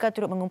kelab-kelab motosikal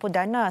turut mengumpul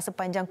dana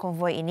sepanjang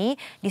konvoi ini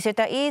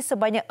disertai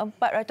sebanyak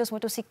 400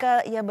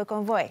 motosikal yang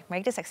berkonvoi. Mari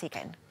kita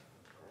saksikan.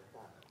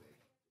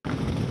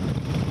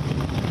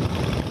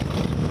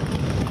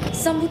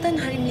 Sambutan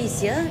Hari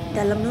Malaysia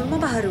dalam norma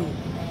baharu,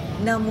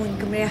 namun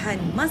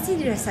kemeriahan masih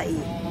dirasai.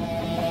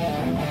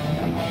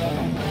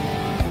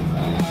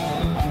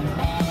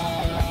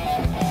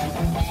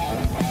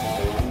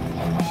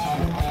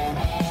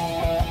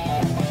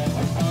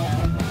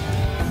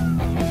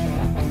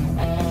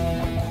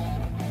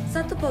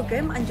 Satu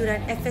program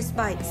anjuran FS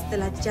Bikes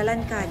telah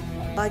dijalankan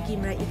bagi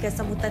meraihkan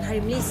sambutan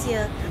Hari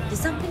Malaysia di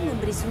samping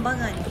memberi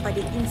sumbangan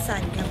kepada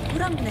insan yang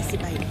kurang bernasib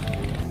baik.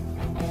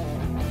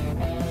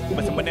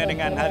 Bersempena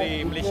dengan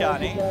Hari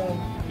Malaysia ni,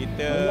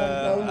 kita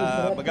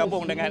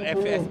bergabung dengan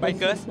FS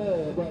Bikers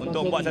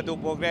untuk buat satu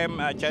program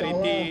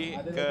charity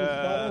ke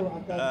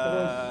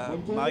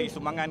mari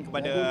sumbangan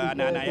kepada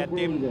anak-anak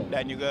yatim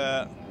dan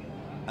juga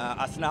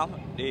asnaf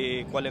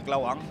di Kuala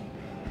Kelawang.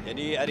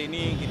 Jadi hari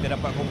ini kita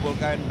dapat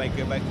kumpulkan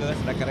biker-bikers,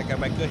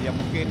 rakan-rakan bikers yang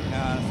mungkin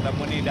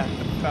selama ni dah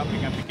terperap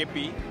dengan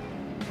PKP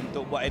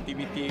untuk buat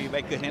aktiviti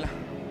bikers ni lah.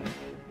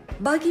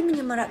 Bagi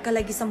menyemarakkan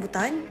lagi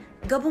sambutan,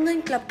 gabungan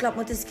kelab-kelab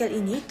motosikal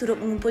ini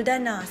turut mengumpul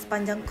dana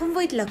sepanjang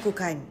konvoi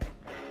dilakukan.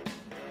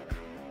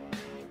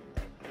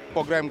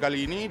 Program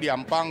kali ini di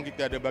Ampang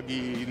kita ada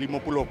bagi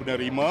 50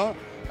 penerima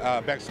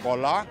beg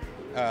sekolah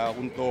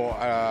untuk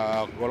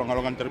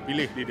golongan-golongan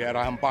terpilih di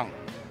daerah Ampang.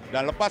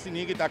 Dan lepas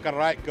ini kita akan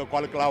ride ke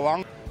Kuala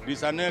Kelawang. Di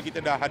sana kita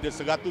dah ada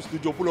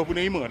 170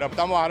 penerima dah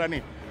bertambah dah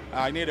ni.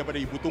 Ini daripada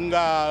ibu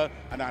tunggal,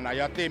 anak-anak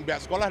yatim, beg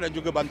sekolah dan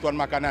juga bantuan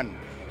makanan.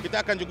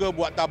 Kita akan juga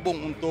buat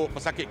tabung untuk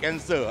pesakit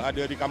kanser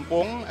ada di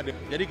kampung.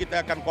 Jadi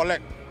kita akan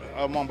collect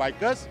among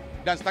bikers.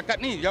 Dan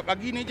setakat ni,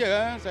 pagi ni je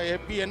saya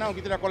happy now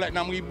kita dah collect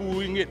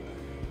RM6,000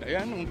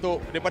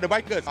 untuk daripada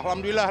bikers.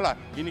 Alhamdulillah lah,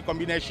 ini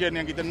combination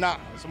yang kita nak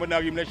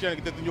sebenarnya Malaysia,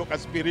 kita tunjukkan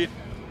spirit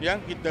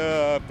yang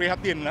kita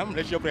prihatin lah,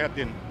 Malaysia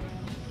prihatin.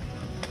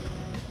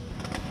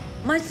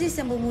 Majlis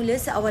yang bermula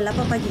seawal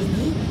 8 pagi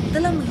ini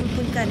telah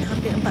menghimpunkan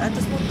hampir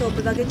 400 motor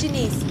pelbagai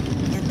jenis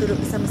yang turut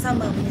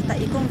bersama-sama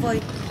menyertai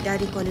konvoi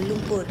dari Kuala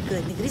Lumpur ke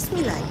Negeri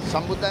Sembilan.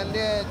 Sambutan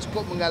dia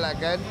cukup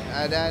menggalakkan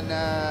dan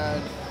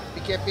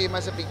PKP,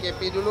 masa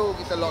PKP dulu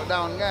kita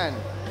lockdown kan.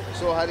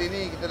 So hari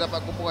ini kita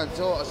dapat kumpulkan.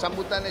 So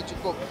sambutan dia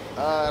cukup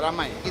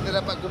ramai. Kita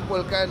dapat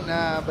kumpulkan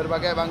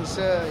berbagai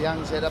bangsa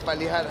yang saya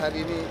dapat lihat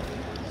hari ini.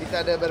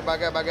 Kita ada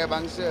berbagai-bagai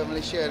bangsa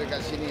Malaysia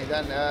dekat sini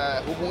dan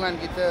hubungan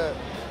kita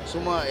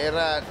semua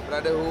erat,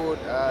 brotherhood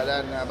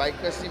dan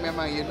bikers ni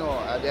memang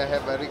they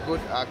have very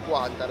good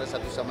kuah antara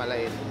satu sama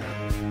lain.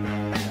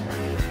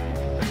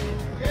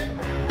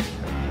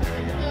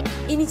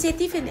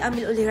 Inisiatif yang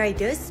diambil oleh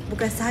riders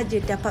bukan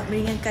sahaja dapat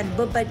meringankan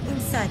beban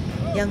insan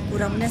yang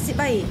kurang bernasib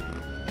baik,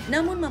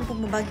 namun mampu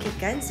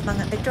membangkitkan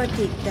semangat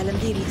patriotik dalam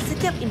diri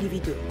setiap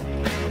individu.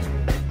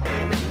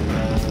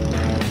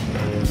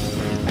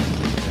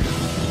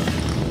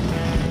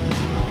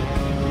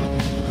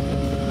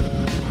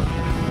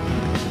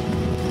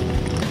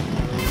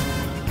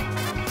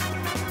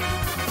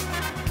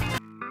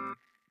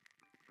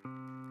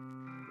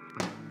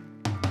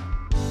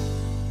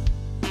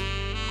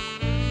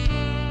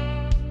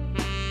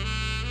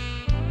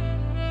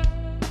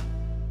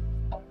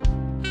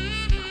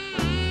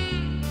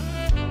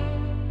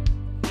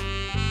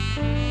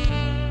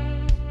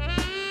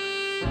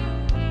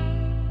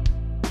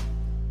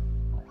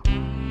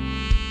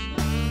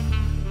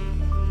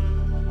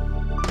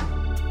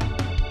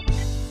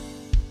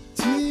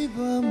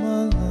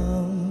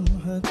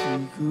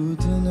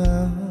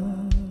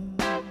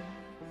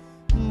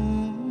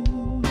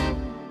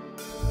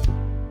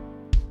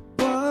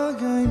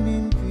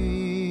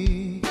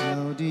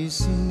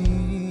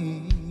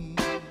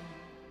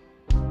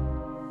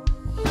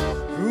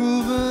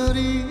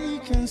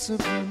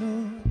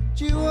 Sepenuh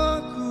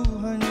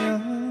jiwaku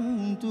hanya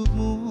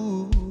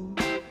untukmu,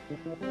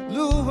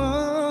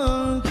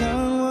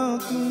 luangkan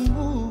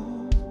waktumu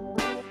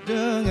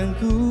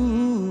denganku,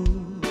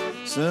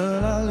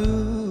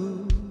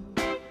 selalu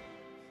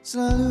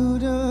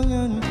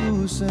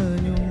denganku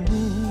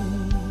senyummu.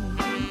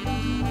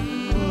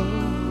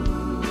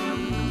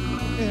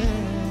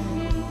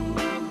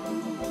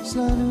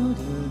 Selalu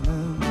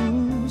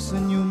denganku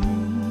senyummu.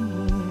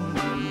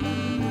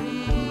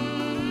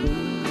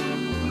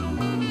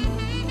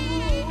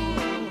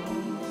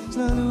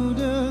 Selalu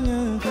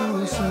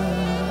denganku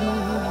selalu.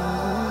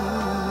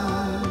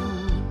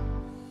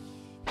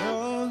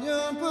 Kau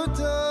yang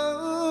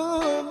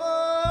pertama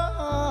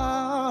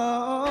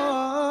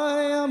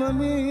yang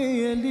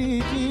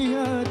memiliki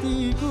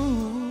hatiku.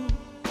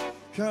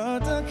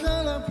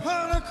 Katakanlah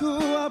padaku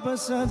apa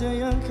saja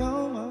yang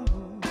kau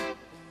mahu.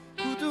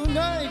 Ku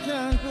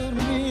tunaikan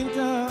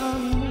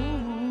permintaanmu.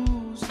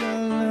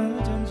 Segala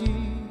janji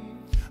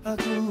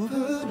aku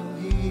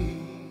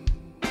penuhi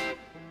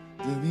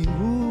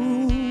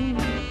demimu.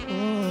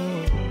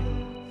 Oh,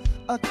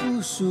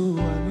 aku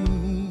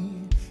suami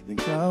dan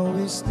kau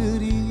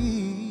isteri.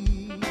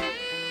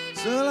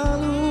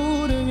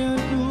 Selalu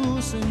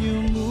denganku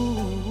senyummu.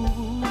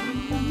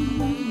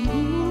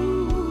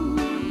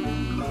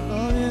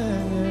 Oh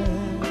yeah,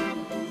 yeah.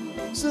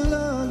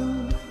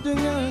 Selalu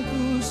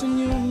denganku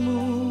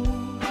senyummu.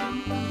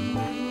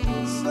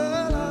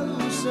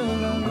 Selalu,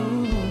 selalu,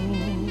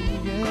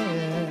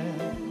 yeah.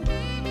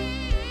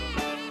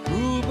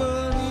 Ku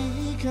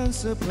berikan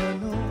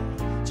sepenuh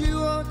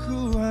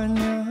jiwaku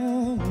hanya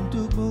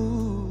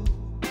untukmu.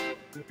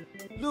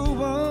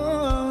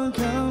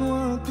 Luangkan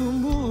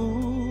waktumu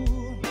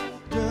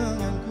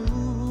denganku.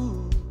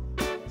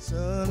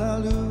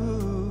 Selalu,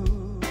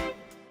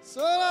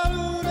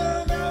 selalu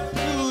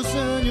denganku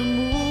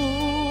senyummu.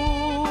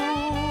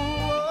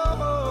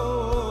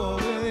 Oh,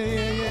 yeah,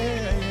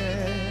 yeah,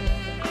 yeah.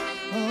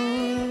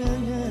 Oh, yeah,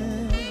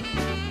 yeah.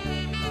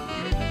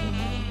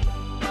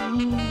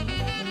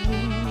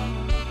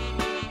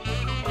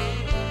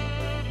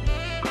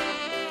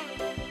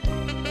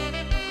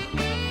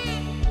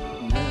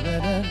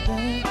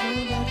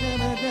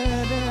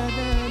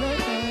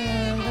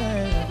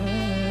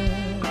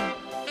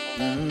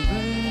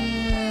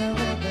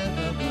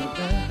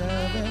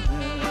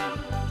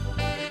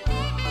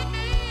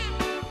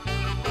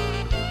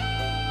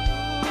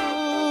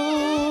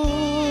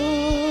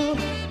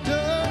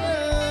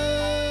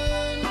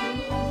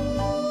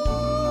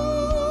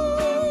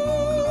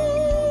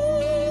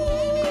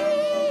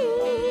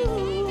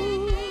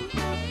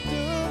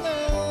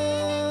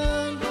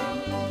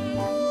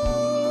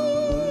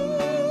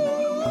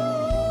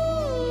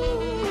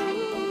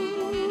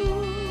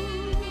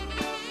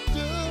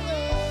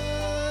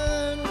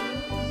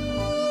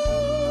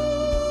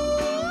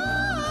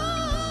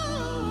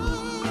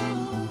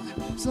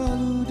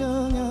 Selalu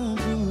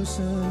denganku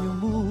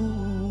senyummu.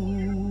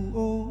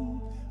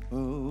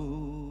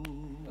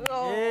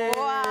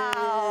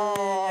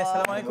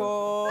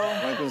 Assalamualaikum.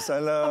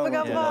 Waalaikumsalam. Apa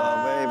khabar?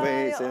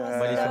 Baik-baik.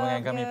 Kembali bersama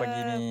dengan kami pagi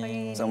ini.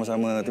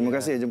 Sama-sama. Terima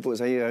kasih jemput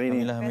saya hari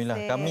ini. Alhamdulillah.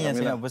 Kami yang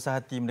sangat besar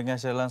hati mendengar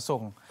secara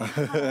langsung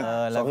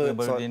lagu yang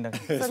baru diundang.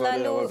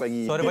 Selalu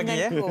Suara pagi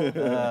ya?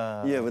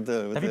 Ya,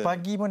 betul. Tapi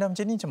pagi pun dah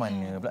macam ni, macam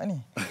mana pula ni?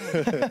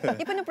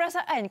 Dia penuh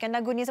perasaan kan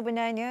lagu ni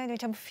sebenarnya. Dia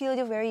macam feel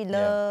dia very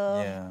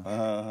love.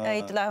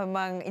 Itulah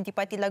memang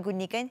intipati lagu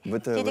ni kan.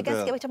 Betul, ceritakan betul.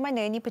 sikit macam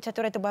mana ni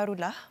percaturan terbaru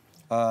lah.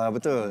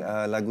 Betul.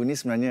 Lagu ni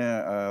sebenarnya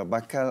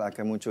bakal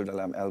akan muncul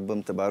dalam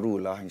album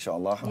terbaru lah,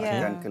 insyaAllah.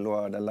 Akan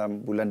keluar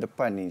dalam bulan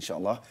depan ni,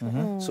 insyaAllah.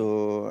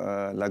 So,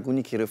 lagu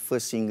ni kira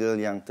first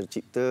single yang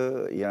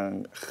tercipta,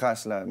 yang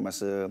khas lah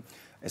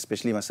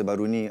especially masa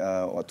baru ni,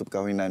 waktu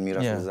perkahwinan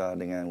Mira Feza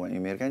dengan Wan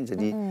Emir kan.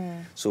 Jadi,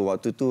 so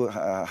waktu tu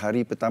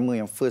hari pertama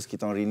yang first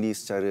kita orang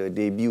release secara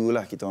debut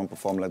lah, kita orang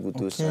perform lagu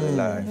tu secara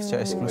live.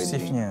 Secara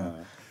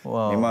eksklusifnya.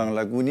 Wow. Memang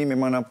lagu ni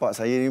memang nampak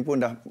saya ni pun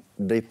dah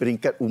dari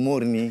peringkat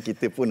umur ni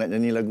kita pun nak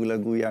nyanyi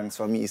lagu-lagu yang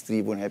suami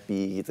isteri pun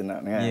happy kita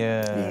nak kan.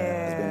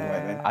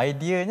 Kan?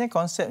 Ideanya,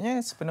 konsepnya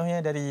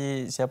sepenuhnya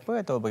dari siapa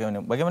atau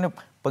bagaimana? Bagaimana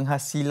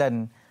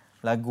penghasilan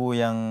lagu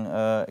yang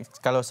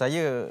kalau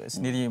saya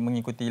sendiri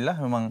mengikutilah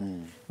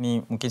memang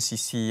ni mungkin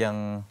sisi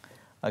yang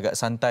agak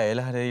santai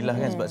lah dari Lah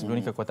kan, sebab sebelum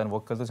ni kekuatan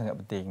vokal tu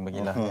sangat penting bagi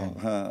Lah kan.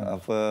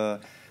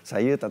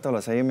 Saya tak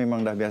tahulah, saya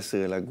memang dah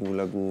biasa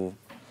lagu-lagu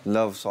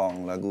love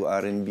song, lagu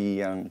R&B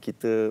yang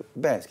kita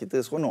best,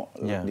 kita seronok.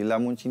 Di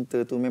Lamun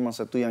Cinta tu memang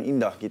satu yang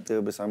indah,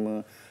 kita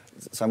bersama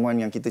someone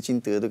yang kita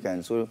cinta tu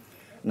kan. So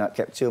nak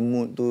capture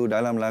mood tu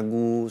dalam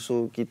lagu.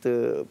 So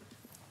kita,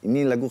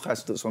 ini lagu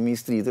khas untuk suami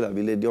isteri tu lah.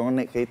 Bila dia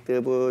orang naik kereta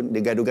pun,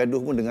 dia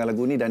gaduh-gaduh pun dengar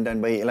lagu ni dan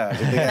baik lah.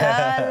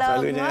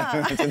 Selalunya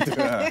macam tu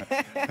lah.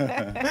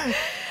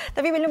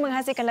 Tapi bila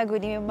menghasilkan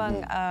lagu ni memang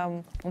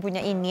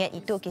mempunyai niat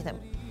itu, okay,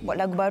 buat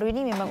lagu baru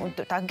ini memang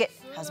untuk target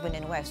husband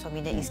and wife, suami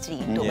dan isteri,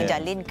 untuk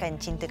menjalinkan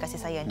cinta kasih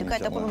sayang itu kan,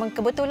 ataupun memang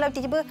kebetulan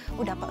tiba-tiba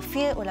dapat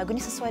feel lagu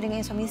ni sesuai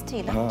dengan suami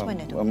isteri lah. Macam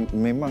mana tu?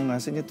 Memang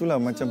rasanya itulah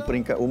macam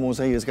peringkat umur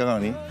saya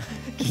sekarang ni.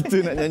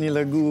 Kita nak nyanyi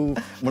lagu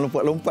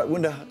melompat-lompat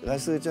pun dah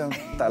rasa macam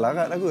tak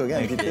larat lagu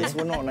kan. Kita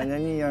seronok nak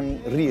nyanyi yang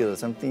real,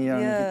 something yang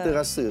kita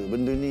rasa.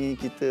 Benda ni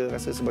kita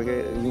rasa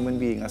sebagai human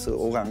being, rasa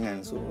orang kan.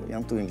 So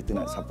yang tu yang kita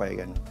nak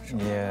sampaikan.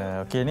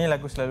 Okey, ni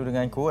lagu Selalu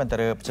Denganku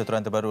antara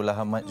percaturan terbaru Lah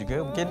Ahmad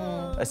juga. Mungkin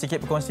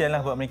sikit perkongsian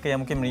lah buat mereka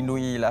yang mungkin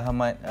merindui Lah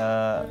Ahmad,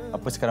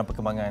 apa sekarang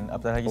perkembangan,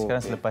 apatah lagi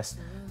sekarang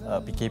selepas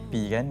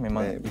PKP kan,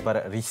 memang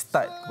ibarat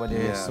restart kepada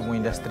semua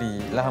industri.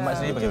 Lah Ahmad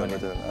sendiri bagaimana?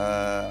 Betul.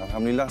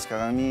 Alhamdulillah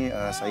sekarang ni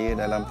saya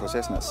dalam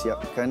proses nak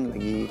siapkan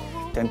lagi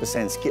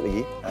 10% sikit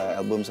lagi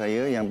album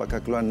saya yang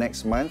bakal keluar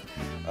next month.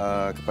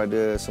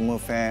 Kepada semua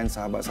fans,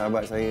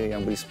 sahabat-sahabat saya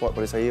yang beri support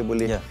pada saya,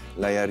 boleh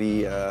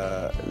layari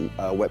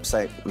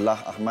website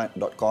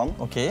lahahmad.com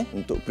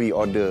untuk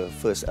pre-order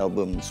first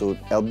album. So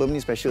album ni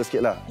special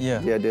sikit lah.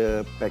 Dia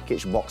ada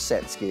package box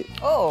set sikit.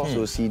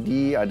 So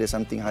CD ada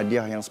something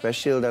hadiah yang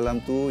special dalam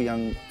tu. lagu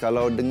yang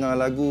kalau dengar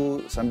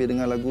lagu, sambil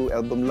dengar lagu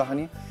album Lah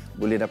ni,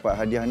 boleh dapat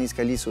hadiah ni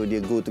sekali, so dia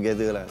go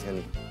together lah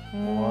sekali.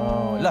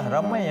 Wow, Lah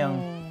ramai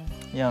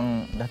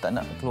yang dah tak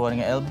nak keluar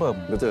dengan album.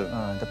 Betul.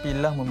 Tapi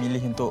Lah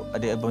memilih untuk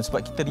ada album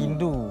sebab kita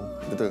rindu.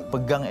 Betul.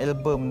 Pegang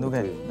album tu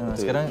kan. Betul.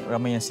 Sekarang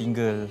ramai yang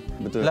single.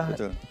 Betul. Lah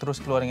betul.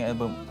 terus keluar dengan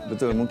album.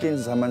 Betul. Mungkin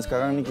zaman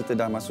sekarang ni kita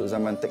dah masuk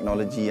zaman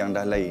teknologi yang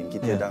dah lain.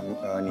 Kita dah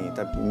ni,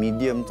 tapi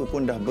medium tu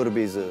pun dah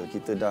berbeza.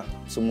 Kita dah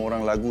semua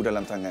orang lagu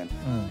dalam tangan.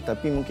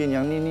 Tapi mungkin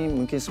yang ni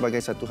mungkin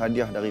sebagai satu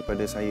hadiah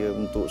daripada saya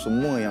untuk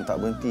semua yang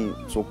tak berhenti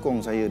sokong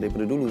saya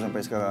daripada dulu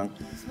sampai sekarang.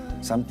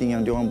 Something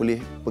yang diorang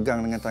boleh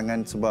pegang dengan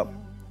tangan sebab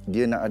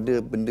dia nak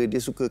ada benda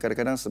dia suka.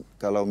 Kadang-kadang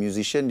kalau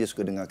musician dia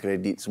suka dengar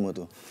kredit semua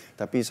tu.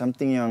 Tapi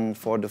something yang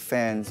for the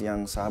fans,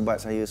 yang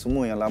sahabat saya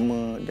semua yang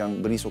lama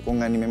yang beri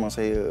sokongan ni, memang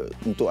saya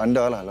untuk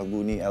anda lah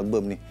lagu ni,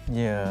 album ni.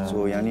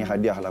 So yang ni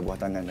hadiah lah buah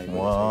tangan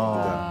daripada saya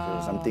juga. So,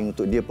 something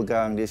untuk dia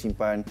pegang, dia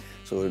simpan.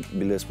 So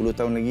bila 10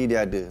 tahun lagi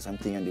dia ada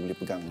something yang dia boleh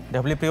pegang.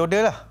 Dah boleh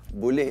pre-order lah?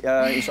 Boleh,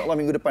 insyaAllah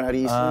minggu depan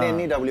hari Isnin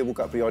ni dah boleh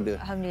buka pre-order.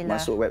 Alhamdulillah.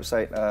 Masuk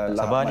website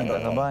sabar ni,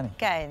 sabar ni.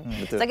 Kan?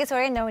 Betul. Sebagai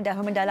seorang yang dah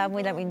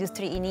mendalami dalam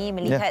industri ini,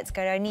 melihat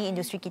sekarang ni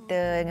industri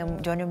kita dengan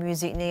genre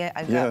muzik ni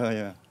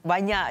agak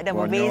banyak dan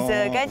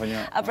berbeza kan.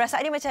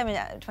 Perasaan dia macam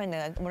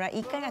mana?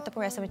 Meraihkan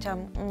ataupun rasa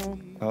macam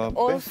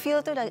old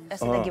feel tu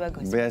rasa lagi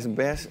bagus?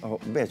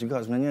 Best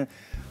juga sebenarnya.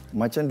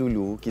 Macam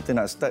dulu, kita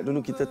nak start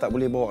dulu, kita tak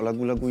boleh bawa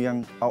lagu-lagu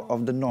yang out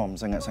of the norm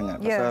sangat-sangat.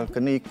 Pasal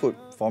kena ikut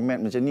format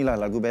macam ni lah,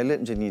 lagu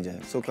ballad macam ni je.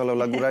 So kalau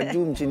lagu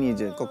raju macam ni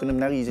je, kau kena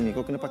menari macam ni,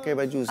 kau kena pakai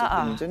baju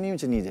macam ni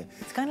je.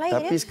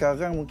 Tapi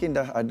sekarang mungkin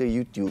dah ada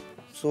YouTube.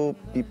 So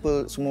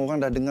people, semua orang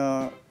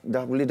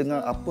dah boleh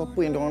dengar apa-apa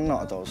yang diorang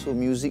nak tau. So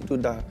music tu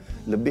dah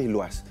lebih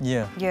luas.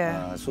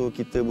 So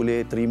kita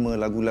boleh terima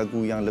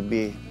lagu-lagu yang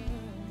lebih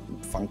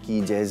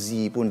funky,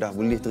 jazzy pun dah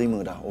boleh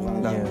terima dah.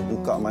 Orang dah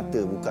buka mata,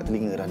 buka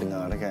telinga dah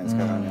dengar dah kan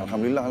sekarang ni.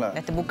 Alhamdulillah lah.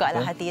 Dah terbuka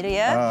lah hati dia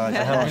ya.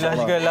 Alhamdulillah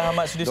juga lah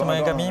Ahmad sudi sama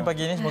dengan kami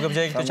pagi ni. Semoga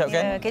berjaya kita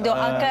ucapkan.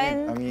 Doakan.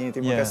 Amin.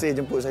 Terima kasih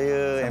jemput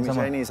saya Amy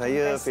Syah ni.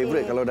 Saya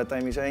favourite kalau datang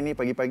Amy Syah ni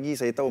pagi-pagi.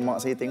 Saya tahu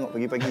mak saya tengok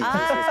pagi-pagi.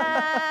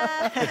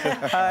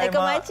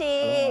 Assalamualaikum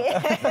makcik.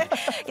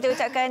 Kita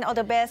ucapkan all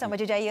the best,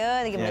 selamat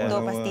berjaya lagi menentu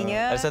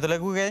pastinya. Ada satu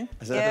lagu kan?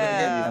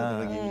 Satu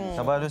lagi.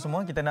 Sabar dulu semua,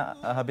 kita nak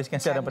habiskan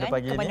siaran pada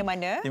pagi ini.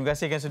 Terima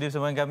kasih kan sudi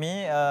bersama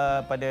kami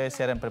pada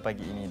siaran pada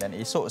pagi ini dan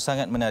esok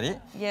sangat menarik.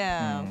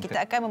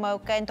 Kita akan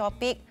membawakan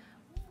topik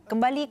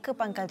kembali ke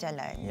pangkal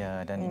jalan.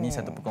 Dan ini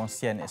satu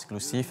perkongsian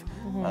eksklusif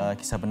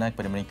kisah benar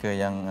kepada mereka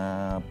yang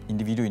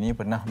individu ini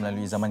pernah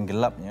melalui zaman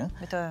gelapnya.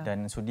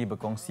 Dan sudi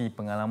berkongsi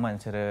pengalaman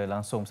secara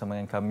langsung bersama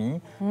dengan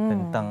kami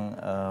tentang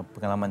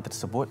pengalaman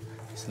tersebut.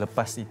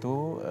 Selepas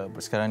itu,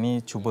 sekarang ni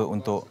cuba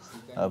untuk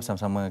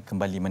bersama-sama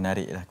kembali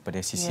menariklah kepada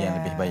sisi yang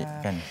lebih baik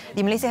kan.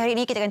 Di Malaysia hari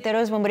ini kita akan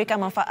terus memberikan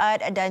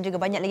manfaat dan juga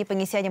banyak lagi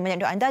pengisian yang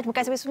banyak untuk anda. Terima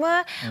kasih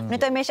semua.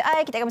 Menonton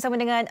MHI, kita akan bersama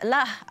dengan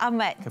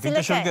Ahmad.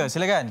 Pintu Syurga,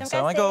 silakan.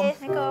 Assalamualaikum.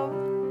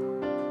 Assalamualaikum.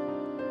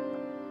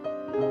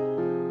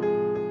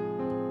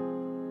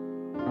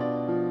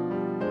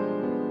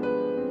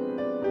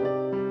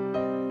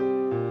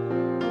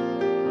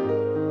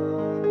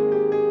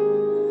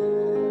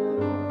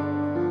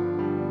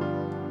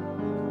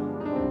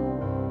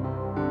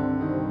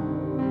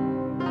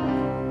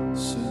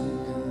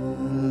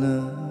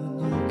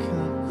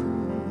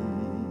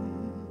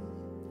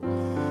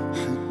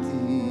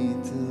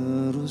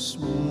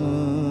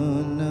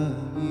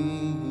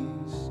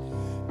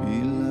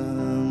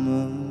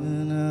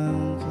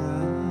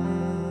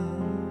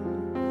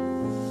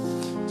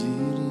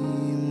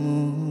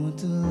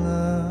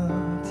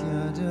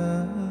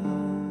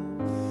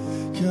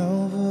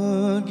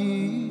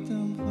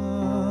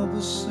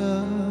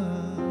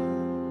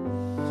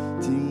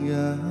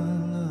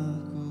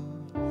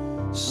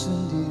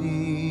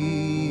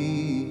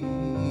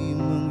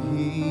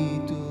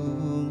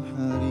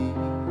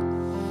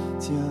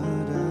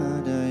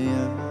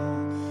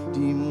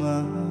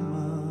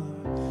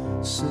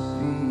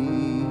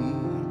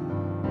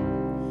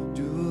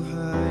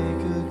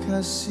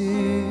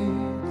 kasih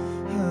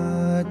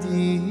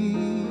hati,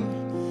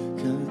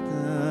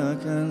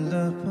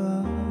 katakanlah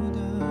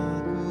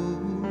padaku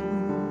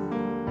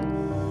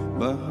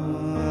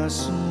bahwa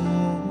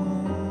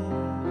semua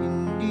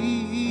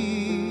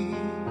ini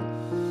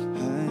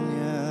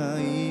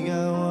hanya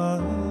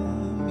ingatan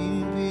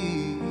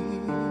mimpi.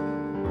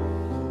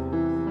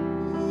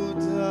 Ku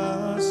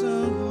tak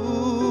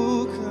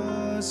sanggup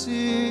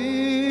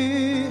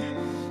kasih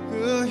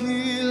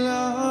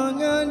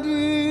kehilangan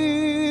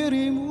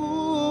dirimu,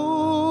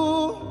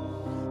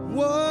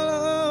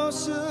 walau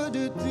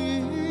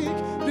sedetik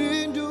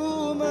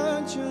rindu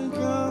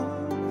mencengkam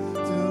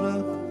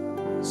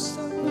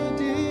terasa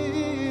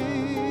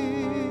pedih.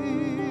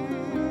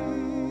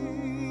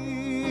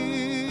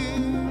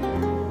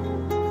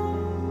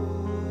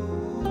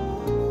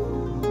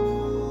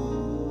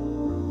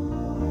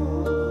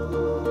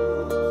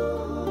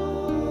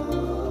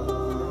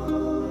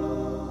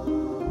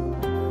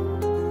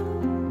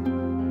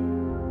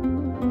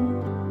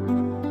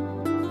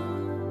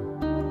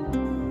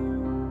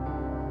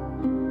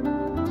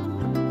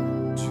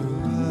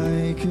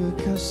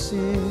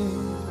 isi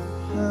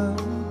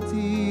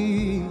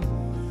hati,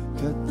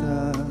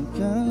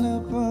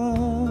 katakanlah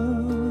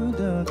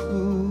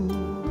padaku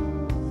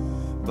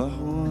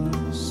bahwa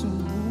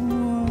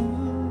semua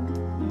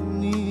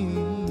ini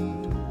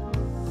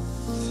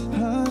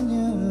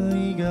hanya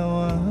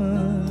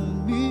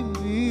igauan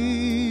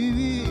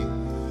mimpi.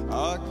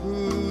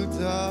 Aku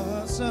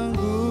tak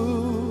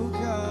sanggup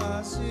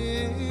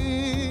kasih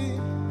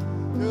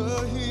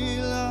kehilangan